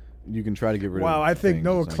you can try to get rid of Wow, I think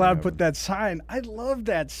Noah Cloud put that sign. I love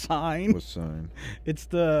that sign. What sign? It's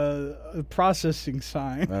the processing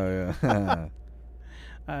sign. Oh, yeah.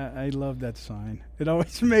 I love that sign. It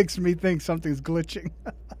always makes me think something's glitching.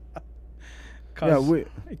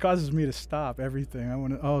 It causes me to stop everything.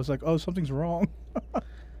 I was like, oh, something's wrong.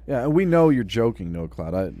 Yeah, and we know you're joking, No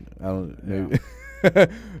Cloud. I don't. Yeah.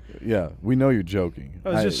 Yeah, we know you're joking.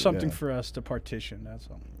 It's just something for us to partition. That's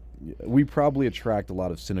all. We probably attract a lot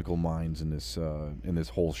of cynical minds in this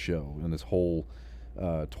whole show, in this whole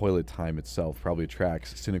toilet time itself. Probably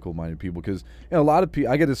attracts cynical-minded people because a lot of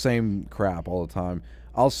people. I get the same crap all the time.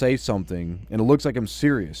 I'll say something and it looks like I'm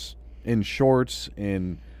serious in shorts,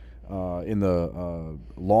 in the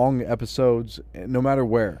long episodes, no matter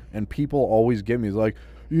where, and people always give me like,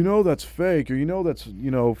 that's fake, or that's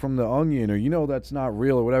from The Onion, or that's not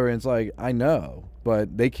real, or whatever. And it's like, I know,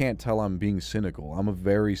 but they can't tell I'm being cynical. I'm a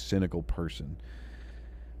very cynical person,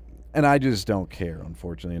 and I just don't care,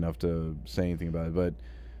 unfortunately, enough to say anything about it. But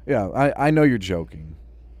yeah, I know you're joking.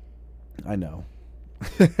 I know.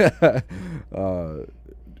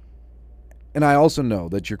 And I also know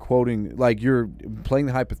that you're quoting, like you're playing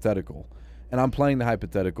the hypothetical, and I'm playing the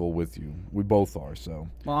hypothetical with you. We both are. So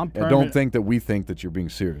Well, don't think that we think that you're being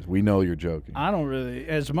serious. We know you're joking. I don't really,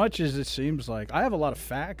 as much as it seems like, I have a lot of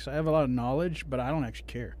facts, I have a lot of knowledge, but I don't actually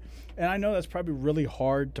care. And I know that's probably really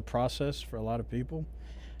hard to process for a lot of people,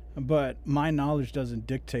 but my knowledge doesn't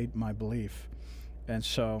dictate my belief. And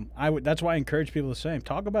so that's why I encourage people the same.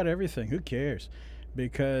 Talk about everything. Who cares?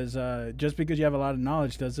 Because just because you have a lot of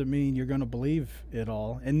knowledge doesn't mean you're going to believe it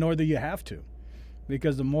all, and nor do you have to.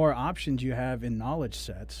 Because the more options you have in knowledge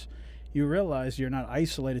sets, you realize you're not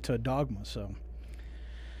isolated to a dogma. So,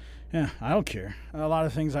 yeah, I don't care. A lot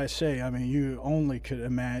of things I say, I mean, you only could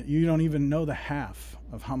imagine. You don't even know the half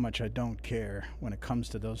of how much I don't care when it comes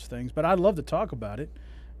to those things. But I'd love to talk about it,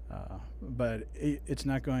 but it's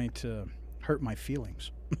not going to hurt my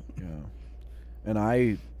feelings. Yeah. And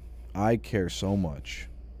I care so much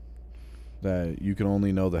that you can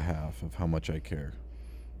only know the half of how much I care.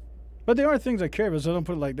 But there are things I care about, so don't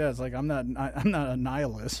put it like that. It's like I'm not a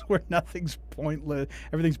nihilist where nothing's pointless,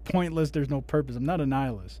 everything's pointless, there's no purpose. I'm not a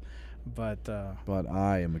nihilist. But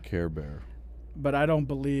I am a Care Bear. But I don't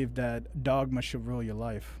believe that dogma should rule your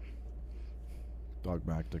life.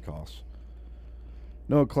 Dogmaticos.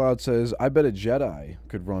 Noah Cloud says, I bet a Jedi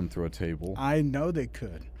could run through a table. I know they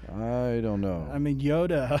could. I don't know. I mean,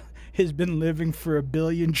 Yoda has been living for 1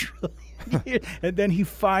 billion trillion years, and then he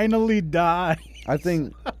finally died. I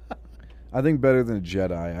think better than a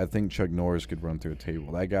Jedi. I think Chuck Norris could run through a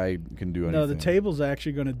table. That guy can do anything. No, the table's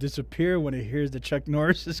actually going to disappear when it hears that Chuck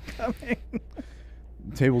Norris is coming.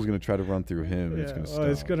 The table's going to try to run through him. Yeah, it's going to stop.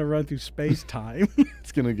 It's going to run through space-time.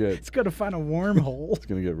 It's going to It's going to find a wormhole. It's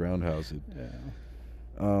going to get roundhoused. Yeah.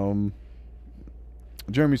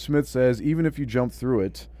 Jeremy Smith says, even if you jump through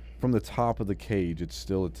it from the top of the cage, it's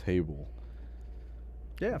still a table.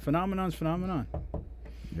 Yeah, phenomenon's phenomenon.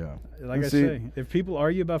 Yeah. Like I say, if people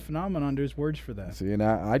argue about phenomenon, there's words for that. See, and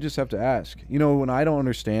I just have to ask. You know, when I don't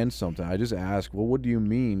understand something, I just ask, well, what do you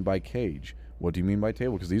mean by cage? What do you mean by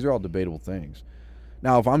table? Because these are all debatable things.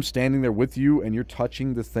 Now, if I'm standing there with you and you're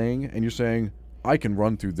touching the thing and you're saying, I can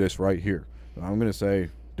run through this right here, then I'm going to say,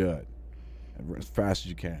 do it. As fast as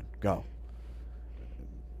you can. Go.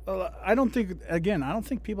 I don't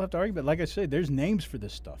think people have to argue, but like I said, there's names for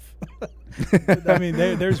this stuff. I mean,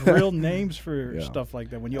 there's real names for stuff like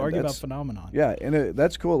that when you argue about phenomenon. Yeah, and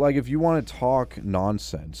that's cool. Like, if you want to talk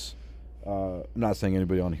nonsense, I'm not saying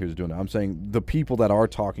anybody on here is doing it. I'm saying the people that are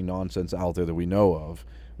talking nonsense out there that we know of,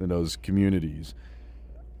 in those communities,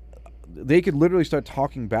 they could literally start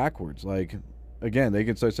talking backwards. Like, again, they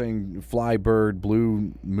could start saying fly bird,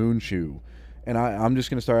 blue moon shoe. And I'm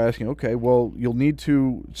just going to start asking, okay, well, you'll need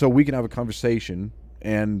to, so we can have a conversation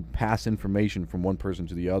and pass information from one person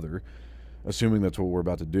to the other, assuming that's what we're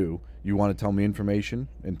about to do. You want to tell me information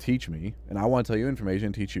and teach me, and I want to tell you information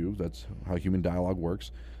and teach you. That's how human dialogue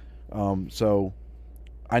works. So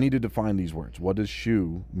I need to define these words. What does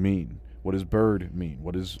shoe mean? What does bird mean?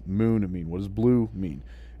 What does moon mean? What does blue mean?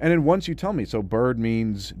 And then once you tell me, so bird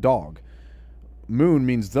means dog. Moon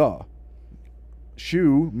means the.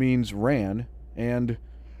 Shoe means ran, and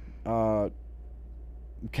cow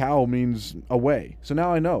means away. So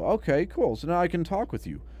now I know. Okay, cool. So now I can talk with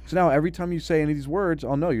you. So now every time you say any of these words,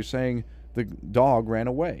 I'll know you're saying the dog ran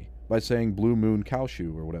away by saying blue moon cow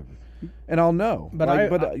shoe or whatever. And I'll know.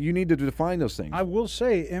 But you need to define those things. I will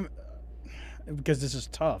say, because this is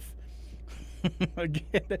tough,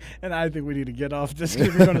 again, and I think we need to get off this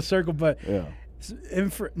because we're going to circle, but yeah.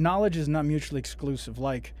 Knowledge is not mutually exclusive.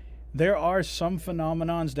 Like, there are some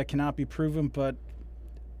phenomenons that cannot be proven, but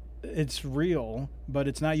it's real, but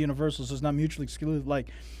it's not universal, so it's not mutually exclusive. Like,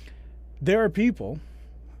 there are people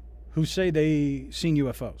who say they seen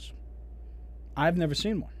UFOs. I've never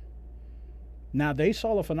seen one. Now, they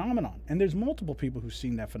saw a phenomenon, and there's multiple people who've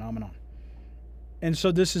seen that phenomenon. And so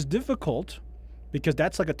this is difficult because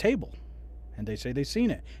that's like a table, and they say they've seen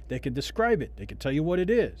it. They can describe it. They can tell you what it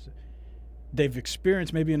is. They've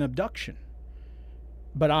experienced maybe an abduction.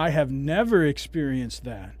 But I have never experienced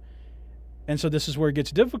that. And so this is where it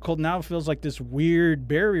gets difficult. Now it feels like this weird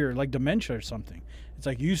barrier, like dementia or something. It's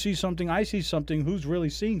like you see something, I see something. Who's really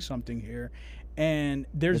seeing something here? And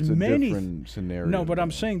there's many different scenario. No, but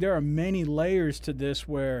I'm saying there are many layers to this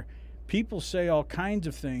where people say all kinds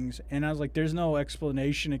of things, and I was like, there's no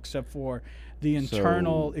explanation except for the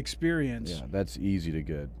internal experience. Yeah, that's easy to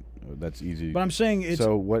get. That's easy. But I'm saying it's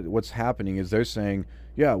so what's happening is they're saying,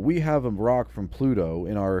 yeah, we have a rock from Pluto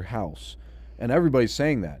in our house, and everybody's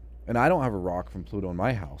saying that, and I don't have a rock from Pluto in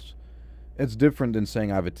my house. It's different than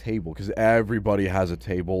saying I have a table, because everybody has a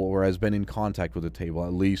table or has been in contact with a table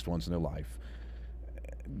at least once in their life.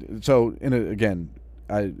 So again,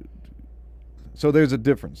 So there's a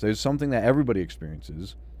difference. There's something that everybody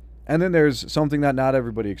experiences, and then there's something that not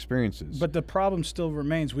everybody experiences. But the problem still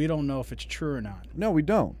remains. We don't know if it's true or not. No, we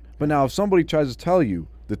don't. But now if somebody tries to tell you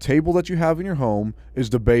the table that you have in your home is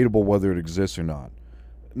debatable whether it exists or not.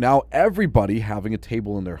 Now everybody having a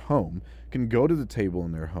table in their home can go to the table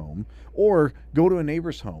in their home, or go to a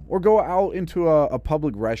neighbor's home, or go out into a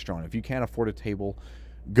public restaurant. If you can't afford a table,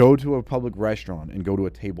 go to a public restaurant and go to a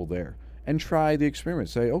table there and try the experiment.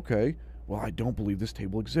 Say, okay, well, I don't believe this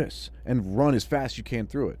table exists, and run as fast as you can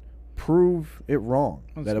through it. Prove it wrong.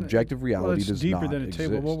 That objective reality does not deeper than a exist.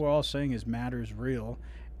 table. What we're all saying is matter is real,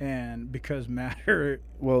 and because matter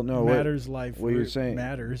matters, life you're saying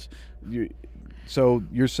matters. So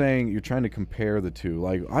you're saying you're trying to compare the two.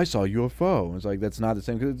 Like, I saw a UFO. It's like, that's not the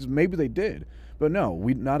same. Because maybe they did, but no,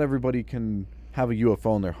 not everybody can have a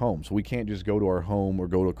UFO in their home. So we can't just go to our home or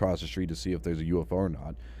go to across the street to see if there's a UFO or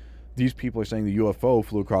not. These people are saying the UFO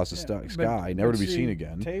flew across the sky, never to be seen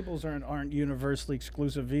again. Tables aren't universally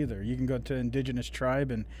exclusive either. You can go to an indigenous tribe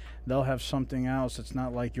and they'll have something else that's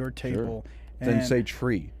not like your table. Sure. Then say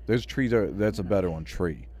tree. There's trees. That's a better one.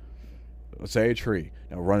 Tree. Say a tree.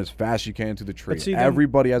 Now run as fast as you can to the tree.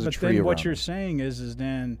 Everybody has a tree around. But then what you're saying is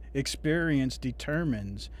then experience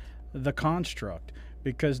determines the construct,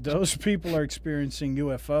 because those people are experiencing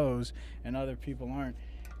UFOs and other people aren't.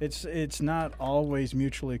 It's not always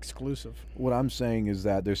mutually exclusive. What I'm saying is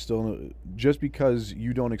that there's still just because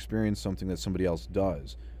you don't experience something that somebody else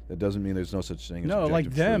does, that doesn't mean there's no such thing as objective like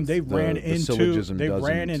them, truth. they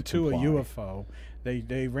ran into a comply. UFO.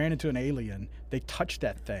 They ran into an alien. They touched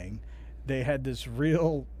that thing. They had this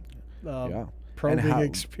real probing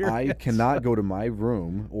experience. I cannot go to my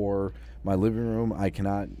room or my living room. I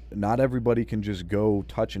cannot. Not everybody can just go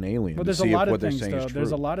touch an alien. Well, there's to see a lot if what of things, they're saying is true.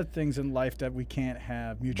 There's a lot of things in life that we can't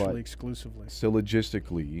have mutually exclusively.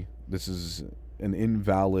 Syllogistically, this is an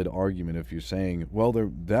invalid argument if you're saying, well,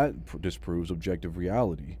 that disproves objective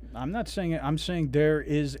reality. I'm not saying it. I'm saying there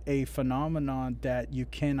is a phenomenon that you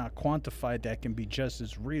cannot quantify that can be just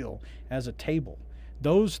as real as a table.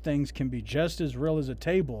 Those things can be just as real as a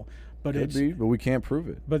table, but but we can't prove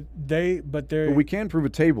it. But we can prove a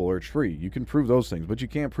table or a tree. You can prove those things, but you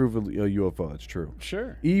can't prove a UFO. That's true.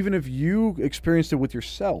 Sure. Even if you experienced it with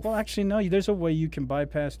yourself. Well, actually, no. There's a way you can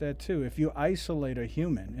bypass that too. If you isolate a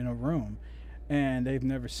human in a room, and they've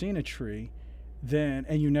never seen a tree,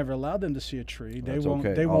 and you never allow them to see a tree, they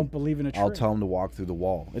won't believe in a tree. I'll tell them to walk through the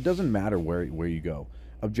wall. It doesn't matter where you go.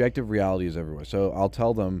 Objective reality is everywhere. So I'll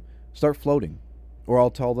tell them, start floating. Or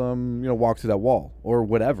I'll tell them, walk through that wall, or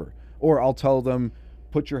whatever. Or I'll tell them,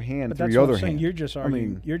 put your hand through your other hand. You're just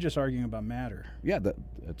arguing. You're just arguing about matter. Yeah,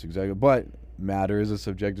 that's exactly. But matter is a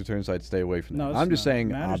subjective term, so I'd stay away from that. No, I'm just saying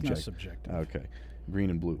matter's object. Not subjective. Okay,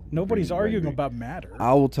 green and blue. Nobody's arguing about matter.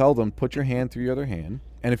 I will tell them, put your hand through your other hand,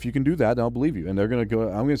 and if you can do that, then I'll believe you. And they're gonna go.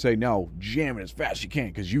 I'm gonna say, no, jam it as fast as you can,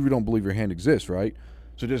 because you don't believe your hand exists, right?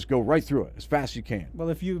 So just go right through it as fast as you can. Well,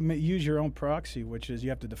 if you use your own proxy, which is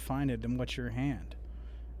you have to define it, then what's your hand?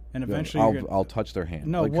 And eventually, I'll touch their hand.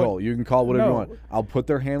 No, you can call it whatever you want. I'll put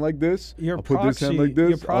their hand like this. I'll put this hand like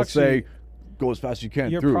this. I'll say, go as fast as you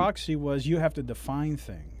can. Your proxy was you have to define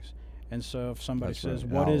things, and so if somebody says,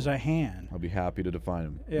 "What is a hand?" I'll be happy to define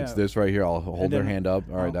them. Yeah. It's this right here. I'll hold their hand up.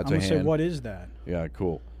 All right, that's a hand. I'm gonna say, "What is that?" Yeah,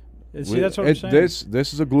 cool. See, that's what I'm saying.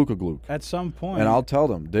 This is a gluka-gluk. At some point. And I'll tell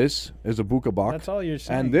them, this is a buka-bak. That's all you're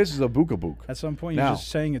saying. And this is a buka-buk. At some point, you're just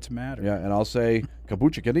saying it's matter. Yeah, and I'll say,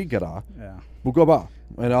 kabucha-kari-kara, yeah, buka-ba.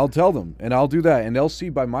 And I'll tell them, and I'll do that, and they'll see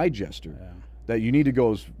by my gesture that you need to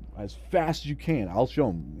go as fast as you can. I'll show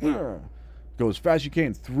them, go as fast as you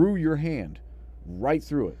can through your hand, right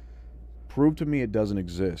through it. Prove to me it doesn't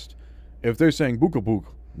exist. If they're saying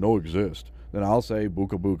buka-buk, no exist, then I'll say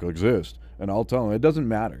buka-buk exist. And I'll tell them, it doesn't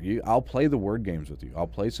matter. I'll play the word games with you. I'll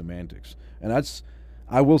play semantics. And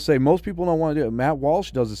I will say, most people don't want to do it. Matt Walsh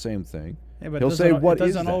does the same thing. Yeah, but he'll say, what is that?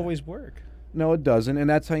 It doesn't always work. No, it doesn't. And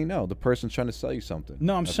that's how you know. The person's trying to sell you something.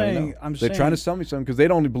 No, I'm saying. They're trying to sell me something because they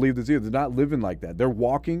don't believe this either. They're not living like that. They're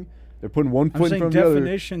walking. They're putting one foot in front of the other.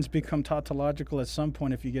 Definitions become tautological at some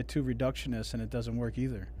point if you get too reductionist, and it doesn't work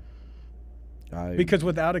either. Because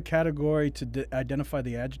without a category to identify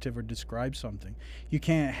the adjective or describe something, you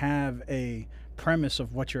can't have a premise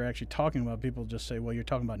of what you're actually talking about. People just say, well, you're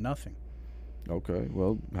talking about nothing. Okay,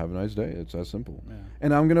 well, have a nice day. It's that simple. Yeah.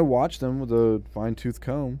 And I'm going to watch them with a fine-tooth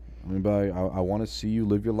comb. I mean, I want to see you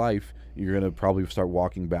live your life. You're going to probably start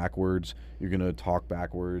walking backwards. You're going to talk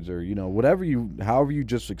backwards, or, however you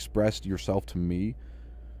just expressed yourself to me.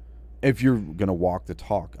 If you're going to walk the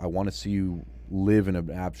talk, I want to see you live in an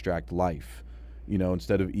abstract life. You know,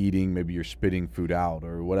 instead of eating, maybe you're spitting food out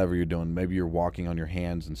or whatever you're doing. Maybe you're walking on your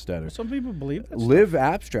hands instead. Some people believe that. Live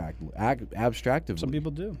abstractively. Some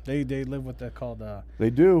people do. They live what they're called. They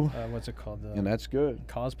do. What's it called? And that's good.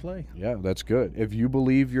 Cosplay. Yeah, that's good. If you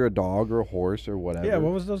believe you're a dog or a horse or whatever. Yeah,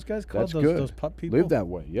 what was those guys called? That's good. Those pup people? Live that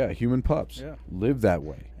way. Yeah, human pups. Yeah. Live that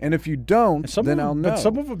way. And if you don't, then I'll know. But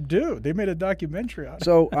some of them do. They made a documentary on it.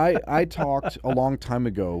 So I talked a long time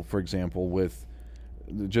ago, for example, with,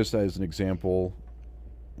 just as an example,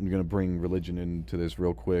 I'm going to bring religion into this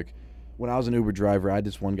real quick. When I was an Uber driver, I had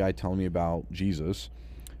this one guy telling me about Jesus.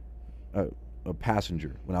 A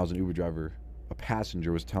passenger, when I was an Uber driver, a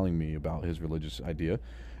passenger was telling me about his religious idea.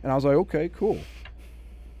 And I was like, okay, cool.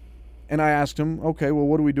 And I asked him, okay, well,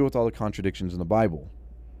 what do we do with all the contradictions in the Bible?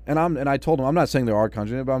 And I told him, I'm not saying there are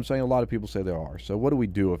contradictions, but I'm saying a lot of people say there are. So what do we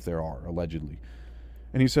do if there are, allegedly?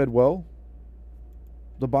 And he said, well,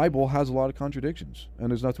 the Bible has a lot of contradictions, and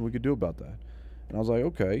there's nothing we could do about that. And I was like,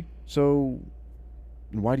 okay, so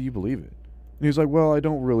why do you believe it? And he was like, well, I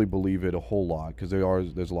don't really believe it a whole lot because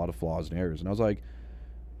there's a lot of flaws and errors. And I was like,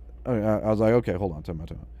 okay, hold on, time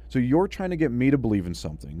out. So you're trying to get me to believe in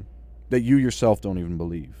something that you yourself don't even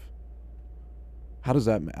believe. How does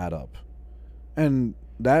that add up? And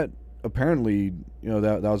that apparently,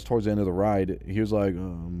 that was towards the end of the ride. He was like, I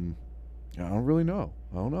don't really know.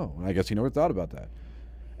 I don't know. And I guess he never thought about that.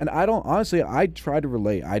 And honestly, I try to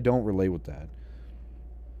relate. I don't relate with that.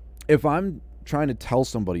 If I'm trying to tell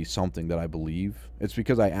somebody something that I believe, it's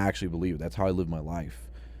because I actually believe it. That's how I live my life.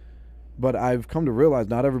 But I've come to realize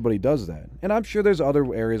not everybody does that. And I'm sure there's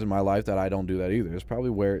other areas in my life that I don't do that either. There's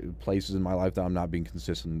probably places in my life that I'm not being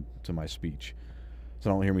consistent to my speech. So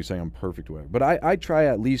don't hear me saying I'm perfect or whatever. But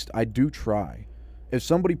I do try. If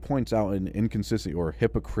somebody points out an inconsistency or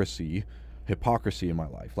hypocrisy in my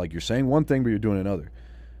life, like you're saying one thing but you're doing another,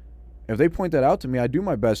 if they point that out to me, I do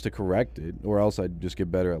my best to correct it, or else I'd just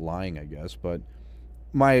get better at lying, I guess. But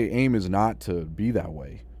my aim is not to be that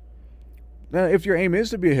way. Now, if your aim is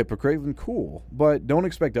to be a hypocrite, then cool. But don't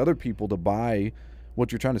expect other people to buy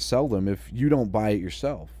what you're trying to sell them if you don't buy it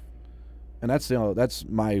yourself. And that's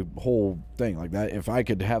my whole thing. Like that, if I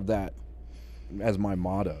could have that as my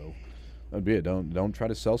motto, that'd be it. Don't try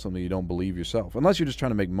to sell something you don't believe yourself, unless you're just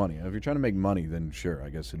trying to make money. If you're trying to make money, then sure, I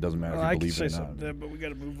guess it doesn't matter if you believe it or not. I can say something there, but we got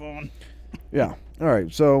to move on. Yeah. All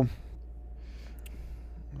right. So,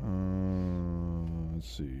 let's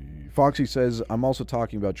see. Foxy says, I'm also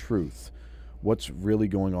talking about truth. What's really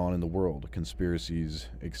going on in the world? Conspiracies,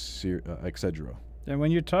 etc. And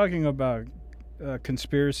when you're talking about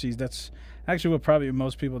conspiracies, that's actually what probably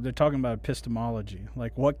most people, they're talking about epistemology.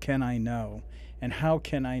 Like, what can I know? And how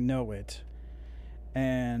can I know it?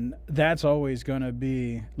 And that's always going to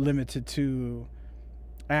be limited to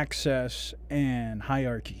access and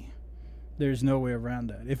hierarchy. There's no way around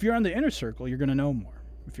that. If you're on the inner circle, you're going to know more.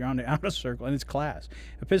 If you're on the outer circle, and it's class.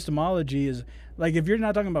 Epistemology is, like, if you're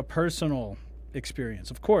not talking about personal experience,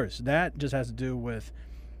 of course, that just has to do with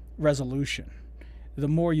resolution. The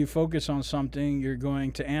more you focus on something, you're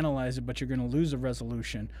going to analyze it, but you're going to lose the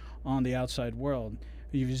resolution on the outside world.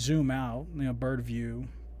 You zoom out, bird view,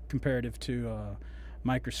 comparative to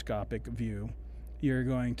microscopic view, you're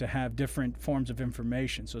going to have different forms of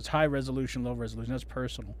information. So it's high resolution, low resolution. That's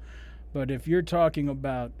personal. But if you're talking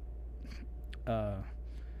about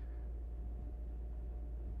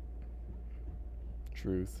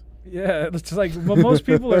truth. Yeah, it's like what most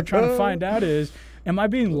people are trying to find out is, am I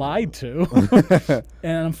being lied to?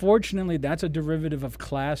 And unfortunately, that's a derivative of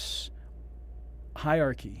class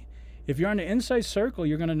hierarchy. If you're on the inside circle,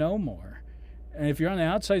 you're going to know more. And if you're on the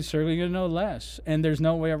outside circle, you're going to know less. And there's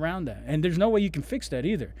no way around that. And there's no way you can fix that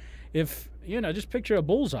either. If, just picture a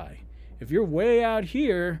bullseye. If you're way out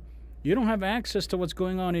here, you don't have access to what's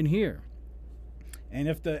going on in here. And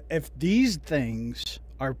if these things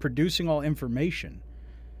are producing all information,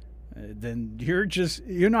 then you're just,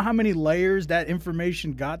 how many layers that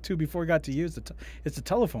information got to before it got to you? It's a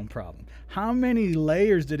telephone problem. How many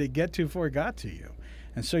layers did it get to before it got to you?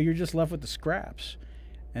 And so you're just left with the scraps.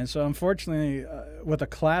 And so unfortunately, with a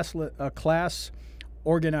class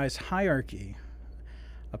organized hierarchy,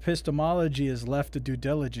 epistemology is left to due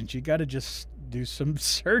diligence. You got to just do some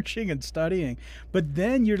searching and studying. But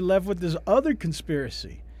then you're left with this other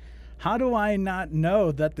conspiracy. How do I not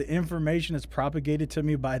know that the information is propagated to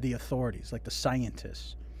me by the authorities, like the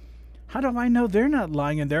scientists? How do I know they're not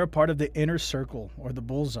lying and they're a part of the inner circle or the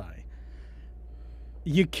bullseye?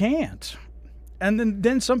 You can't. And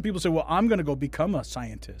then some people say, well, I'm going to go become a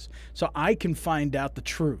scientist so I can find out the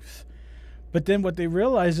truth. But then what they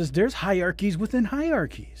realize is there's hierarchies within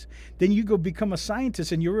hierarchies. Then you go become a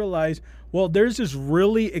scientist and you realize, well, there's this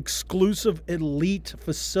really exclusive elite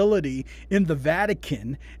facility in the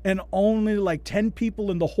Vatican and only like 10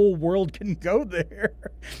 people in the whole world can go there.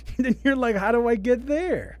 And then you're like, how do I get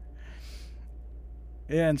there?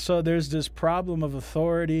 And so there's this problem of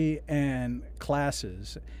authority and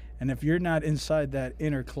classes. And if you're not inside that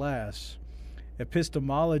inner class,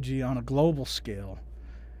 epistemology on a global scale,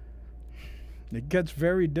 it gets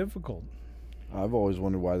very difficult. I've always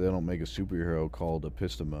wondered why they don't make a superhero called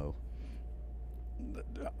Epistemo.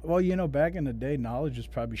 Well, you know, back in the day, knowledge was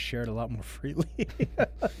probably shared a lot more freely.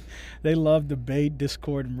 They love debate,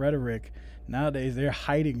 discord, and rhetoric. Nowadays, they're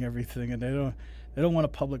hiding everything, and they don't want a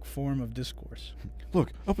public forum of discourse.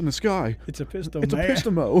 Look, up in the sky. It's Epistemo. It's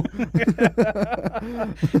Epistemo.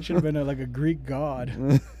 Should have been like a Greek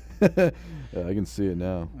god. Yeah, I can see it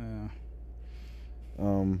now.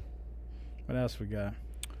 Yeah. What else we got?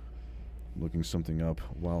 Looking something up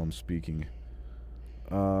while I'm speaking.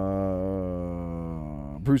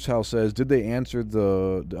 Bruce House says, did they answer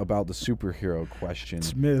about the superhero question?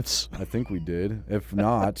 Smiths. I think we did. If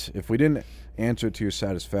not, if we didn't answer it to your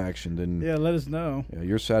satisfaction, then yeah, let us know. Yeah,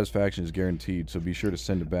 your satisfaction is guaranteed, so be sure to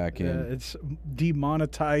send it back in. It's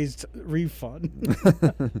demonetized refund.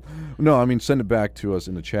 No, I mean send it back to us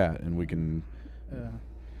in the chat, and we can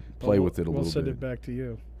play with it a little bit. We'll send it back to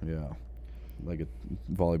you. Yeah, like a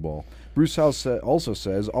volleyball. Bruce House also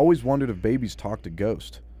says, always wondered if babies talk to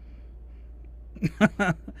ghosts.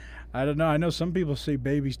 I don't know. I know some people say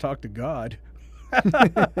babies talk to God.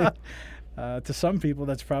 To some people,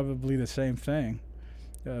 that's probably the same thing.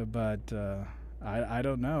 But I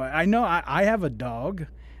don't know. I know I have a dog,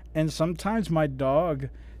 and sometimes my dog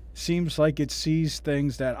seems like it sees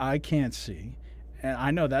things that I can't see. And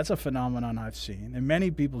I know that's a phenomenon I've seen, and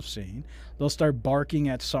many people have seen. They'll start barking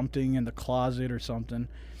at something in the closet or something,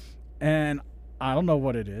 and I don't know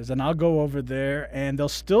what it is. And I'll go over there, and they'll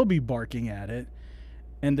still be barking at it,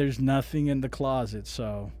 and there's nothing in the closet.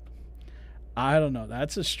 So I don't know.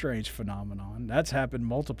 That's a strange phenomenon. That's happened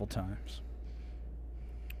multiple times.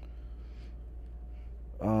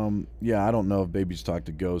 Yeah, I don't know if babies talk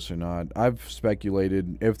to ghosts or not. I've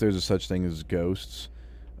speculated if there's a such thing as ghosts.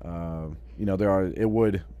 You know, it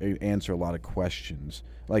would answer a lot of questions.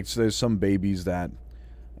 Like, so there's some babies that,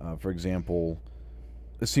 for example,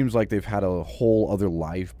 it seems like they've had a whole other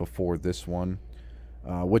life before this one,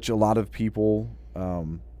 which a lot of people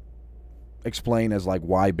explain as like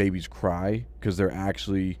why babies cry, because they're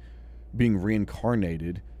actually being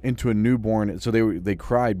reincarnated into a newborn. So they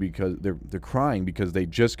cried because they're crying because they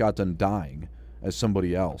just got done dying as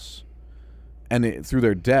somebody else. And through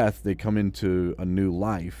their death, they come into a new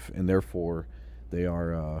life, and therefore they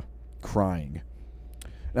are crying.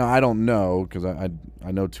 Now, I don't know, because I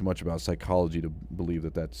know too much about psychology to believe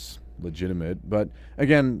that that's legitimate. But,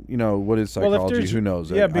 again, you know, what is psychology? Well, who knows?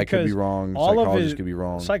 Yeah, I could be wrong. Psychologists could be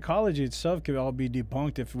wrong. Psychology itself could all be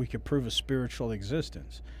debunked if we could prove a spiritual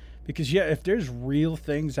existence. Because, yeah, if there's real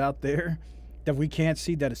things out there that we can't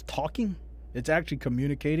see that is talking, it's actually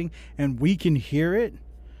communicating, and we can hear it,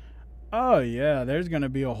 oh yeah, there's going to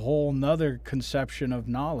be a whole nother conception of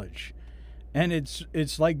knowledge. And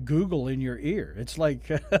it's like Google in your ear. It's like,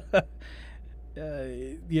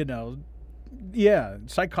 you know, yeah,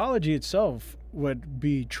 psychology itself would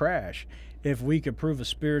be trash if we could prove a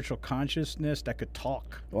spiritual consciousness that could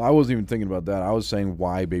talk. Well, I wasn't even thinking about that. I was saying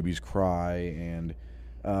why babies cry and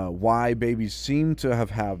why babies seem to have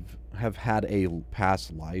had a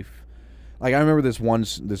past life. Like, I remember this one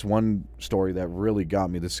story that really got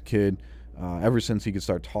me. This kid, ever since he could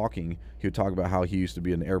start talking, he would talk about how he used to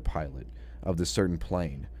be an air pilot of this certain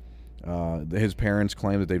plane. His parents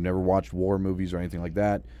claim that they've never watched war movies or anything like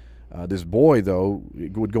that. This boy, though,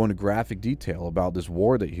 would go into graphic detail about this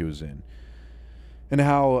war that he was in, and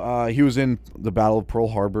how he was in the Battle of Pearl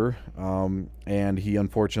Harbor, and he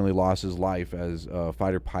unfortunately lost his life as a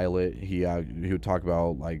fighter pilot. He would talk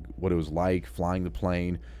about like what it was like flying the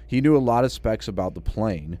plane. He knew a lot of specs about the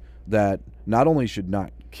plane that not only should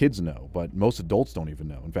not kids know, but most adults don't even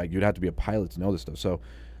know. In fact, you'd have to be a pilot to know this stuff. So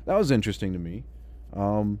that was interesting to me.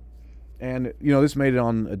 And, you know, this made it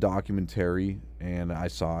on a documentary, and I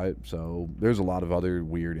saw it. So there's a lot of other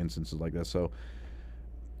weird instances like that. So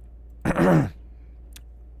I've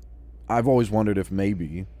always wondered if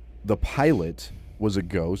maybe the pilot was a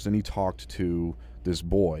ghost and he talked to this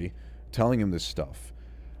boy telling him this stuff.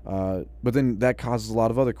 But then that causes a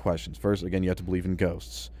lot of other questions. First, again, you have to believe in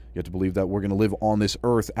ghosts. You have to believe that we're going to live on this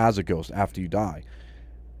earth as a ghost after you die.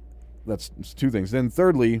 That's two things. Then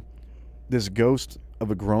thirdly, this ghost of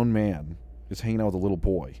a grown man is hanging out with a little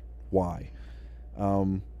boy. Why?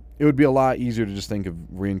 it would be a lot easier to just think of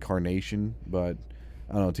reincarnation, but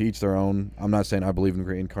I don't know, to each their own. I'm not saying I believe in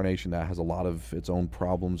reincarnation. That has a lot of its own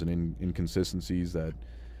problems and inconsistencies that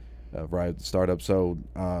right at the startup. So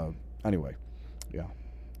anyway, yeah.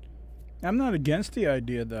 I'm not against the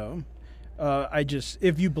idea, though.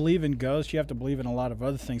 If you believe in ghosts, you have to believe in a lot of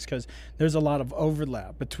other things, because there's a lot of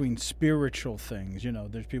overlap between spiritual things. You know,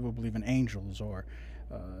 there's people who believe in angels or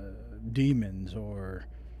demons or,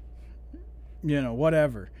 you know,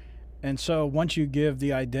 whatever. And so once you give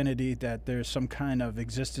the identity that there's some kind of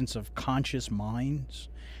existence of conscious minds,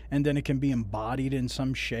 and then it can be embodied in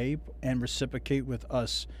some shape and reciprocate with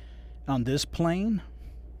us on this plane,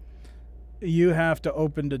 you have to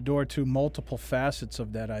open the door to multiple facets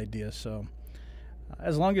of that idea. So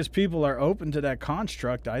as long as people are open to that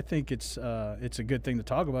construct, I think it's a good thing to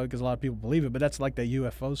talk about, because a lot of people believe it. But that's like the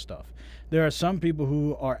UFO stuff. There are some people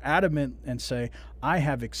who are adamant and say, I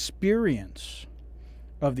have experience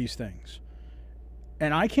of these things,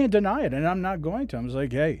 and I can't deny it, and I'm not going to. I'm just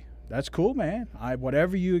like, hey, that's cool, man.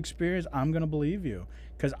 Whatever you experience, I'm going to believe you,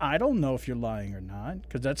 because I don't know if you're lying or not,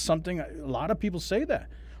 because that's something a lot of people say that.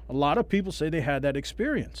 A lot of people say they had that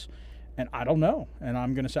experience, and I don't know. And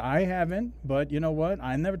I'm going to say I haven't, but you know what?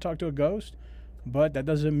 I never talked to a ghost, but that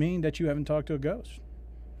doesn't mean that you haven't talked to a ghost.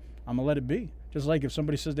 I'm going to let it be. Just like if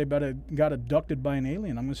somebody says they got abducted by an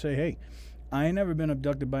alien, I'm going to say, hey, I ain't never been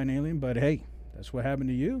abducted by an alien, but hey, that's what happened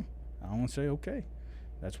to you. I want to say, okay,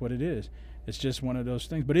 that's what it is. It's just one of those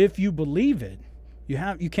things. But if you believe it,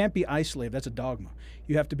 you can't be isolated. That's a dogma.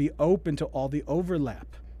 You have to be open to all the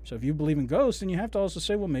overlap. So if you believe in ghosts, then you have to also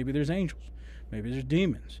say, well, maybe there's angels, maybe there's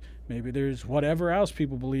demons, maybe there's whatever else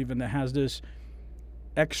people believe in that has this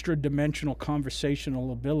extra dimensional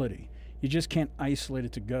conversational ability. You just can't isolate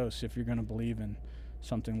it to ghosts if you're going to believe in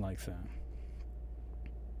something like that.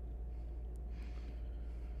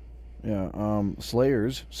 Yeah,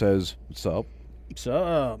 Slayers says, what's up? What's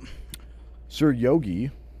up? Sir Yogi.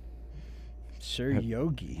 Sir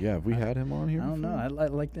Yogi. Yeah, have we had him on here I don't before? know. I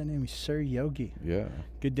like that name, Sir Yogi. Yeah.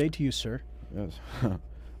 Good day to you, sir. Yes.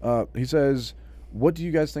 He says, what do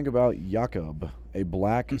you guys think about Jacob, a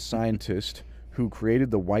black scientist who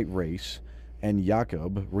created the white race, and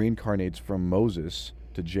Jacob reincarnates from Moses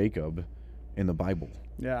to Jacob in the Bible?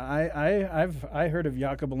 Yeah, I heard of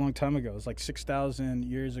Jacob a long time ago. It's like 6,000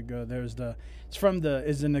 years ago. It's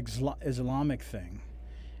an Islamic thing.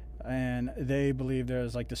 And they believe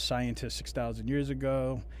there's like the scientist 6,000 years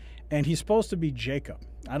ago, and he's supposed to be Jacob.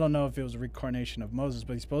 I don't know if it was a reincarnation of Moses,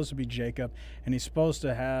 but he's supposed to be Jacob, and he's supposed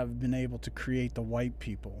to have been able to create the white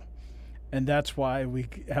people. And that's why we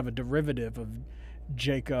have a derivative of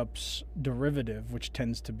Jacob's derivative, which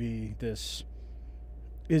tends to be this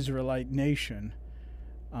Israelite nation.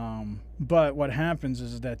 But what happens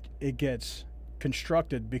is that it gets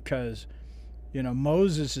constructed because, you know,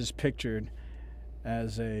 Moses is pictured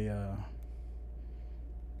as a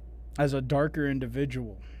darker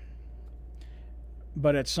individual,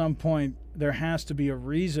 but at some point there has to be a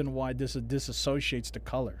reason why this disassociates the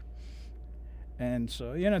color. And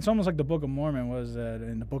so, you know, it's almost like the Book of Mormon was that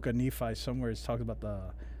in the Book of Nephi somewhere it's talked about the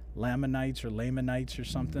Lamanites or Lamanites or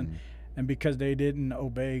something, and because they didn't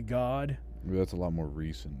obey God. That's a lot more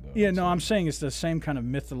recent, though. Yeah, no, I'm saying it's the same kind of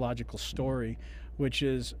mythological story, which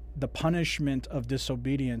is the punishment of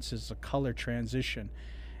disobedience is a color transition.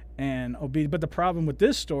 But the problem with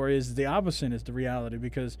this story is the opposite is the reality,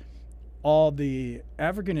 because all the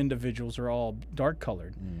African individuals are all dark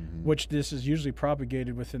colored, which this is usually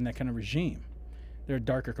propagated within that kind of regime. They're a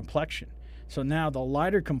darker complexion. So now the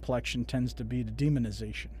lighter complexion tends to be the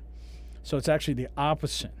demonization. So it's actually the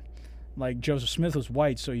opposite. Like Joseph Smith was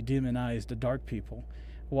white, so he demonized the dark people,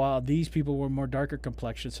 while these people were more darker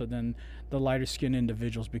complexion, so then the lighter skinned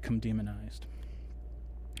individuals become demonized.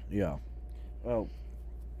 Yeah. Well,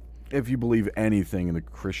 if you believe anything in the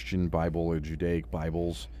Christian Bible or Judaic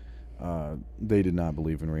Bibles, they did not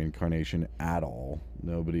believe in reincarnation at all.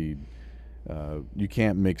 Nobody, you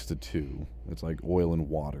can't mix the two. It's like oil and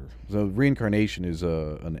water. So reincarnation is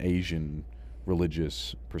an Asian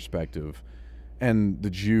religious perspective. And the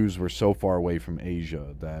Jews were so far away from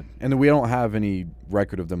Asia and we don't have any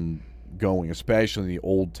record of them going, especially in the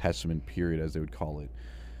Old Testament period, as they would call it.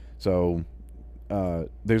 So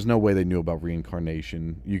there's no way they knew about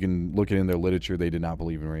reincarnation. You can look in their literature; they did not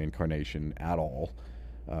believe in reincarnation at all.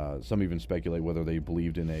 Some even speculate whether they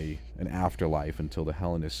believed in an afterlife until the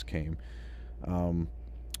Hellenists came.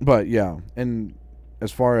 But yeah, and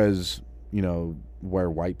as far as, you know, where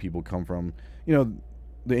white people come from, you know,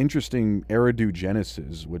 the interesting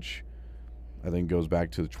Eridu-Genesis, which I think goes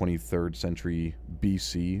back to the 23rd century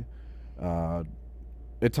BC,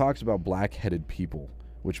 it talks about black-headed people,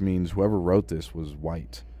 which means whoever wrote this was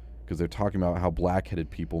white. because they're talking about how black-headed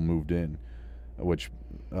people moved in, which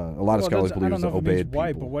a lot of scholars believe I is don't the know if it means Obaid white,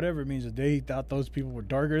 people. but whatever it means, that they thought those people were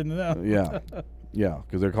darker than them. Yeah. Yeah,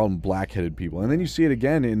 because they're called them black-headed people. And then you see it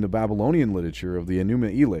again in the Babylonian literature of the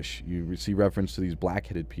Enuma Elish. You see reference to these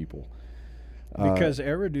black-headed people. Because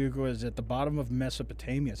Eridu was at the bottom of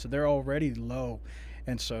Mesopotamia, so they're already low.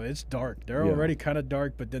 And so it's dark. They're already kind of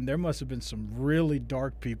dark, but then there must have been some really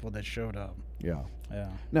dark people that showed up. Yeah. Yeah.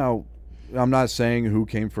 Now, I'm not saying who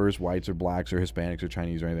came first, whites or blacks or Hispanics or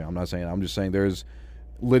Chinese or anything. I'm not saying that. I'm just saying there's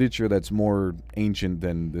literature that's more ancient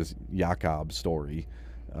than this Yaqub story.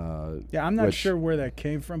 Yeah, I'm not sure where that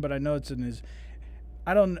came from, but I know it's in his.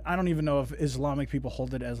 I don't even know if Islamic people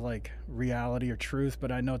hold it as like reality or truth,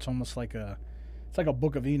 but I know it's almost like it's like a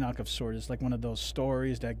Book of Enoch of sorts. It's like one of those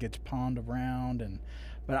stories that gets pawned around,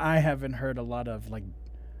 but I haven't heard a lot of like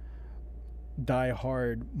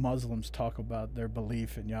die-hard Muslims talk about their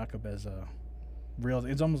belief in Yaqub as a real.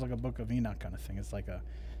 It's almost like a Book of Enoch kind of thing. It's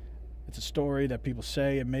a story that people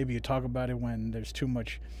say, and maybe you talk about it when there's too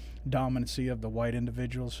much dominancy of the white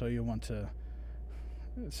individual, so you want to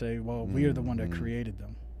say, well, we are the one that created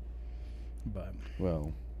them. But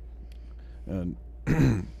well, and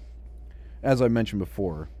as I mentioned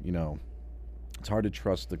before, it's hard to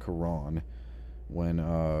trust the Quran when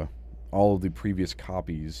all of the previous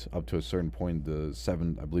copies up to a certain point, the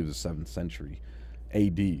 7th century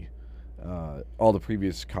AD, all the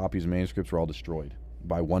previous copies and manuscripts were all destroyed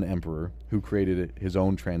by one emperor who created his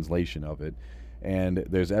own translation of it. And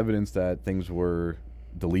there's evidence that things were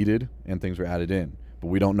deleted and things were added in. But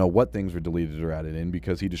we don't know what things were deleted or added in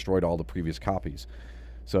because he destroyed all the previous copies.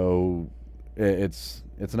 So it's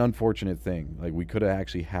an unfortunate thing. Like, we could have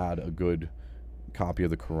actually had a good copy of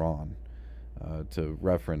the Quran to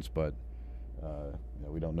reference, but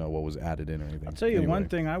we don't know what was added in or anything. I'll tell you one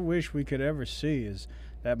thing I wish we could ever see is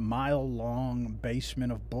that mile-long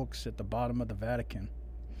basement of books at the bottom of the Vatican.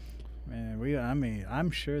 Man,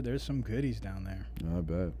 I'm sure there's some goodies down there. I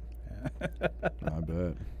bet. I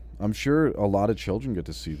bet. I'm sure a lot of children get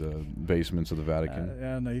to see the basements of the Vatican.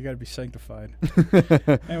 Yeah, no, you got to be sanctified.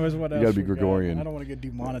 Anyways, what else? You got to be Gregorian. I don't want to get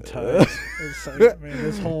demonetized. It's like, man,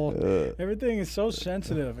 this whole everything is so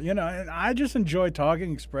sensitive. And I just enjoy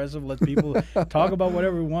talking expressive, let people talk about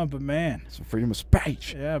whatever we want. But man, it's freedom of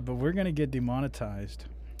speech. Yeah, but we're gonna get demonetized.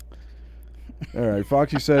 All right,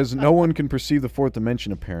 Foxy says no one can perceive the fourth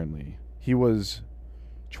dimension. Apparently, he was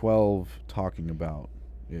 12 talking about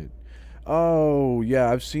it. Oh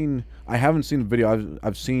yeah, I haven't seen the video.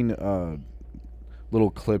 I've seen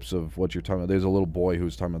little clips of what you're talking about. There's a little boy who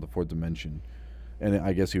was talking about the fourth dimension, and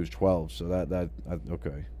I guess he was 12. So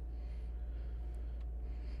okay.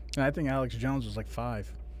 I think Alex Jones was like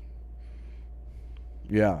 5.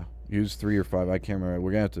 Yeah, he was 3 or 5. I can't remember.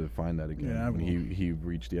 We're gonna have to find that again. Yeah, when he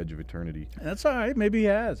reached the edge of eternity. That's all right. Maybe he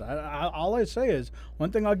has. All I say is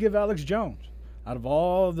one thing I'll give Alex Jones. Out of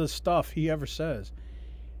all the stuff he ever says,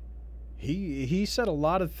 he said a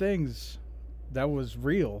lot of things that was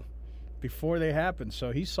real before they happened.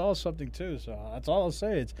 So he saw something too. So that's all I'll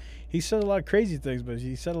say. He said a lot of crazy things, but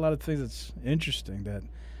he said a lot of things that's interesting that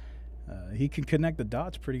he can connect the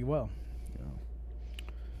dots pretty well. Yeah.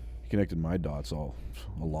 He connected my dots a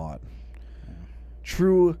lot. Yeah.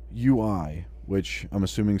 True UI, which I'm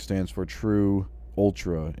assuming stands for True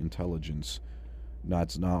Ultra Intelligence.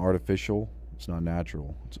 It's not artificial. It's not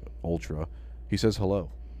natural. It's ultra. He says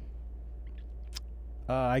hello.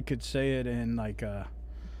 I could say it in like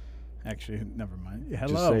actually, never mind.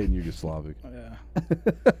 Hello. Just say it in Yugoslavic.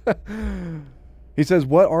 Yeah. He says,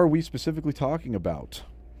 what are we specifically talking about?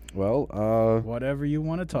 Well, whatever you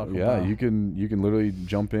want to talk about. Yeah, you can literally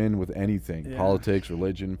jump in with anything. Yeah. Politics,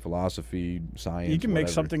 religion, philosophy, science. You can whatever.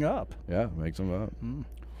 make something up. Yeah, make something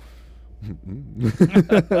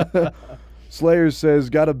up. Slayer says,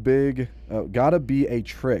 gotta be a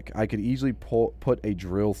trick. I could easily put a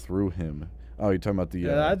drill through him. Oh, you're talking about the...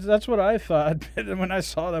 Yeah, that's what I thought. When I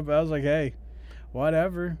saw that, but I was like, hey,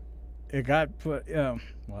 whatever. It got put...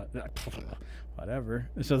 whatever.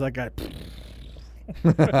 It says I got...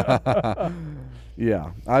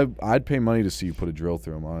 Yeah, I'd pay money to see you put a drill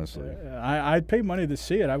through him, honestly. I'd pay money to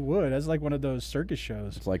see it. I would. That's like one of those circus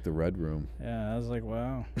shows. It's like the Red Room. Yeah, I was like,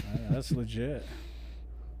 wow, that's legit.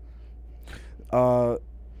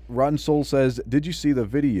 Rotten Soul says, did you see the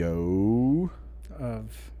video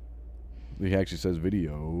of... He actually says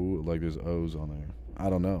video, like there's O's on there. I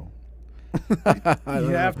don't know.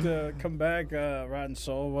 You have to come back, Rotten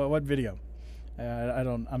Soul. Well, what video?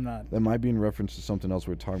 I'm not. That might be in reference to something else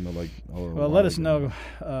we were talking about. Like, Well, let us know,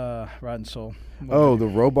 Rotten Soul. Oh, the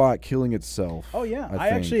robot killing itself. Oh yeah, I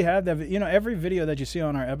actually have that. You know, every video that you see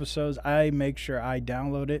on our episodes, I make sure I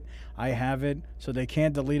download it. I have it, so they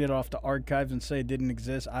can't delete it off the archives and say it didn't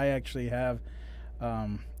exist. I actually have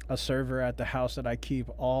a server at the house that I keep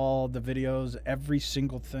all the videos, every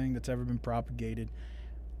single thing that's ever been propagated.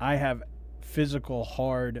 I have physical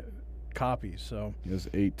hard copies, so it's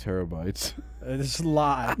 8 terabytes. It's a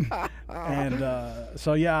lot. And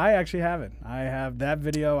so yeah, I actually have it. I have that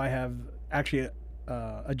video. I have actually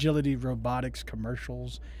Agility Robotics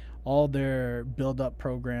commercials, all their build-up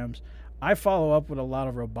programs. I follow up with a lot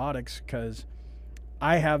of robotics because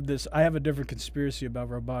I have a different conspiracy about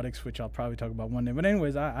robotics, which I'll probably talk about one day. But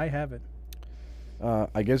anyways, I have it.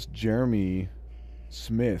 I guess Jeremy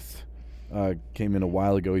Smith came in a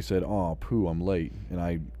while ago. He said, "Oh, poo, I'm late," and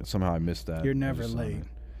I somehow missed that. You're never late.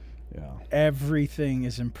 Yeah. Everything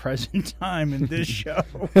is in present time in this show.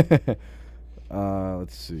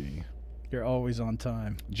 Let's see. You're always on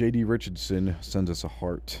time. JD Richardson sends us a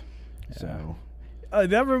heart. Yeah. So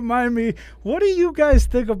that reminded me. What do you guys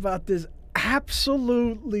think about this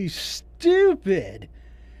absolutely stupid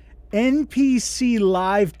NPC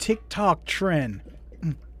live TikTok trend?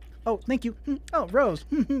 Oh, thank you. Oh, Rose.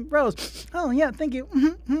 Rose. Oh, yeah, thank you.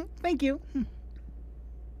 Thank you.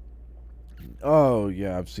 Oh,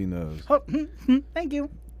 yeah, I've seen those. Oh, thank you.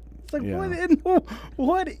 It's like, yeah.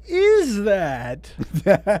 What is that?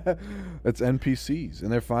 That's NPCs,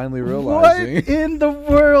 and they're finally realizing. What in the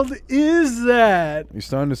world is that? You're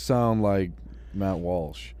starting to sound like Matt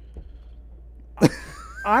Walsh.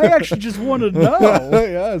 I actually just want to know.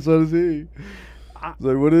 Yeah, so does he. It's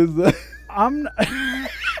like, what is that?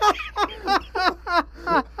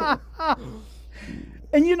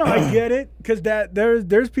 And you know, I get it, because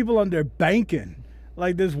there's people on there banking.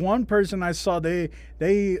 Like this one person I saw, they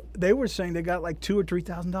were saying they got like $2,000 or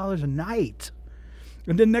 $3,000 a night.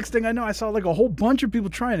 And then next thing I know, I saw like a whole bunch of people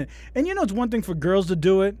trying it. And you know, it's one thing for girls to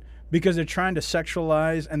do it because they're trying to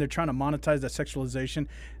sexualize and they're trying to monetize that sexualization.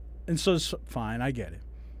 And so it's fine, I get it.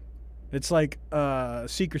 It's like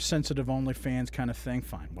seeker sensitive OnlyFans kind of thing.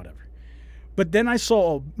 Fine, whatever. But then I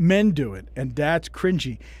saw men do it, and that's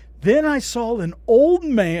cringy. Then I saw an old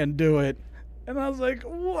man do it, and I was like,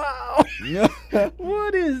 wow,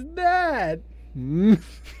 what is that?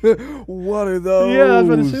 What are those? Yeah, I was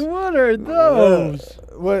going to say, what are those?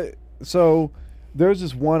 What? So there's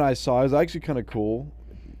this one I saw. It was actually kind of cool.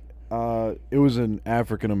 It was an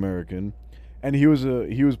African American, and he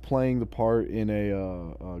was playing the part in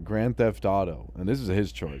a Grand Theft Auto, and this is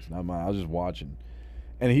his choice, not mine. I was just watching.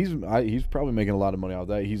 And he's probably making a lot of money out of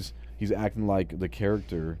that. He's acting like the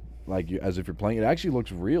character, like as if you're playing. It actually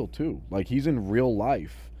looks real too. Like he's in real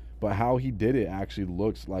life, but how he did it actually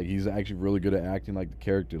looks like he's actually really good at acting like the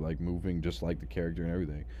character, like moving just like the character and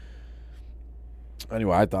everything.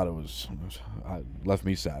 Anyway, I thought it left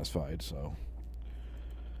me satisfied. So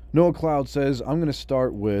Noah Cloud says, "I'm gonna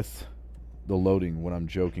start with the loading when I'm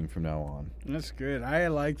joking from now on." That's good. I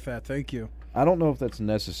like that. Thank you. I don't know if that's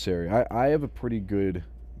necessary. I have a pretty good,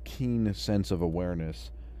 keen sense of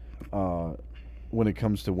awareness when it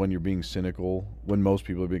comes to when you're being cynical, when most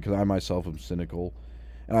people are being, because I myself am cynical,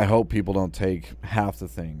 and I hope people don't take half the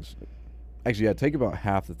things. Actually, yeah, take about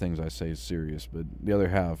half the things I say is serious, but the other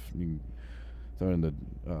half, you can throw in the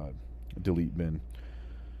delete bin.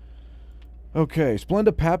 Okay,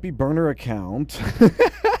 Splenda Pappy burner account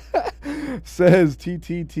says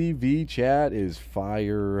TTTV chat is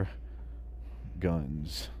fire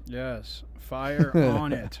guns. Yes, fire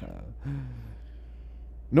on it.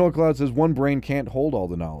 Noah Cloud says one brain can't hold all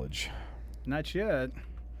the knowledge. Not yet.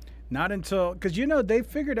 Not until, because you know they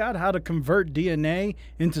figured out how to convert DNA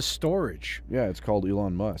into storage. Yeah, it's called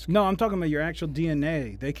Elon Musk. No, I'm talking about your actual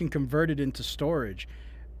DNA. They can convert it into storage,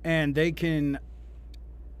 and they can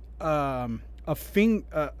a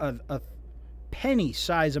penny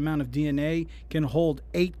size amount of DNA can hold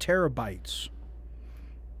 8 terabytes.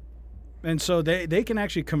 And so they can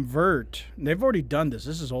actually convert. They've already done this.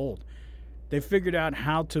 This is old. They figured out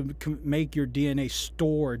how to make your DNA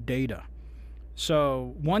store data.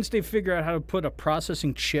 So once they figure out how to put a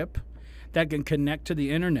processing chip that can connect to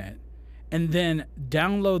the internet and then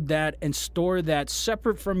download that and store that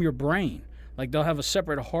separate from your brain, like they'll have a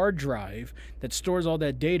separate hard drive that stores all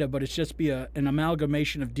that data, but it's just be an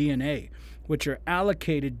amalgamation of DNA, which are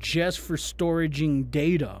allocated just for storaging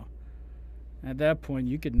data. At that point,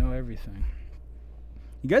 you could know everything.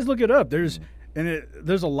 You guys look it up. There's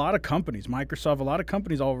a lot of companies, Microsoft, a lot of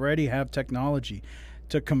companies already have technology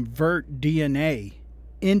to convert DNA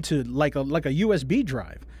into like a USB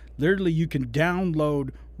drive. Literally, you can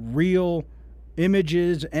download real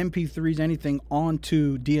images, MP3s, anything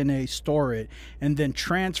onto DNA, store it, and then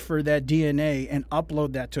transfer that DNA and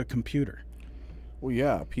upload that to a computer. Well,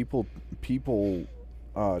 yeah, people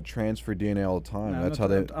transfer DNA all the time. No, That's how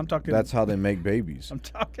they. I'm talking. That's how they make babies. I'm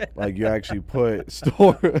talking. Like you actually put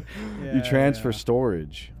store. Yeah, you transfer yeah.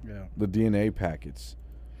 storage. Yeah. The DNA packets.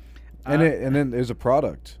 And then there's a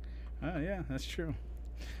product. Oh yeah, that's true.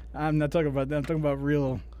 I'm not talking about that. I'm talking about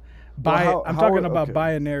real. I'm talking about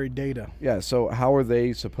binary data. Yeah. So how are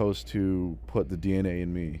they supposed to put the DNA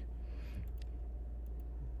in me?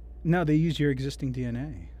 No, they use your existing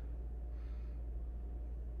DNA.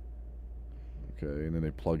 Okay, and then they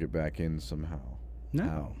plug it back in somehow. No.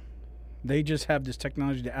 How? They just have this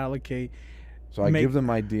technology to allocate. So I give them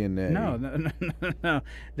my DNA. No.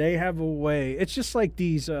 They have a way. It's just like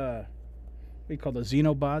these, what do you call those,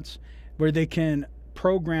 xenobots, where they can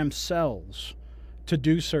program cells to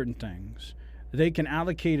do certain things. They can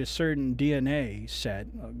allocate a certain DNA set,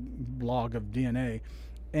 a log of DNA,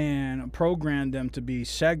 and program them to be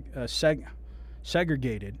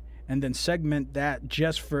segregated, and then segment that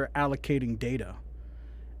just for allocating data.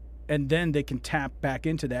 And then they can tap back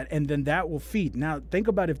into that, and then that will feed. Now, think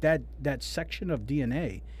about if that section of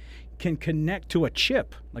DNA can connect to a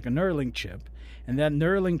chip, like a Neuralink chip, and that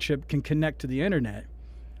Neuralink chip can connect to the internet,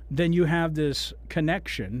 then you have this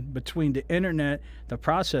connection between the internet, the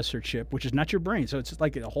processor chip, which is not your brain. So it's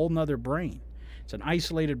like a whole nother brain. It's an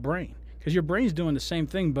isolated brain, because your brain's doing the same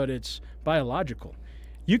thing, but it's biological.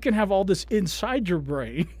 You can have all this inside your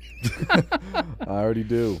brain. I already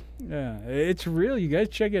do. Yeah, it's real. You guys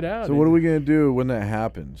check it out. So what are we gonna do when that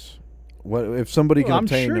happens? What if somebody can I'm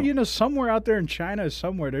obtain? sure somewhere out there in China,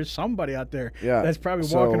 there's somebody out there that's probably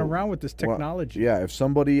so, walking around with this technology. Well, yeah, if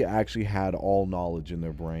somebody actually had all knowledge in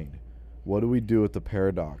their brain, what do we do with the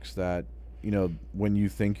paradox that when you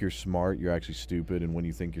think you're smart, you're actually stupid, and when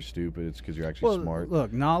you think you're stupid, it's because you're actually smart?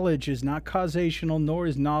 Look, knowledge is not causational, nor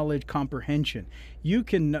is knowledge comprehension. You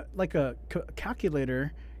can, like a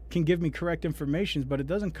calculator can give me correct information, but it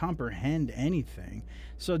doesn't comprehend anything.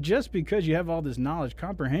 So just because you have all this knowledge,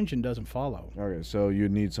 comprehension doesn't follow. Okay, so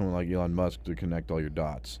you'd need someone like Elon Musk to connect all your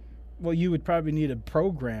dots. Well, you would probably need a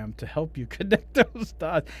program to help you connect those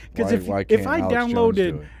dots. Because if I Alex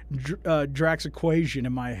downloaded Drax equation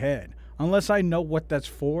in my head, unless I know what that's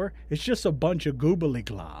for, it's just a bunch of goobly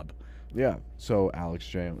glob. Yeah. So Alex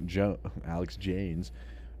Janes,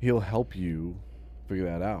 he'll help you figure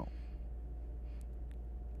that out.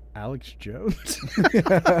 Alex Jones?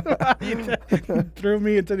 You threw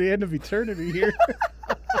me into the end of eternity here.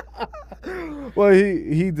 Well,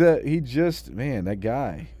 he just, man, that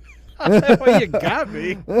guy. Well, you got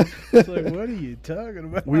me. It's like, what are you talking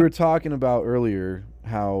about? We were talking about earlier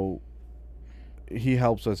how he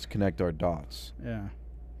helps us connect our dots. Yeah.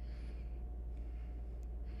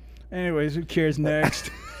 Anyways, who cares?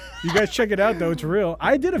 Next. You guys check it out, though. It's real.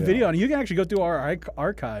 I did a video on it. You can actually go through our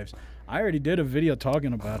archives. I already did a video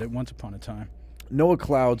talking about it once upon a time. Noah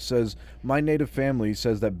Cloud says, my native family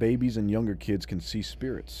says that babies and younger kids can see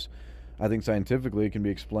spirits. I think scientifically it can be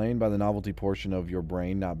explained by the novelty portion of your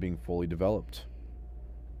brain not being fully developed.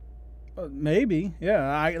 Maybe.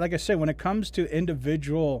 Yeah. Like I said, when it comes to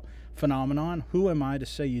individual phenomenon, who am I to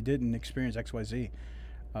say you didn't experience XYZ?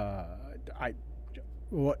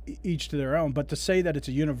 Each to their own. But to say that it's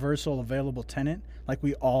a universal available tenet, like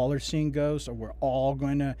we all are seeing ghosts, or we're all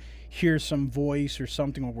going to hear some voice or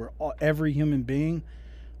something, or every human being,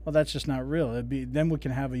 well, that's just not real. Then we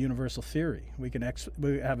can have a universal theory. We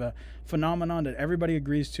have a phenomenon that everybody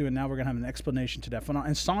agrees to, and now we're going to have an explanation to that phenomenon.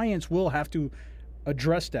 And science will have to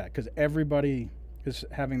address that, because everybody is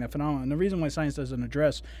having that phenomenon. And the reason why science doesn't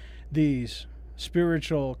address these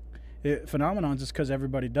spiritual phenomenons is because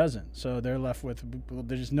everybody doesn't. So they're left with,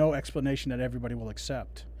 there's no explanation that everybody will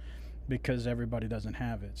accept, because everybody doesn't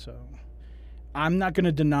have it. So I'm not going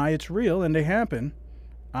to deny it's real and they happen.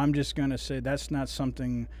 I'm just going to say that's not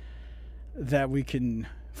something that we can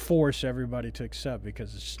force everybody to accept,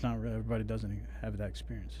 because it's just not real. Everybody doesn't have that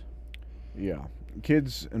experience. Yeah.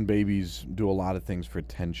 Kids and babies do a lot of things for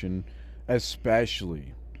attention,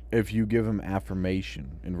 especially if you give them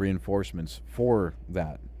affirmation and reinforcements for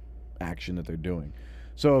that action that they're doing.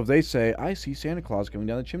 So if they say, I see Santa Claus coming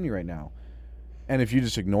down the chimney right now, and if you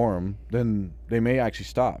just ignore them, then they may actually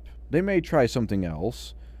stop. They may try something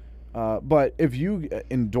else, but if you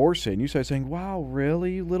endorse it and you start saying, wow,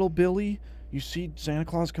 really, little Billy, you see Santa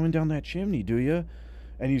Claus coming down that chimney, do you?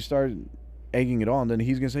 And you start egging it on, then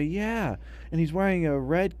he's going to say, yeah, and he's wearing a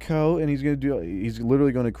red coat, and he's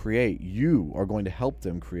literally going to create, you are going to help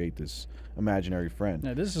them create this imaginary friend.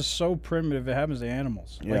 Now, this is so primitive, it happens to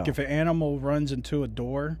animals. Yeah. Like if an animal runs into a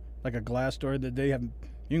door, like a glass door, that they have,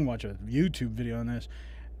 You can watch a YouTube video on this.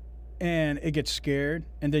 And it gets scared,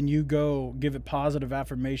 and then you go give it positive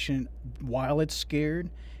affirmation while it's scared.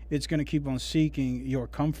 It's going to keep on seeking your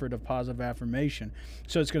comfort of positive affirmation.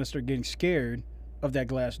 So it's going to start getting scared of that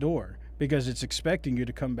glass door because it's expecting you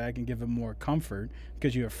to come back and give it more comfort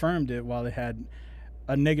because you affirmed it while it had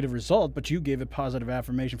a negative result, but you gave it positive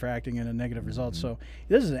affirmation for acting in a negative result. So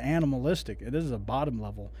this is animalistic. This is a bottom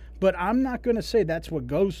level. But I'm not going to say that's what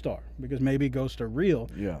ghosts are, because maybe ghosts are real.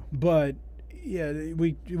 Yeah. But yeah,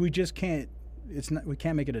 we just can't. We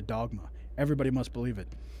can't make it a dogma. Everybody must believe it,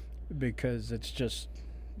 because it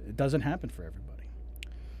doesn't happen for everybody.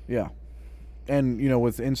 Yeah. And, you know,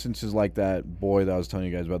 with instances like that boy that I was telling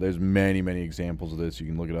you guys about, there's many, many examples of this. You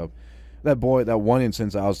can look it up. That boy, that one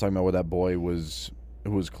instance I was talking about where that boy was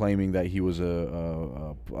claiming that he was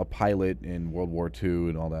a pilot in World War II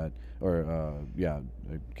and all that. Or, yeah,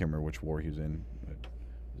 I can't remember which war he was in.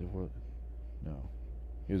 Is it World? No.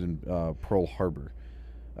 He was in Pearl Harbor.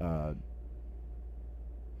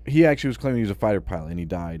 He actually was claiming he was a fighter pilot, and he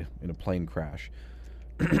died in a plane crash.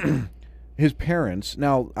 His parents,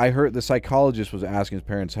 now I heard the psychologist was asking his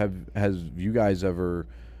parents, has you guys ever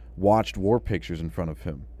watched war pictures in front of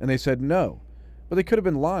him? And they said no, but they could have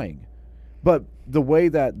been lying. But the way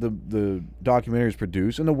that the documentary is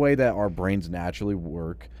produced and the way that our brains naturally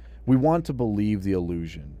work, we want to believe the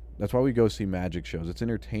illusion. That's why we go see magic shows. It's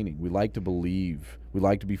entertaining. We like to believe. We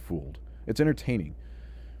like to be fooled. It's entertaining.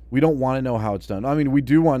 We don't want to know how it's done. I mean, we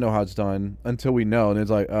do want to know how it's done until we know, and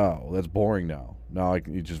it's like, oh, that's boring now. No,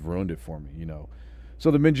 you just ruined it for me, you know.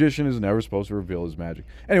 So the magician is never supposed to reveal his magic.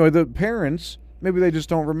 Anyway, the parents, maybe they just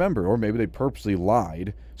don't remember, or maybe they purposely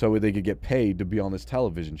lied so they could get paid to be on this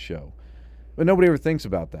television show. But nobody ever thinks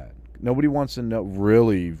about that. Nobody wants to know,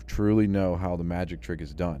 really, truly know how the magic trick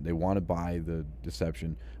is done. They want to buy the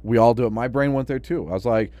deception. We all do it. My brain went there too. I was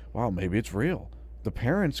like, wow, maybe it's real. The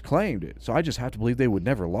parents claimed it, so I just have to believe they would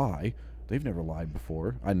never lie. They've never lied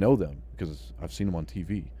before. I know them because I've seen them on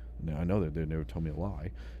TV. I know that they never told me a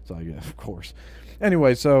lie. So, yeah, of course.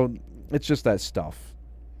 Anyway, so it's just that stuff.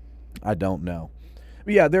 I don't know.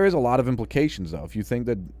 But yeah, there is a lot of implications, though. If you think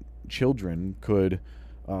that children could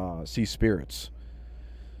see spirits,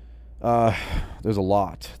 there's a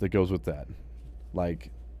lot that goes with that.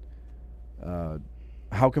 Like,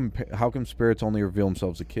 how come spirits only reveal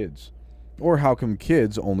themselves to kids? Or how come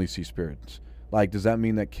kids only see spirits? Like, does that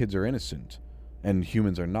mean that kids are innocent and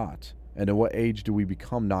humans are not? And at what age do we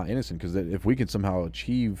become not innocent? Because if we can somehow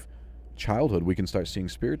achieve childhood, we can start seeing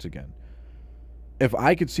spirits again. If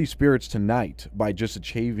I could see spirits tonight by just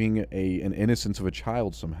achieving an innocence of a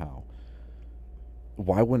child somehow,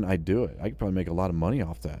 why wouldn't I do it? I could probably make a lot of money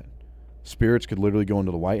off that. Spirits could literally go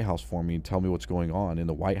into the White House for me and tell me what's going on in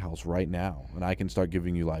the White House right now. And I can start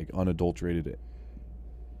giving you, like, unadulterated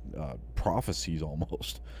prophecies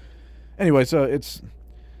almost. Anyway, so it's...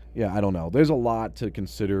 yeah, I don't know. There's a lot to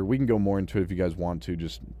consider. We can go more into it if you guys want to.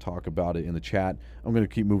 Just talk about it in the chat. I'm going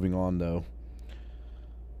to keep moving on, though.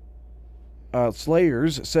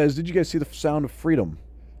 Slayers says, did you guys see The Sound of Freedom?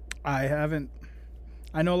 I haven't.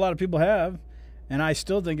 I know a lot of people have, and I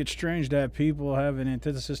still think it's strange to have people have an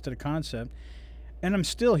antithesis to the concept. And I'm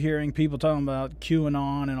still hearing people talking about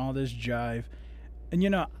QAnon and all this jive. And, you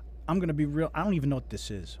know, I'm going to be real. I don't even know what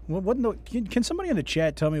this is. Can somebody in the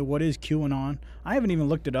chat tell me what is QAnon? I haven't even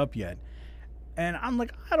looked it up yet. And I'm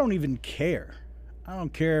like, I don't even care. I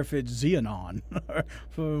don't care if it's Xenon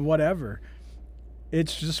or whatever.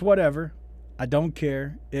 It's just whatever. I don't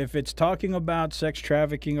care. If it's talking about sex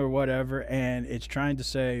trafficking or whatever, and it's trying to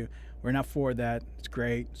say, we're not for that, it's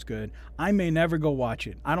great, it's good. I may never go watch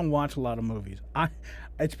it. I don't watch a lot of movies.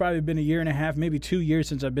 It's probably been 1.5 years, maybe 2 years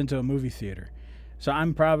since I've been to a movie theater. So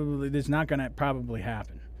it's not going to probably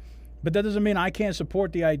happen. But that doesn't mean I can't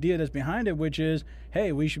support the idea that's behind it, which is,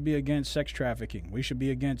 hey, we should be against sex trafficking. We should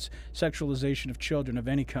be against sexualization of children of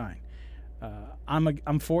any kind.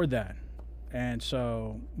 I'm for that. And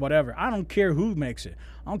so, whatever. I don't care who makes it.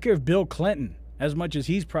 I don't care if Bill Clinton, as much as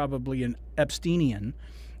he's probably an Epsteinian,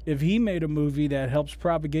 if he made a movie that helps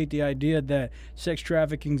propagate the idea that sex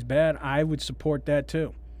trafficking's bad, I would support that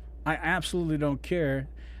too. I absolutely don't care.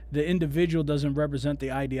 The individual doesn't represent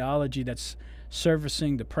the ideology that's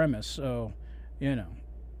servicing the premise. So, you know,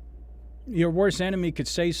 your worst enemy could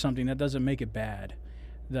say something that doesn't make it bad.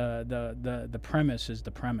 The premise is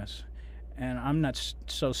the premise. And I'm not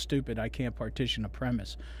so stupid I can't partition a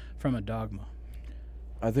premise from a dogma.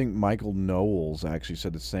 I think Michael Knowles actually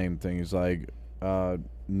said the same thing. He's like,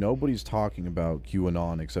 nobody's talking about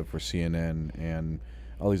QAnon except for CNN and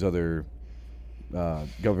all these other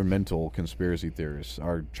governmental conspiracy theorists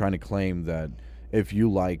are trying to claim that if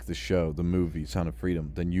you like the show, the movie, Sound of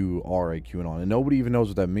Freedom, then you are a QAnon. And nobody even knows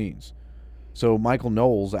what that means. So Michael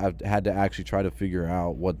Knowles had to actually try to figure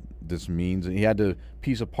out what this means, and he had to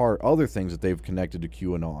piece apart other things that they've connected to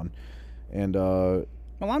QAnon. And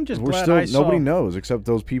well, I'm just we're glad still I saw. nobody knows except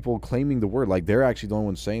those people claiming the word. Like they're actually the only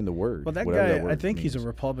ones saying the word. Well, that whatever guy, that word I think he's a means.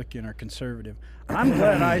 Republican or conservative. I'm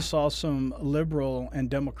glad I saw some liberal and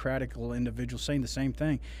democratical individuals saying the same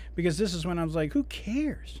thing, because this is when I was like, who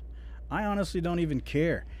cares? I honestly don't even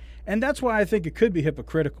care. And that's why I think it could be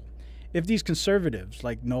hypocritical. If these conservatives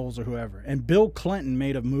like Knowles or whoever, and Bill Clinton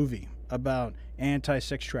made a movie about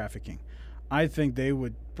anti-sex trafficking, I think they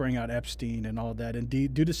would bring out Epstein and all that and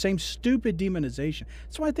do the same stupid demonization.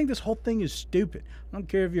 That's why I think this whole thing is stupid. I don't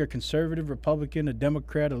care if you're a conservative, Republican, a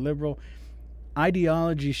Democrat, a liberal.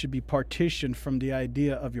 Ideology should be partitioned from the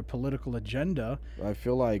idea of your political agenda. I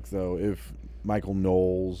feel like, though, if Michael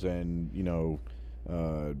Knowles and,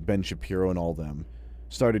 Ben Shapiro and all them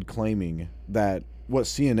started claiming that what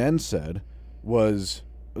CNN said was,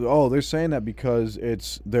 oh, they're saying that because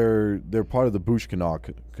they're part of the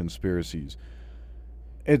Bushkanok conspiracies.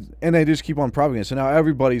 And they just keep on propagating it. So now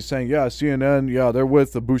everybody's saying, yeah, CNN, yeah, they're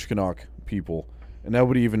with the Bushkanok people. And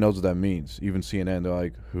nobody even knows what that means. Even CNN, they're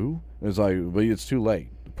like, who? It's like, but it's too late.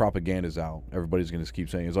 The propaganda's out. Everybody's going to keep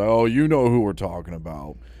saying, it's like, oh, you know who we're talking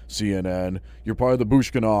about. CNN, you're part of the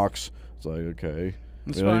Bushkanoks. It's like, okay.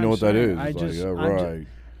 They don't even know what that is. It's like, yeah, right.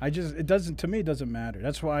 It doesn't, to me, it doesn't matter.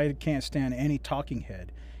 That's why I can't stand any talking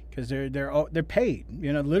head, because they're paid.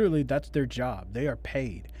 Literally, that's their job. They are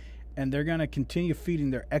paid. And they're going to continue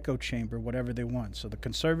feeding their echo chamber whatever they want. So the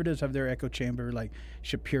conservatives have their echo chamber, like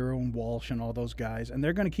Shapiro and Walsh and all those guys, and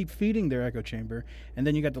they're going to keep feeding their echo chamber. And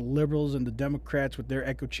then you got the liberals and the Democrats with their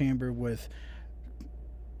echo chamber with,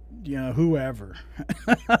 whoever.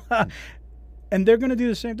 And they're going to do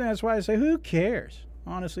the same thing. That's why I say, who cares?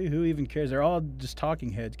 Honestly, who even cares? They're all just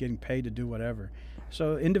talking heads getting paid to do whatever.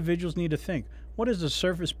 So individuals need to think, what is the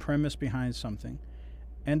surface premise behind something?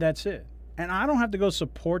 And that's it. And I don't have to go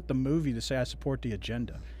support the movie to say I support the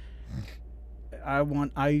agenda. I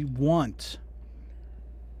want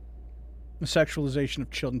the sexualization of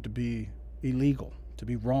children to be illegal, to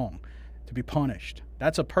be wrong, to be punished.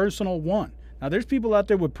 That's a personal one. Now, there's people out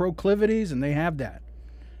there with proclivities, and they have that.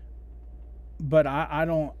 But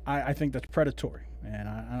I think that's predatory. And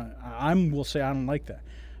I will say I don't like that.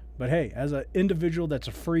 But hey, as an individual that's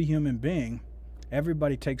a free human being,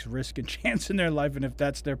 everybody takes risk and chance in their life, and if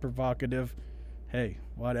that's their provocative, hey,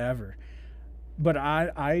 whatever. But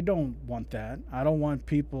I don't want that. I don't want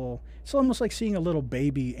people. It's almost like seeing a little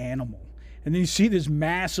baby animal, and then you see this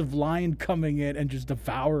massive lion coming in and just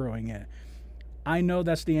devouring it. I know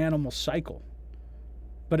that's the animal cycle,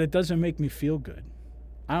 but it doesn't make me feel good.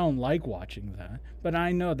 I don't like watching that, but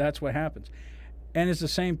I know that's what happens. And it's the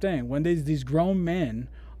same thing. When these grown men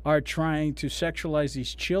are trying to sexualize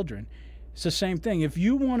these children, it's the same thing. If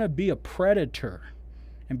you want to be a predator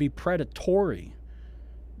and be predatory,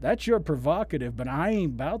 that's your provocative, but I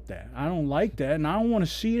ain't about that. I don't like that, and I don't want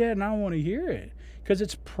to see that, and I don't want to hear it, because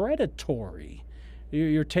it's predatory.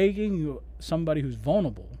 You're taking somebody who's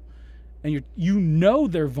vulnerable, and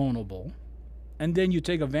they're vulnerable, and then you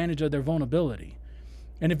take advantage of their vulnerability.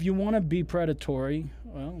 And if you want to be predatory,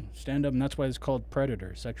 well, stand up, and that's why it's called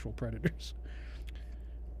predators, sexual predators.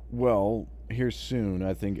 Well, here soon,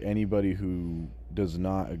 I think anybody who does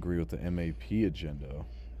not agree with the MAP agenda,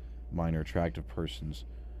 minor attractive persons,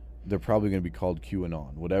 they're probably going to be called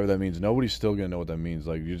QAnon. Whatever that means, nobody's still going to know what that means.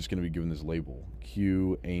 Like, you're just going to be given this label,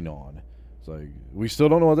 QAnon. It's like, we still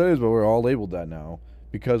don't know what that is, but we're all labeled that now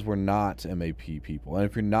because we're not MAP people. And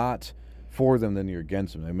if you're not for them, then you're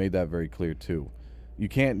against them. They made that very clear, too. You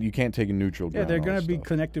can't take a neutral ground. Yeah, they're going to be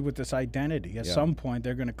connected with this identity. At some point,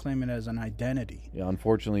 they're going to claim it as an identity. Yeah,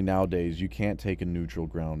 unfortunately, nowadays, you can't take a neutral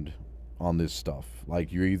ground on this stuff.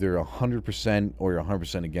 Like, you're either 100% or you're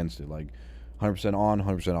 100% against it. Like, 100% on,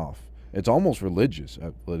 100% off. It's almost religious.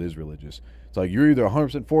 Well, it is religious. It's like, you're either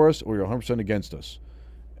 100% for us or you're 100% against us.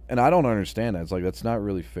 And I don't understand that. It's like, that's not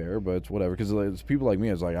really fair, but it's whatever. Because it's people like me,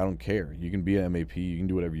 it's like, I don't care. You can be an MAP. You can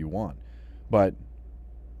do whatever you want. But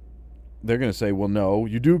they're going to say, well, no,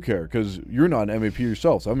 you do care because you're not an MAP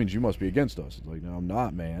yourself, so that means you must be against us. It's like, no, I'm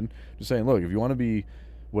not, man. Just saying, look, if you want to be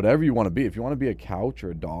whatever you want to be, if you want to be a couch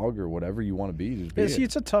or a dog or whatever you want to be, just be See,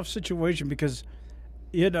 it's a tough situation because,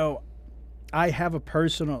 I have a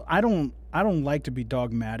personal, I don't like to be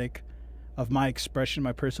dogmatic of my expression,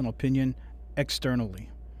 my personal opinion externally,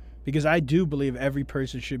 because I do believe every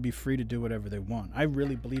person should be free to do whatever they want. I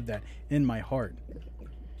really believe that in my heart.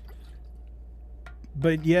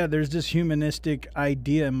 But yeah, there's this humanistic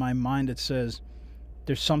idea in my mind that says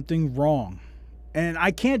there's something wrong And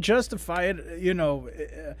I can't justify it, you know,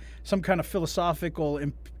 some kind of philosophical,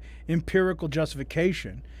 empirical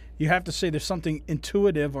justification. You have to say there's something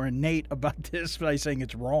intuitive or innate about this by saying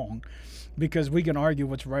it's wrong, because we can argue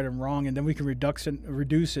what's right and wrong, and then we can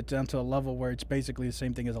reduce it down to a level where it's basically the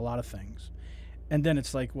same thing as a lot of things. And then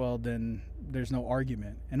it's like, well, then there's no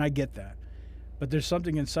argument. And I get that. But there's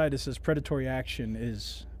something inside that says predatory action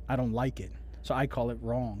is, I don't like it, so I call it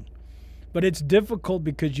wrong. But it's difficult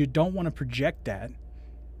because you don't want to project that,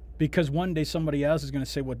 because one day somebody else is going to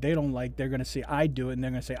say what they don't like. They're going to say I do it, and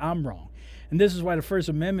they're going to say I'm wrong. And this is why the First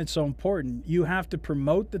Amendment's so important. You have to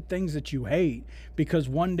promote the things that you hate, because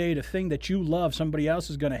one day the thing that you love, somebody else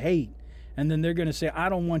is going to hate. And then they're going to say, I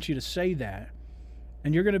don't want you to say that.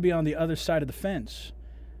 And you're going to be on the other side of the fence.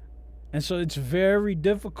 And so it's very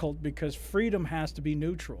difficult, because freedom has to be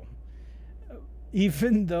neutral,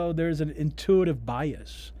 even though there's an intuitive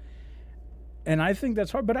bias. And I think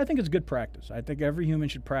that's hard, but I think it's good practice. I think every human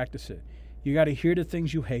should practice it. You got to hear the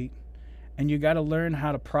things you hate, and you got to learn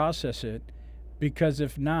how to process it, because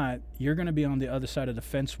if not, you're going to be on the other side of the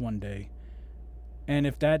fence one day. And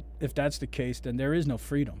if that's the case, then there is no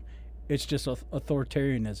freedom. It's just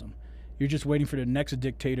authoritarianism. You're just waiting for the next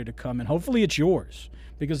dictator to come, and hopefully it's yours,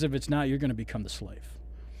 because if it's not, you're going to become the slave.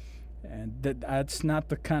 And that's not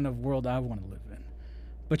the kind of world I want to live in.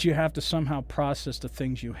 But you have to somehow process the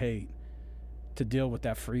things you hate to deal with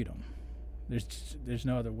that freedom. There's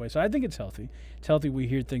no other way. So I think it's healthy. It's healthy we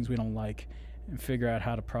hear things we don't like and figure out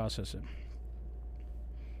how to process it.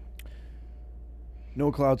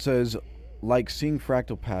 Noah Cloud says, like seeing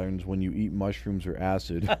fractal patterns when you eat mushrooms or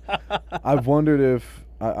acid. I've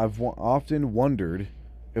often wondered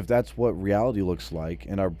if that's what reality looks like,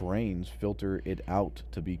 and our brains filter it out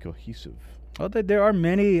to be cohesive. Well, there are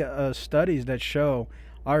many studies that show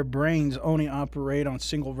our brains only operate on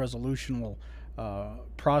single resolutional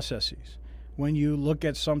processes. When you look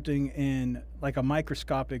at something in like a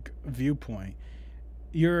microscopic viewpoint,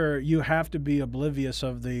 you have to be oblivious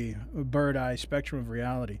of the bird eye spectrum of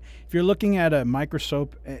reality. If you're looking at a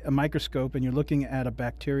microscope and you're looking at a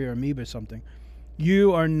bacteria or amoeba or something,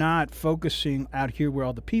 you are not focusing out here where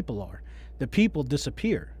all the people are. The people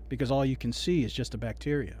disappear because all you can see is just a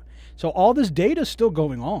bacteria. So all this data is still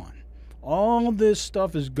going on. All this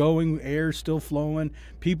stuff is going, air's still flowing,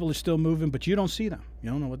 people are still moving, but you don't see them.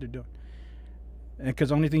 You don't know what they're doing. Because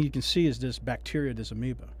the only thing you can see is this bacteria, this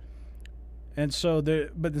amoeba. And so,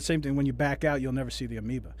 but the same thing, when you back out, you'll never see the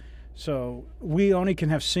amoeba. So we only can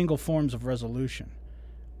have single forms of resolution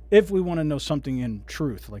if we want to know something in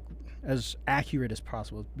truth, like as accurate as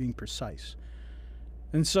possible, being precise.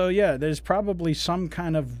 And so, yeah, there's probably some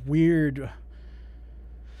kind of weird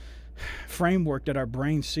framework that our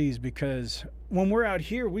brain sees, because when we're out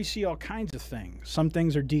here, we see all kinds of things. Some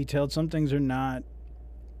things are detailed, some things are not,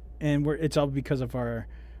 and it's all because of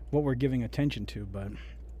what we're giving attention to. But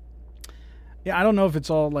yeah, I don't know if it's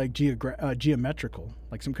all like geometrical,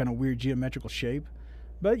 like some kind of weird geometrical shape.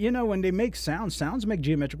 But you know, when they make sounds make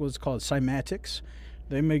geometrical. It's called cymatics.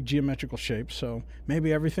 They make geometrical shapes. So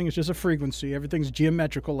maybe everything is just a frequency. Everything's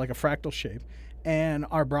geometrical, like a fractal shape. And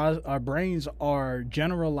our brains are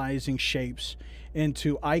generalizing shapes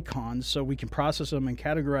into icons so we can process them and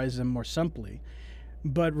categorize them more simply.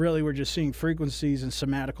 But really, we're just seeing frequencies and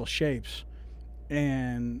cymatical shapes,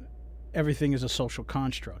 and everything is a social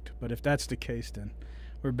construct. But if that's the case, then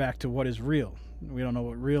we're back to what is real. We don't know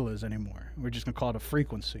what real is anymore. We're just gonna call it a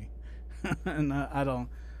frequency. And I don't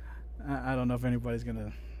know if anybody's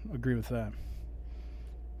gonna agree with that.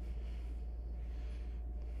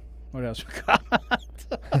 What else we got?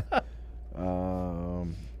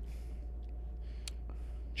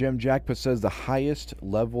 Gem Jackpot says the highest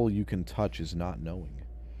level you can touch is not knowing.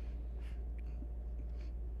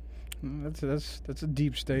 That's a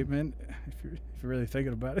deep statement if you're really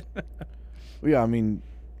thinking about it. Well, yeah, I mean,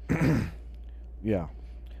 yeah.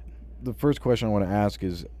 The first question I want to ask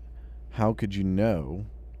is, how could you know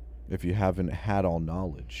if you haven't had all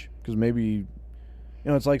knowledge? Because maybe,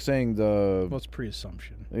 it's like saying well, it's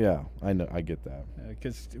pre-assumption. Yeah, I know, I get that.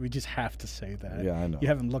 Because we just have to say that. Yeah, I know. You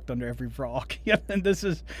haven't looked under every rock. Yeah, and this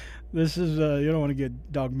is you don't want to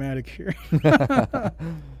get dogmatic here.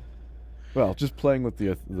 Well, just playing with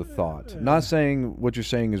the thought. Not saying what you're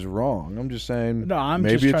saying is wrong. I'm just saying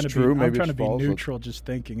maybe it's true, maybe it's false. I'm trying to be neutral, just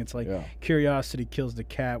thinking. It's like curiosity kills the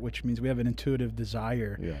cat, which means we have an intuitive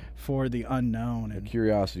desire for the unknown. And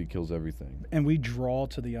curiosity kills everything. And we draw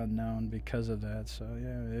to the unknown because of that. So,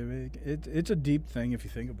 yeah, it's a deep thing if you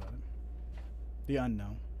think about it. The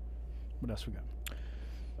unknown. What else we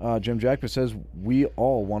got? Jim Jackpot says, we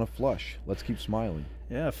all want to flush. Let's keep smiling.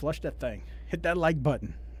 Yeah, flush that thing. Hit that like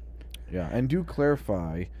button. Yeah, and do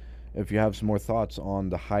clarify if you have some more thoughts on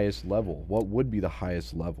the highest level. What would be the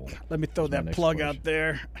highest level? Let me throw Is my that next plug question. out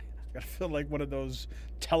there. I feel like one of those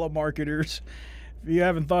telemarketers. If you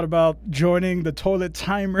haven't thought about joining the Toilet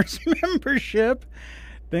Timers membership,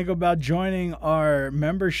 think about joining our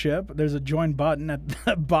membership. There's a join button at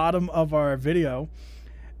the bottom of our video.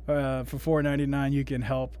 For $4.99, you can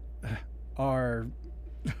help our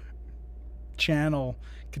channel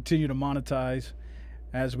continue to monetize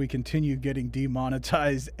as we continue getting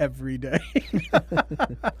demonetized every day.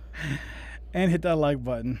 And hit that like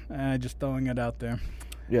button. Just throwing it out there.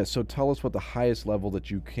 Yeah, so tell us what the highest level that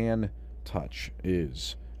you can touch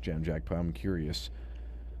is, Jam Jackpa. I'm curious.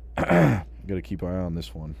 Got to keep an eye on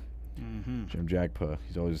this one. Jam Jackpa,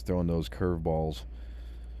 he's always throwing those curveballs.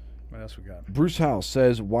 What else we got? Bruce House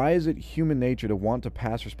says, why is it human nature to want to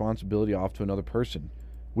pass responsibility off to another person?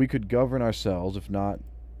 We could govern ourselves if not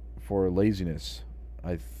for laziness,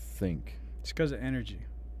 I think. It's because of energy.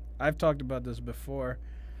 I've talked about this before.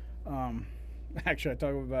 Actually, I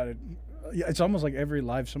talk about it. It's almost like every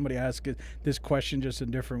live somebody asks this question just in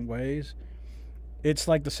different ways. It's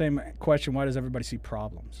like the same question, why does everybody see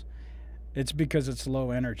problems? It's because it's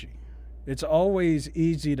low energy. It's always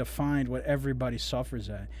easy to find what everybody suffers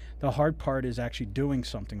at. The hard part is actually doing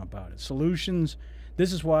something about it. Solutions,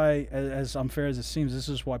 this is why, as unfair as it seems, this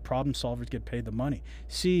is why problem solvers get paid the money.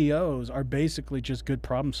 CEOs are basically just good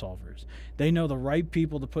problem solvers. They know the right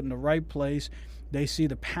people to put in the right place. They see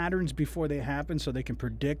the patterns before they happen so they can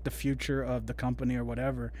predict the future of the company or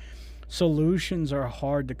whatever. Solutions are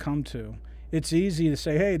hard to come to. It's easy to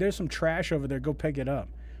say, hey, there's some trash over there, go pick it up.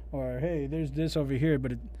 Or, hey, there's this over here,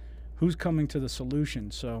 but who's coming to the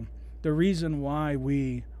solution? So the reason why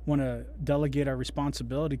we want to delegate our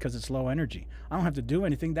responsibility because it's low energy. I don't have to do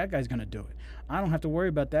anything. That guy's going to do it. I don't have to worry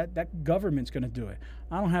about that. That government's going to do it.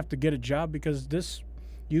 I don't have to get a job because this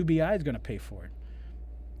UBI is going to pay for it.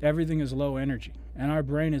 Everything is low energy. And our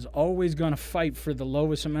brain is always going to fight for the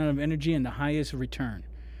lowest amount of energy and the highest return.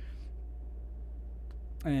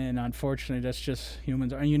 And unfortunately, that's just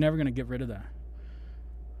humans. And you're never going to get rid of that.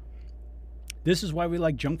 This is why we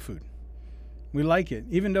like junk food. We like it.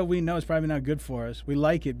 Even though we know it's probably not good for us, we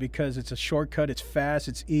like it because it's a shortcut, it's fast,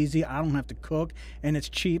 it's easy, I don't have to cook, and it's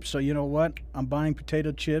cheap. So you know what? I'm buying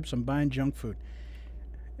potato chips, I'm buying junk food.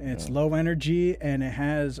 It's low energy, and it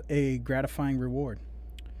has a gratifying reward.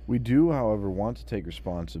 We do, however, want to take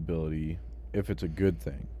responsibility if it's a good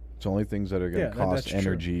thing. It's only things that are going to cost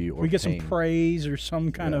energy or if we get pain. some praise or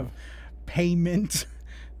some kind of payment,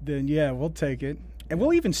 then yeah, we'll take it. And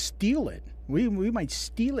we'll even steal it. We might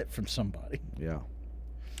steal it from somebody. Yeah.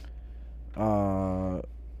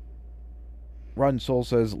 Rotten Soul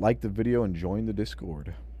says, like the video and join the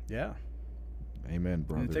Discord. Yeah. Amen,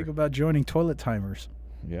 brother. And think about joining Toilet Timers.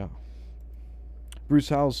 Yeah. Bruce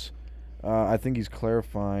House, I think he's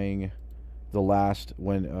clarifying the last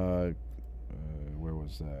when, where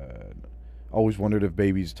was that? Always wondered if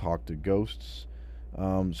babies talk to ghosts.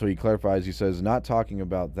 So he clarifies, he says, not talking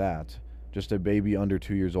about that. Just a baby under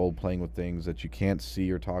 2 years old playing with things that you can't see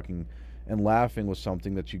or talking and laughing with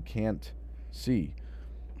something that you can't see.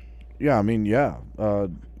 Yeah, I mean, yeah.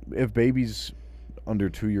 If babies under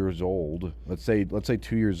 2 years old, let's say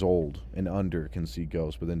 2 years old and under can see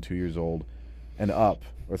ghosts, but then 2 years old and up,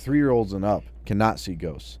 or 3-year-olds and up cannot see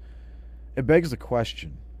ghosts. It begs the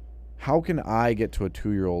question, how can I get to a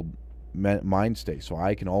 2-year-old mind state so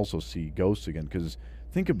I can also see ghosts again? Because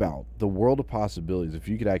think about the world of possibilities if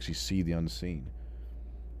you could actually see the unseen.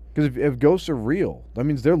 Because if ghosts are real, that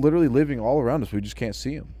means they're literally living all around us. We just can't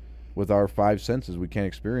see them. With our 5 senses, we can't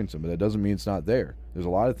experience them. But that doesn't mean it's not there. There's a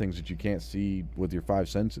lot of things that you can't see with your 5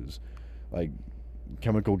 senses. Like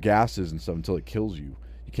chemical gases and stuff until it kills you.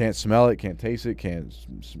 You can't smell it, can't taste it, can't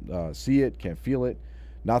see it, can't feel it.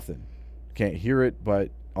 Nothing. Can't hear it, but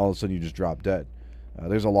all of a sudden you just drop dead.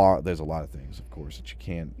 There's a lot of things, of course, that you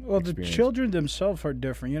can't experience. The children themselves are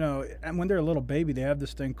different. You know, and when they're a little baby, they have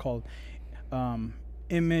this thing called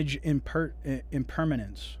image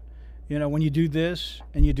impermanence. You know, when you do this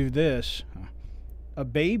and you do this, a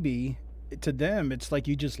baby, to them, it's like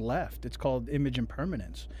you just left. It's called image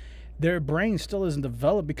impermanence. Their brain still isn't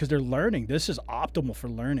developed because they're learning. This is optimal for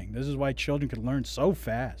learning. This is why children can learn so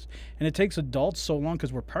fast. And it takes adults so long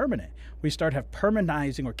because we're permanent. We start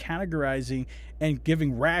permanizing or categorizing and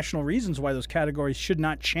giving rational reasons why those categories should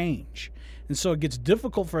not change. And so it gets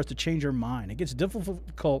difficult for us to change our mind. It gets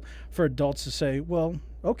difficult for adults to say, well,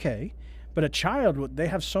 okay. But a child, they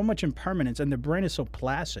have so much impermanence and their brain is so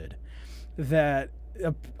placid that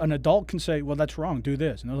an adult can say, well, that's wrong, do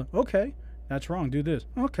this. And they're like, okay, that's wrong, do this.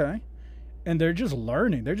 Okay. And they're just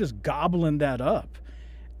learning. They're just gobbling that up.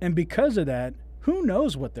 And because of that, who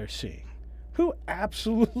knows what they're seeing? Who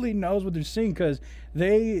absolutely knows what they're seeing? Because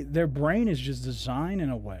their brain is just designed in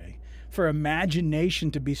a way for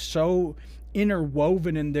imagination to be so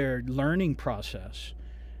interwoven in their learning process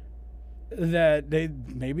that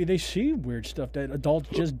maybe they see weird stuff that adults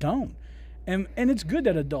just don't. And it's good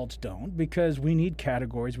that adults don't, because we need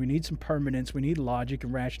categories, we need some permanence, we need logic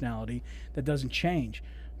and rationality that doesn't change.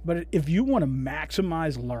 But if you want to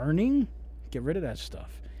maximize learning, get rid of that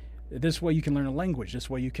stuff. This way you can learn a language. This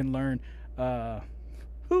way you can learn,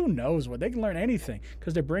 who knows what. They can learn anything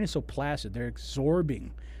because their brain is so placid. They're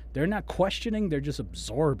absorbing. They're not questioning, they're just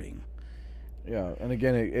absorbing. Yeah, and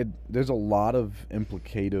again, there's a lot of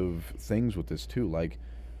implicative things with this too. Like,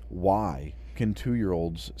 why can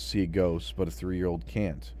 2-year-olds see a ghost but a 3-year-old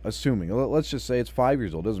can't? Assuming, let's just say it's 5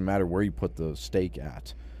 years old. Doesn't matter where you put the stake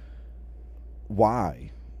at.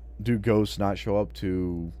 Why do ghosts not show up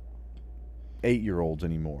to 8-year-olds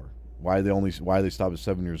anymore? Why they stop at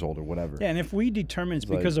 7 years old or whatever? Yeah, and if we determine it's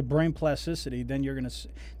because of brain plasticity, then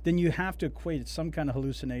then you have to equate it some kind of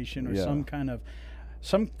hallucination or some kind of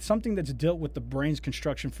something that's dealt with the brain's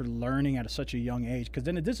construction for learning at such a young age, because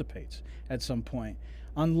then it dissipates at some point,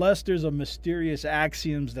 unless there's a mysterious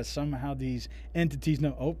axioms that somehow these entities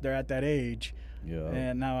know, oh, they're at that age. Yeah.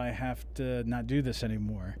 And now I have to not do this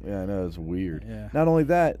anymore. Yeah, I know, it's weird. Yeah. Not only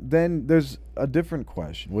that, then there's a different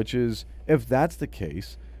question, which is, if that's the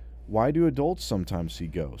case, why do adults sometimes see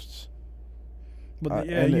ghosts? But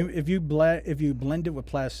if you blend it with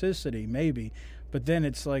plasticity, maybe, but then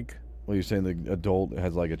it's like. Well, you're saying the adult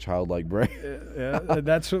has like a childlike brain. Yeah,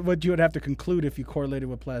 that's what you would have to conclude if you correlate it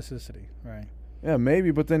with plasticity, right? Yeah,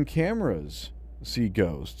 maybe, but then cameras see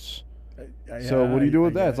ghosts. So what do you do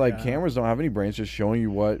with that? It's like cameras don't have any brains, just showing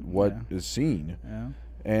you what is seen. Yeah.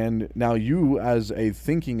 And now you, as a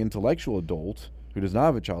thinking intellectual adult who does not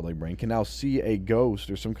have a childlike brain, can now see a ghost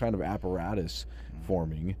or some kind of apparatus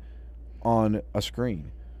forming on a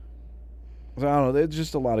screen. So I don't know. There's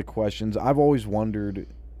just a lot of questions. I've always wondered,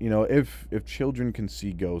 if children can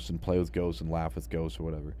see ghosts and play with ghosts and laugh with ghosts or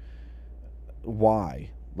whatever, why?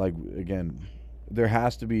 Like, again, there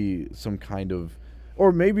has to be some kind of,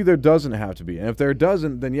 or maybe there doesn't have to be. And if there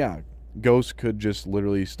doesn't, then yeah, ghosts could just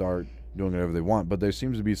literally start doing whatever they want. But there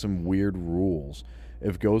seems to be some weird rules.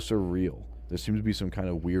 If ghosts are real, there seems to be some kind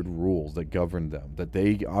of weird rules that govern them, that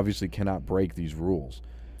they obviously cannot break these rules.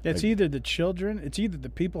 It's either the children, it's either the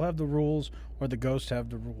people have the rules or the ghosts have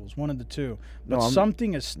the rules. One of the two. But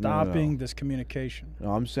something is stopping this communication.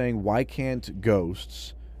 No, I'm saying, why can't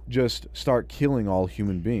ghosts just start killing all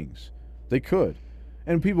human beings? They could.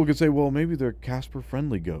 And people could say, well, maybe they're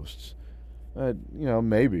Casper-friendly ghosts.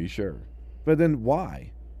 Maybe, sure. But then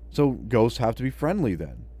why? So ghosts have to be friendly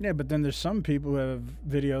then. Yeah, but then there's some people who have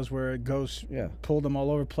videos where ghosts pull them all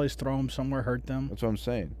over the place, throw them somewhere, hurt them. That's what I'm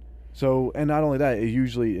saying. So, and not only that, it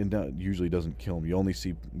usually doesn't kill them. You only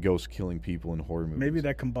see ghosts killing people in horror movies. Maybe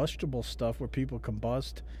that combustible stuff where people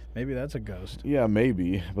combust, maybe that's a ghost. Yeah,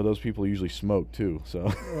 maybe. But those people usually smoke too, so.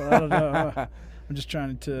 Well, I don't know. I'm just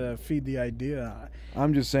trying to feed the idea.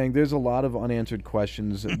 I'm just saying there's a lot of unanswered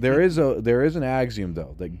questions. There is an axiom,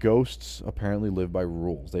 though, that ghosts apparently live by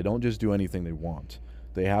rules. They don't just do anything they want.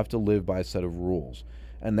 They have to live by a set of rules.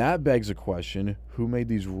 And that begs a question, who made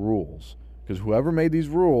these rules? Because whoever made these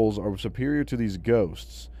rules are superior to these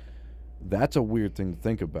ghosts. That's a weird thing to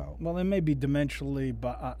think about. Well, it may be dimensionally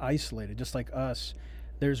isolated, just like us.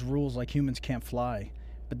 There's rules like humans can't fly,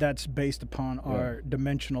 but that's based upon our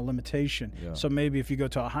dimensional limitation. Yeah. So maybe if you go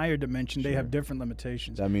to a higher dimension, they have different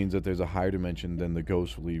limitations. That means that there's a higher dimension than the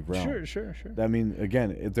ghostly realm. Sure. That means,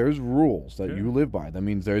 again, if there's rules that you live by, that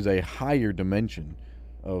means there's a higher dimension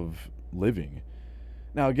of living.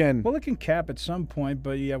 Now, again, well, it can cap at some point,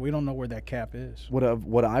 but yeah, we don't know where that cap is.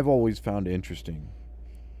 What I've always found interesting,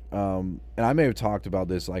 and I may have talked about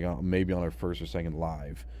this like maybe on our first or second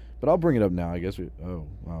live, but I'll bring it up now. I guess oh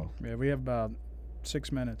wow. Yeah, we have about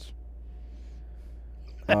 6 minutes.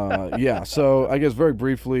 Yeah, so I guess very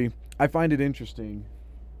briefly, I find it interesting.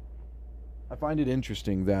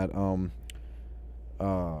 That hold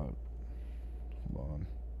on.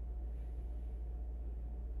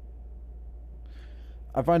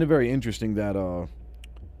 I find it very interesting that no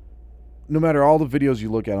matter all the videos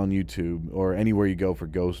you look at on YouTube or anywhere you go for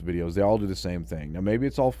ghost videos, they all do the same thing. Now, maybe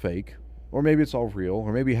it's all fake, or maybe it's all real,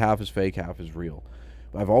 or maybe half is fake, half is real.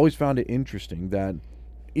 But I've always found it interesting that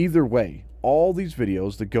either way, all these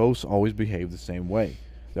videos, the ghosts always behave the same way.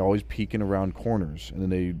 They're always peeking around corners, and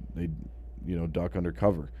then they duck under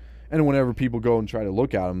cover. And whenever people go and try to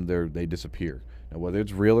look at them, they disappear. Now, whether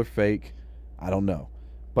it's real or fake, I don't know.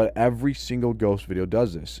 But every single ghost video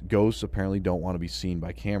does this. Ghosts apparently don't want to be seen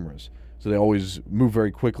by cameras, so they always move very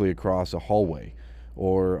quickly across a hallway.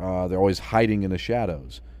 or they're always hiding in the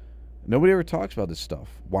shadows. Nobody ever talks about this stuff.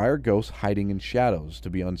 Why are ghosts hiding in shadows to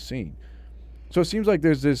be unseen? So it seems like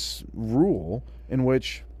there's this rule in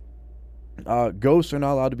which ghosts are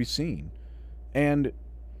not allowed to be seen, and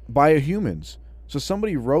by humans. So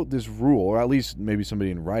somebody wrote this rule, or at least maybe somebody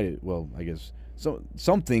didn't write it. Well, I guess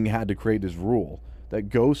something had to create this rule that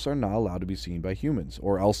ghosts are not allowed to be seen by humans,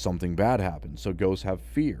 or else something bad happens. So ghosts have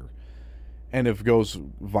fear. And if ghosts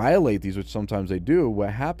violate these, which sometimes they do,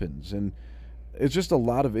 what happens? And it's just a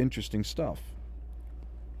lot of interesting stuff.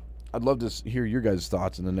 I'd love to hear your guys'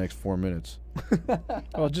 thoughts in the next 4 minutes.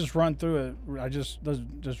 Well, just run through it. I just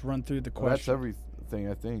run through the question. Well, that's everything,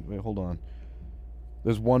 I think. Wait, hold on.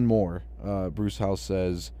 There's one more. Bruce House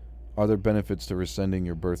says, are there benefits to rescinding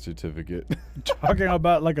your birth certificate? Talking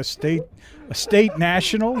about like a state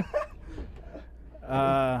national?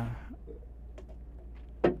 I'm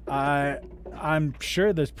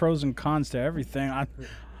sure there's pros and cons to everything.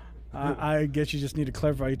 I guess you just need to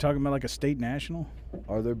clarify. Are you talking about like a state national?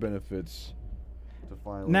 Are there benefits to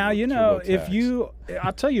filing? Now, you know,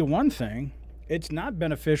 I'll tell you one thing. It's not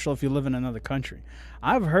beneficial if you live in another country.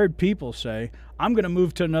 I've heard people say, I'm going to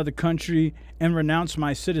move to another country and renounce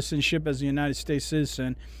my citizenship as a United States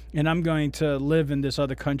citizen, and I'm going to live in this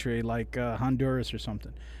other country like Honduras or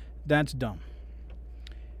something. That's dumb.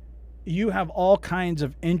 You have all kinds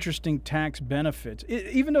of interesting tax benefits.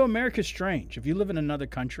 Even though America's strange, if you live in another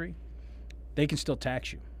country, they can still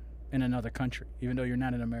tax you in another country, even though you're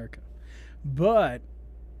not in America. But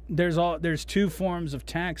there's two forms of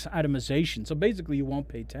tax itemization. So basically you won't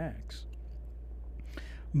pay tax.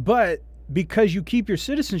 But because you keep your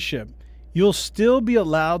citizenship, you'll still be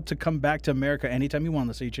allowed to come back to America anytime you want.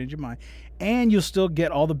 Let's say you change your mind. And you'll still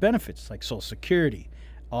get all the benefits like Social Security,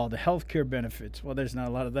 all the health care benefits. Well, there's not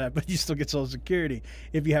a lot of that, but you still get Social Security.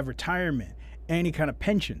 If you have retirement, any kind of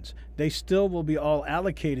pensions, they still will be all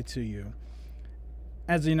allocated to you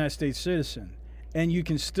as a United States citizen. And you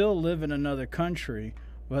can still live in another country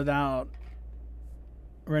without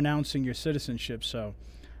renouncing your citizenship. So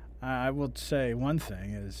I will say one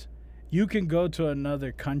thing is you can go to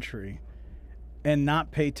another country and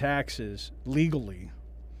not pay taxes legally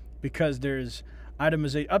because there's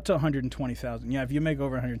itemization up to 120,000. Yeah, if you make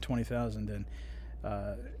over 120,000, then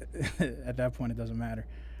at that point it doesn't matter.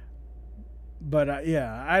 But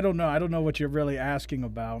yeah, I don't know. I don't know what you're really asking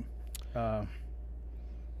about.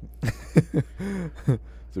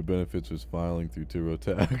 The benefits was filing through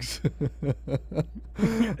TurboTax.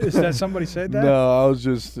 Is that somebody said that? No, I was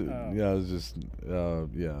just never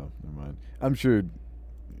mind. I'm sure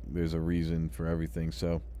there's a reason for everything.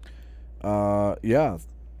 So, Noah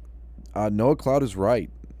Cloud is right,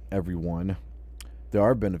 everyone. There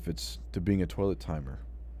are benefits to being a toilet timer.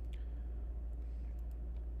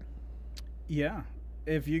 Yeah.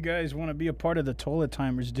 If you guys want to be a part of the toilet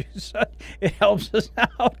timers, do so. It helps us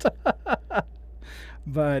out.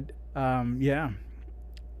 But, yeah.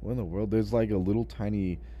 What in the world? There's like a little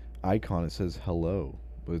tiny icon that says hello,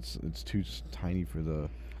 but it's too tiny for the...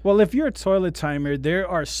 Well, if you're a toilet timer, there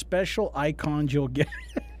are special icons you'll get.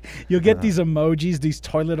 You'll get these emojis, these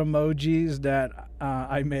toilet emojis that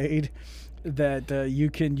I made that you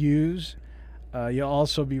can use. You'll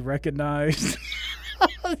also be recognized.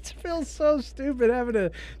 It feels so stupid having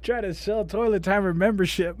to try to sell toilet timer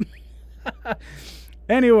membership.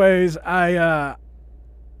 Anyways, I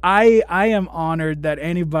am honored that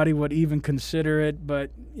anybody would even consider it, but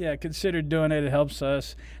yeah, consider doing it. It helps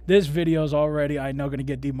us. This video is already, I know, going to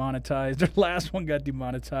get demonetized. The last one got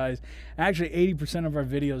demonetized. Actually, 80% of our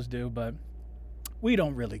videos do, but we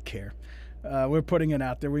don't really care. We're putting it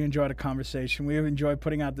out there. We enjoy the conversation. We enjoy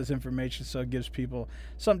putting out this information so it gives people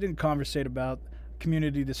something to conversate about,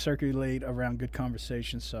 community to circulate around good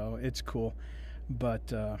conversation. So it's cool.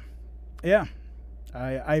 But yeah,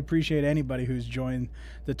 I appreciate anybody who's joined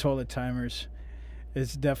the toilet timers.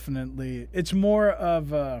 It's definitely, it's more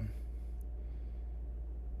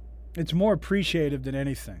appreciative than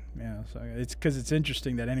anything. Yeah, so it's because it's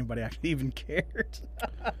interesting that anybody actually even cares.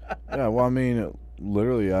 Yeah, well, I mean,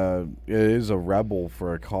 literally, it is a rebel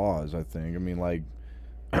for a cause, I think. I mean, like,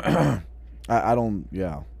 I don't,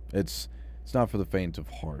 yeah, it's not for the faint of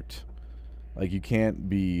heart. Like, you can't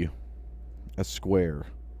be a square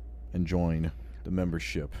and join the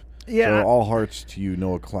membership. Yeah. So all hearts to you,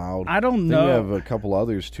 Noah Cloud. I don't know. We have a couple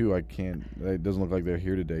others, too. It doesn't look like they're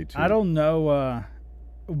here today, too. I don't know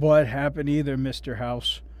what happened either, Mr.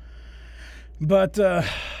 House. But,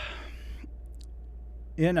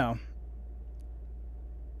 you know,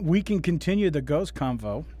 we can continue the ghost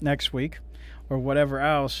convo next week or whatever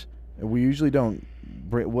else. We usually don't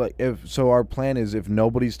bring, so our plan is if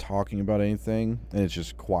nobody's talking about anything and it's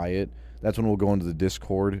just quiet, that's when we'll go into the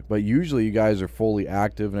Discord. But usually you guys are fully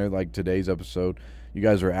active, and like today's episode, you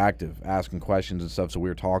guys are active, asking questions and stuff. So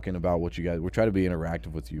we're talking about what you guys. We're trying to be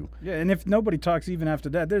interactive with you. Yeah, and if nobody talks even after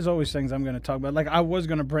that, there's always things I'm going to talk about. Like I was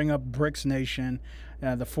going to bring up BRICS Nation,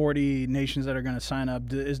 the 40 nations that are going to sign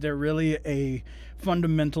up. Is there really a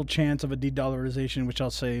fundamental chance of a de-dollarization? Which I'll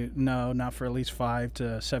say no, not for at least 5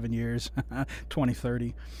 to 7 years,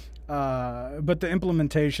 2030. But the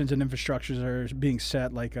implementations and infrastructures are being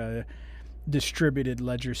set like a distributed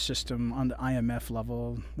ledger system on the IMF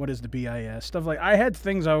level. What is the BIS stuff? Like I had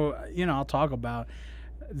things I'll talk about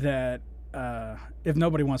that if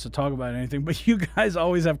nobody wants to talk about anything, but you guys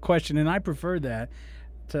always have questions, and I prefer that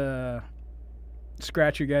to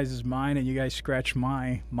scratch your guys' mind, and you guys scratch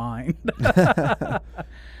my mind. Yeah,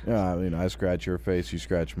 I mean, I scratch your face, you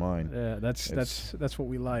scratch mine. Yeah, that's what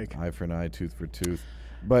we like. Eye for an eye, tooth for tooth.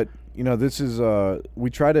 But this is we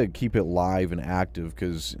try to keep it live and active,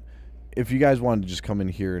 because if you guys wanted to just come in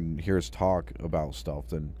here and hear us talk about stuff,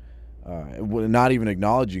 then not even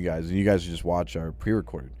acknowledge you guys, and you guys just watch our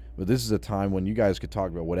pre-recorded. But this is a time when you guys could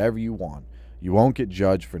talk about whatever you want. You won't get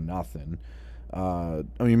judged for nothing. I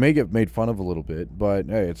mean, you may get made fun of a little bit, but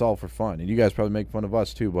hey, it's all for fun. And you guys probably make fun of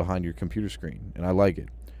us too behind your computer screen, and I like it.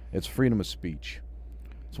 It's freedom of speech.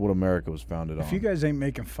 It's what America was founded on. If you guys ain't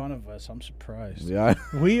making fun of us, I'm surprised. Yeah,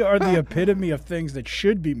 we are the epitome of things that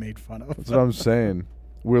should be made fun of. That's what I'm saying.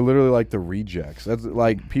 We're literally like the rejects. That's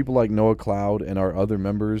like people like Noah Cloud and our other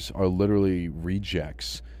members are literally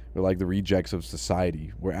rejects. We're like the rejects of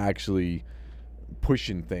society. We're actually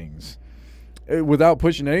pushing things without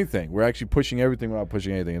pushing anything. We're actually pushing everything without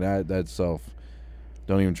pushing anything. And that itself,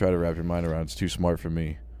 don't even try to wrap your mind around. It's too smart for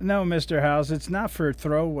me. No, Mr. House, it's not for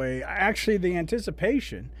throwaway. Actually, the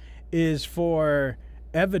anticipation is for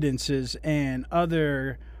evidences and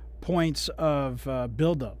other points of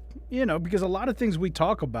buildup. Because a lot of things we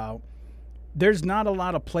talk about, there's not a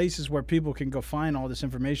lot of places where people can go find all this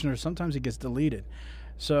information, or sometimes it gets deleted.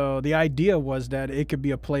 So the idea was that it could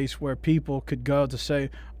be a place where people could go to say,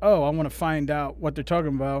 oh, I want to find out what they're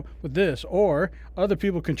talking about with this, or other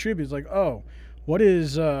people contribute. It's like, oh, what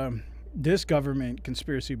is this government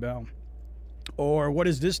conspiracy about? Or what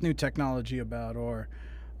is this new technology about? Or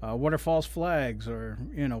what are false flags? Or,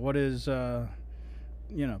 what is...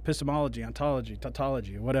 epistemology, ontology,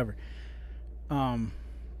 tautology, or whatever.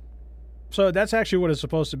 So that's actually what it's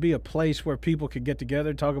supposed to be, a place where people could get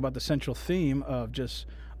together, talk about the central theme of just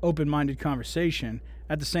open-minded conversation.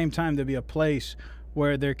 At the same time, there'd be a place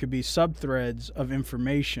where there could be sub-threads of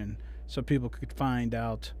information so people could find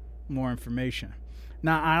out more information.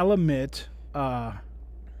 Now, I'll admit, I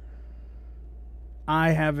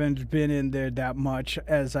haven't been in there that much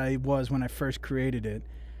as I was when I first created it.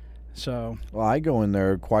 So, well, I go in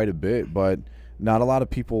there quite a bit, but not a lot of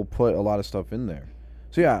people put a lot of stuff in there.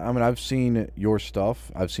 So yeah, I mean, I've seen your stuff,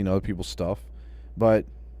 I've seen other people's stuff, but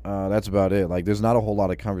that's about it. Like, there's not a whole lot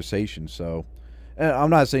of conversation. So, and I'm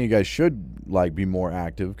not saying you guys should like be more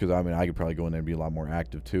active, because I mean, I could probably go in there and be a lot more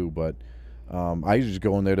active too. But I usually just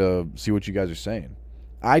go in there to see what you guys are saying.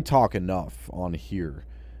 I talk enough on here,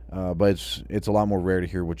 but it's a lot more rare to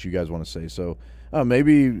hear what you guys want to say. So.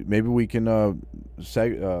 Maybe we can do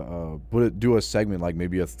a segment, like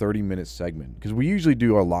maybe a 30-minute segment, because we usually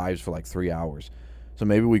do our lives for like 3 hours. So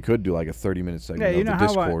maybe we could do like a 30-minute segment of the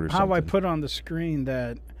Discord or something. How I put on the screen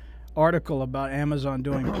that article about Amazon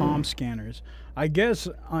doing palm scanners. I guess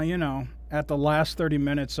at the last 30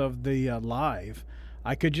 minutes of the live,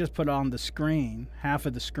 I could just put on the screen, half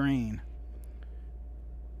of the screen,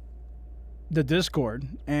 the Discord,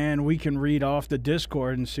 and we can read off the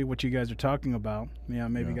Discord and see what you guys are talking about.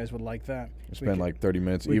 Maybe you guys would like that. Spend like 30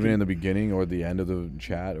 minutes, even in the beginning or the end of the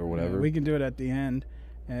chat or whatever. We can do it at the end,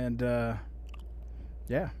 and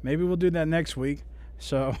yeah, maybe we'll do that next week.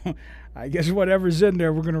 So I guess whatever's in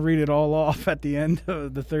there, we're going to read it all off at the end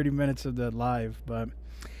of the 30 minutes of the live. But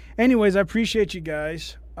anyways, I appreciate you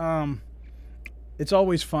guys. It's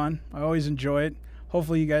always fun. I always enjoy it.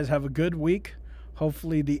 Hopefully you guys have a good week.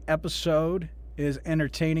 Hopefully the episode is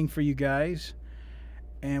entertaining for you guys,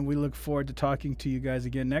 and we look forward to talking to you guys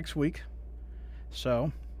again next week.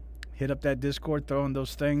 So hit up that Discord, throw in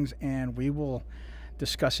those things, and we will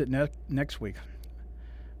discuss it next week.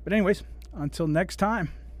 But anyways, until next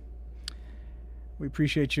time, we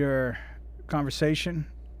appreciate your conversation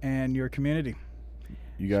and your community.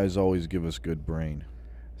 You guys always give us good brain.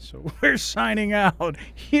 So we're signing out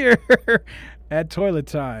here at Toilet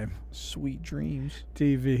Time. Sweet dreams.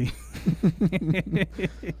 TV.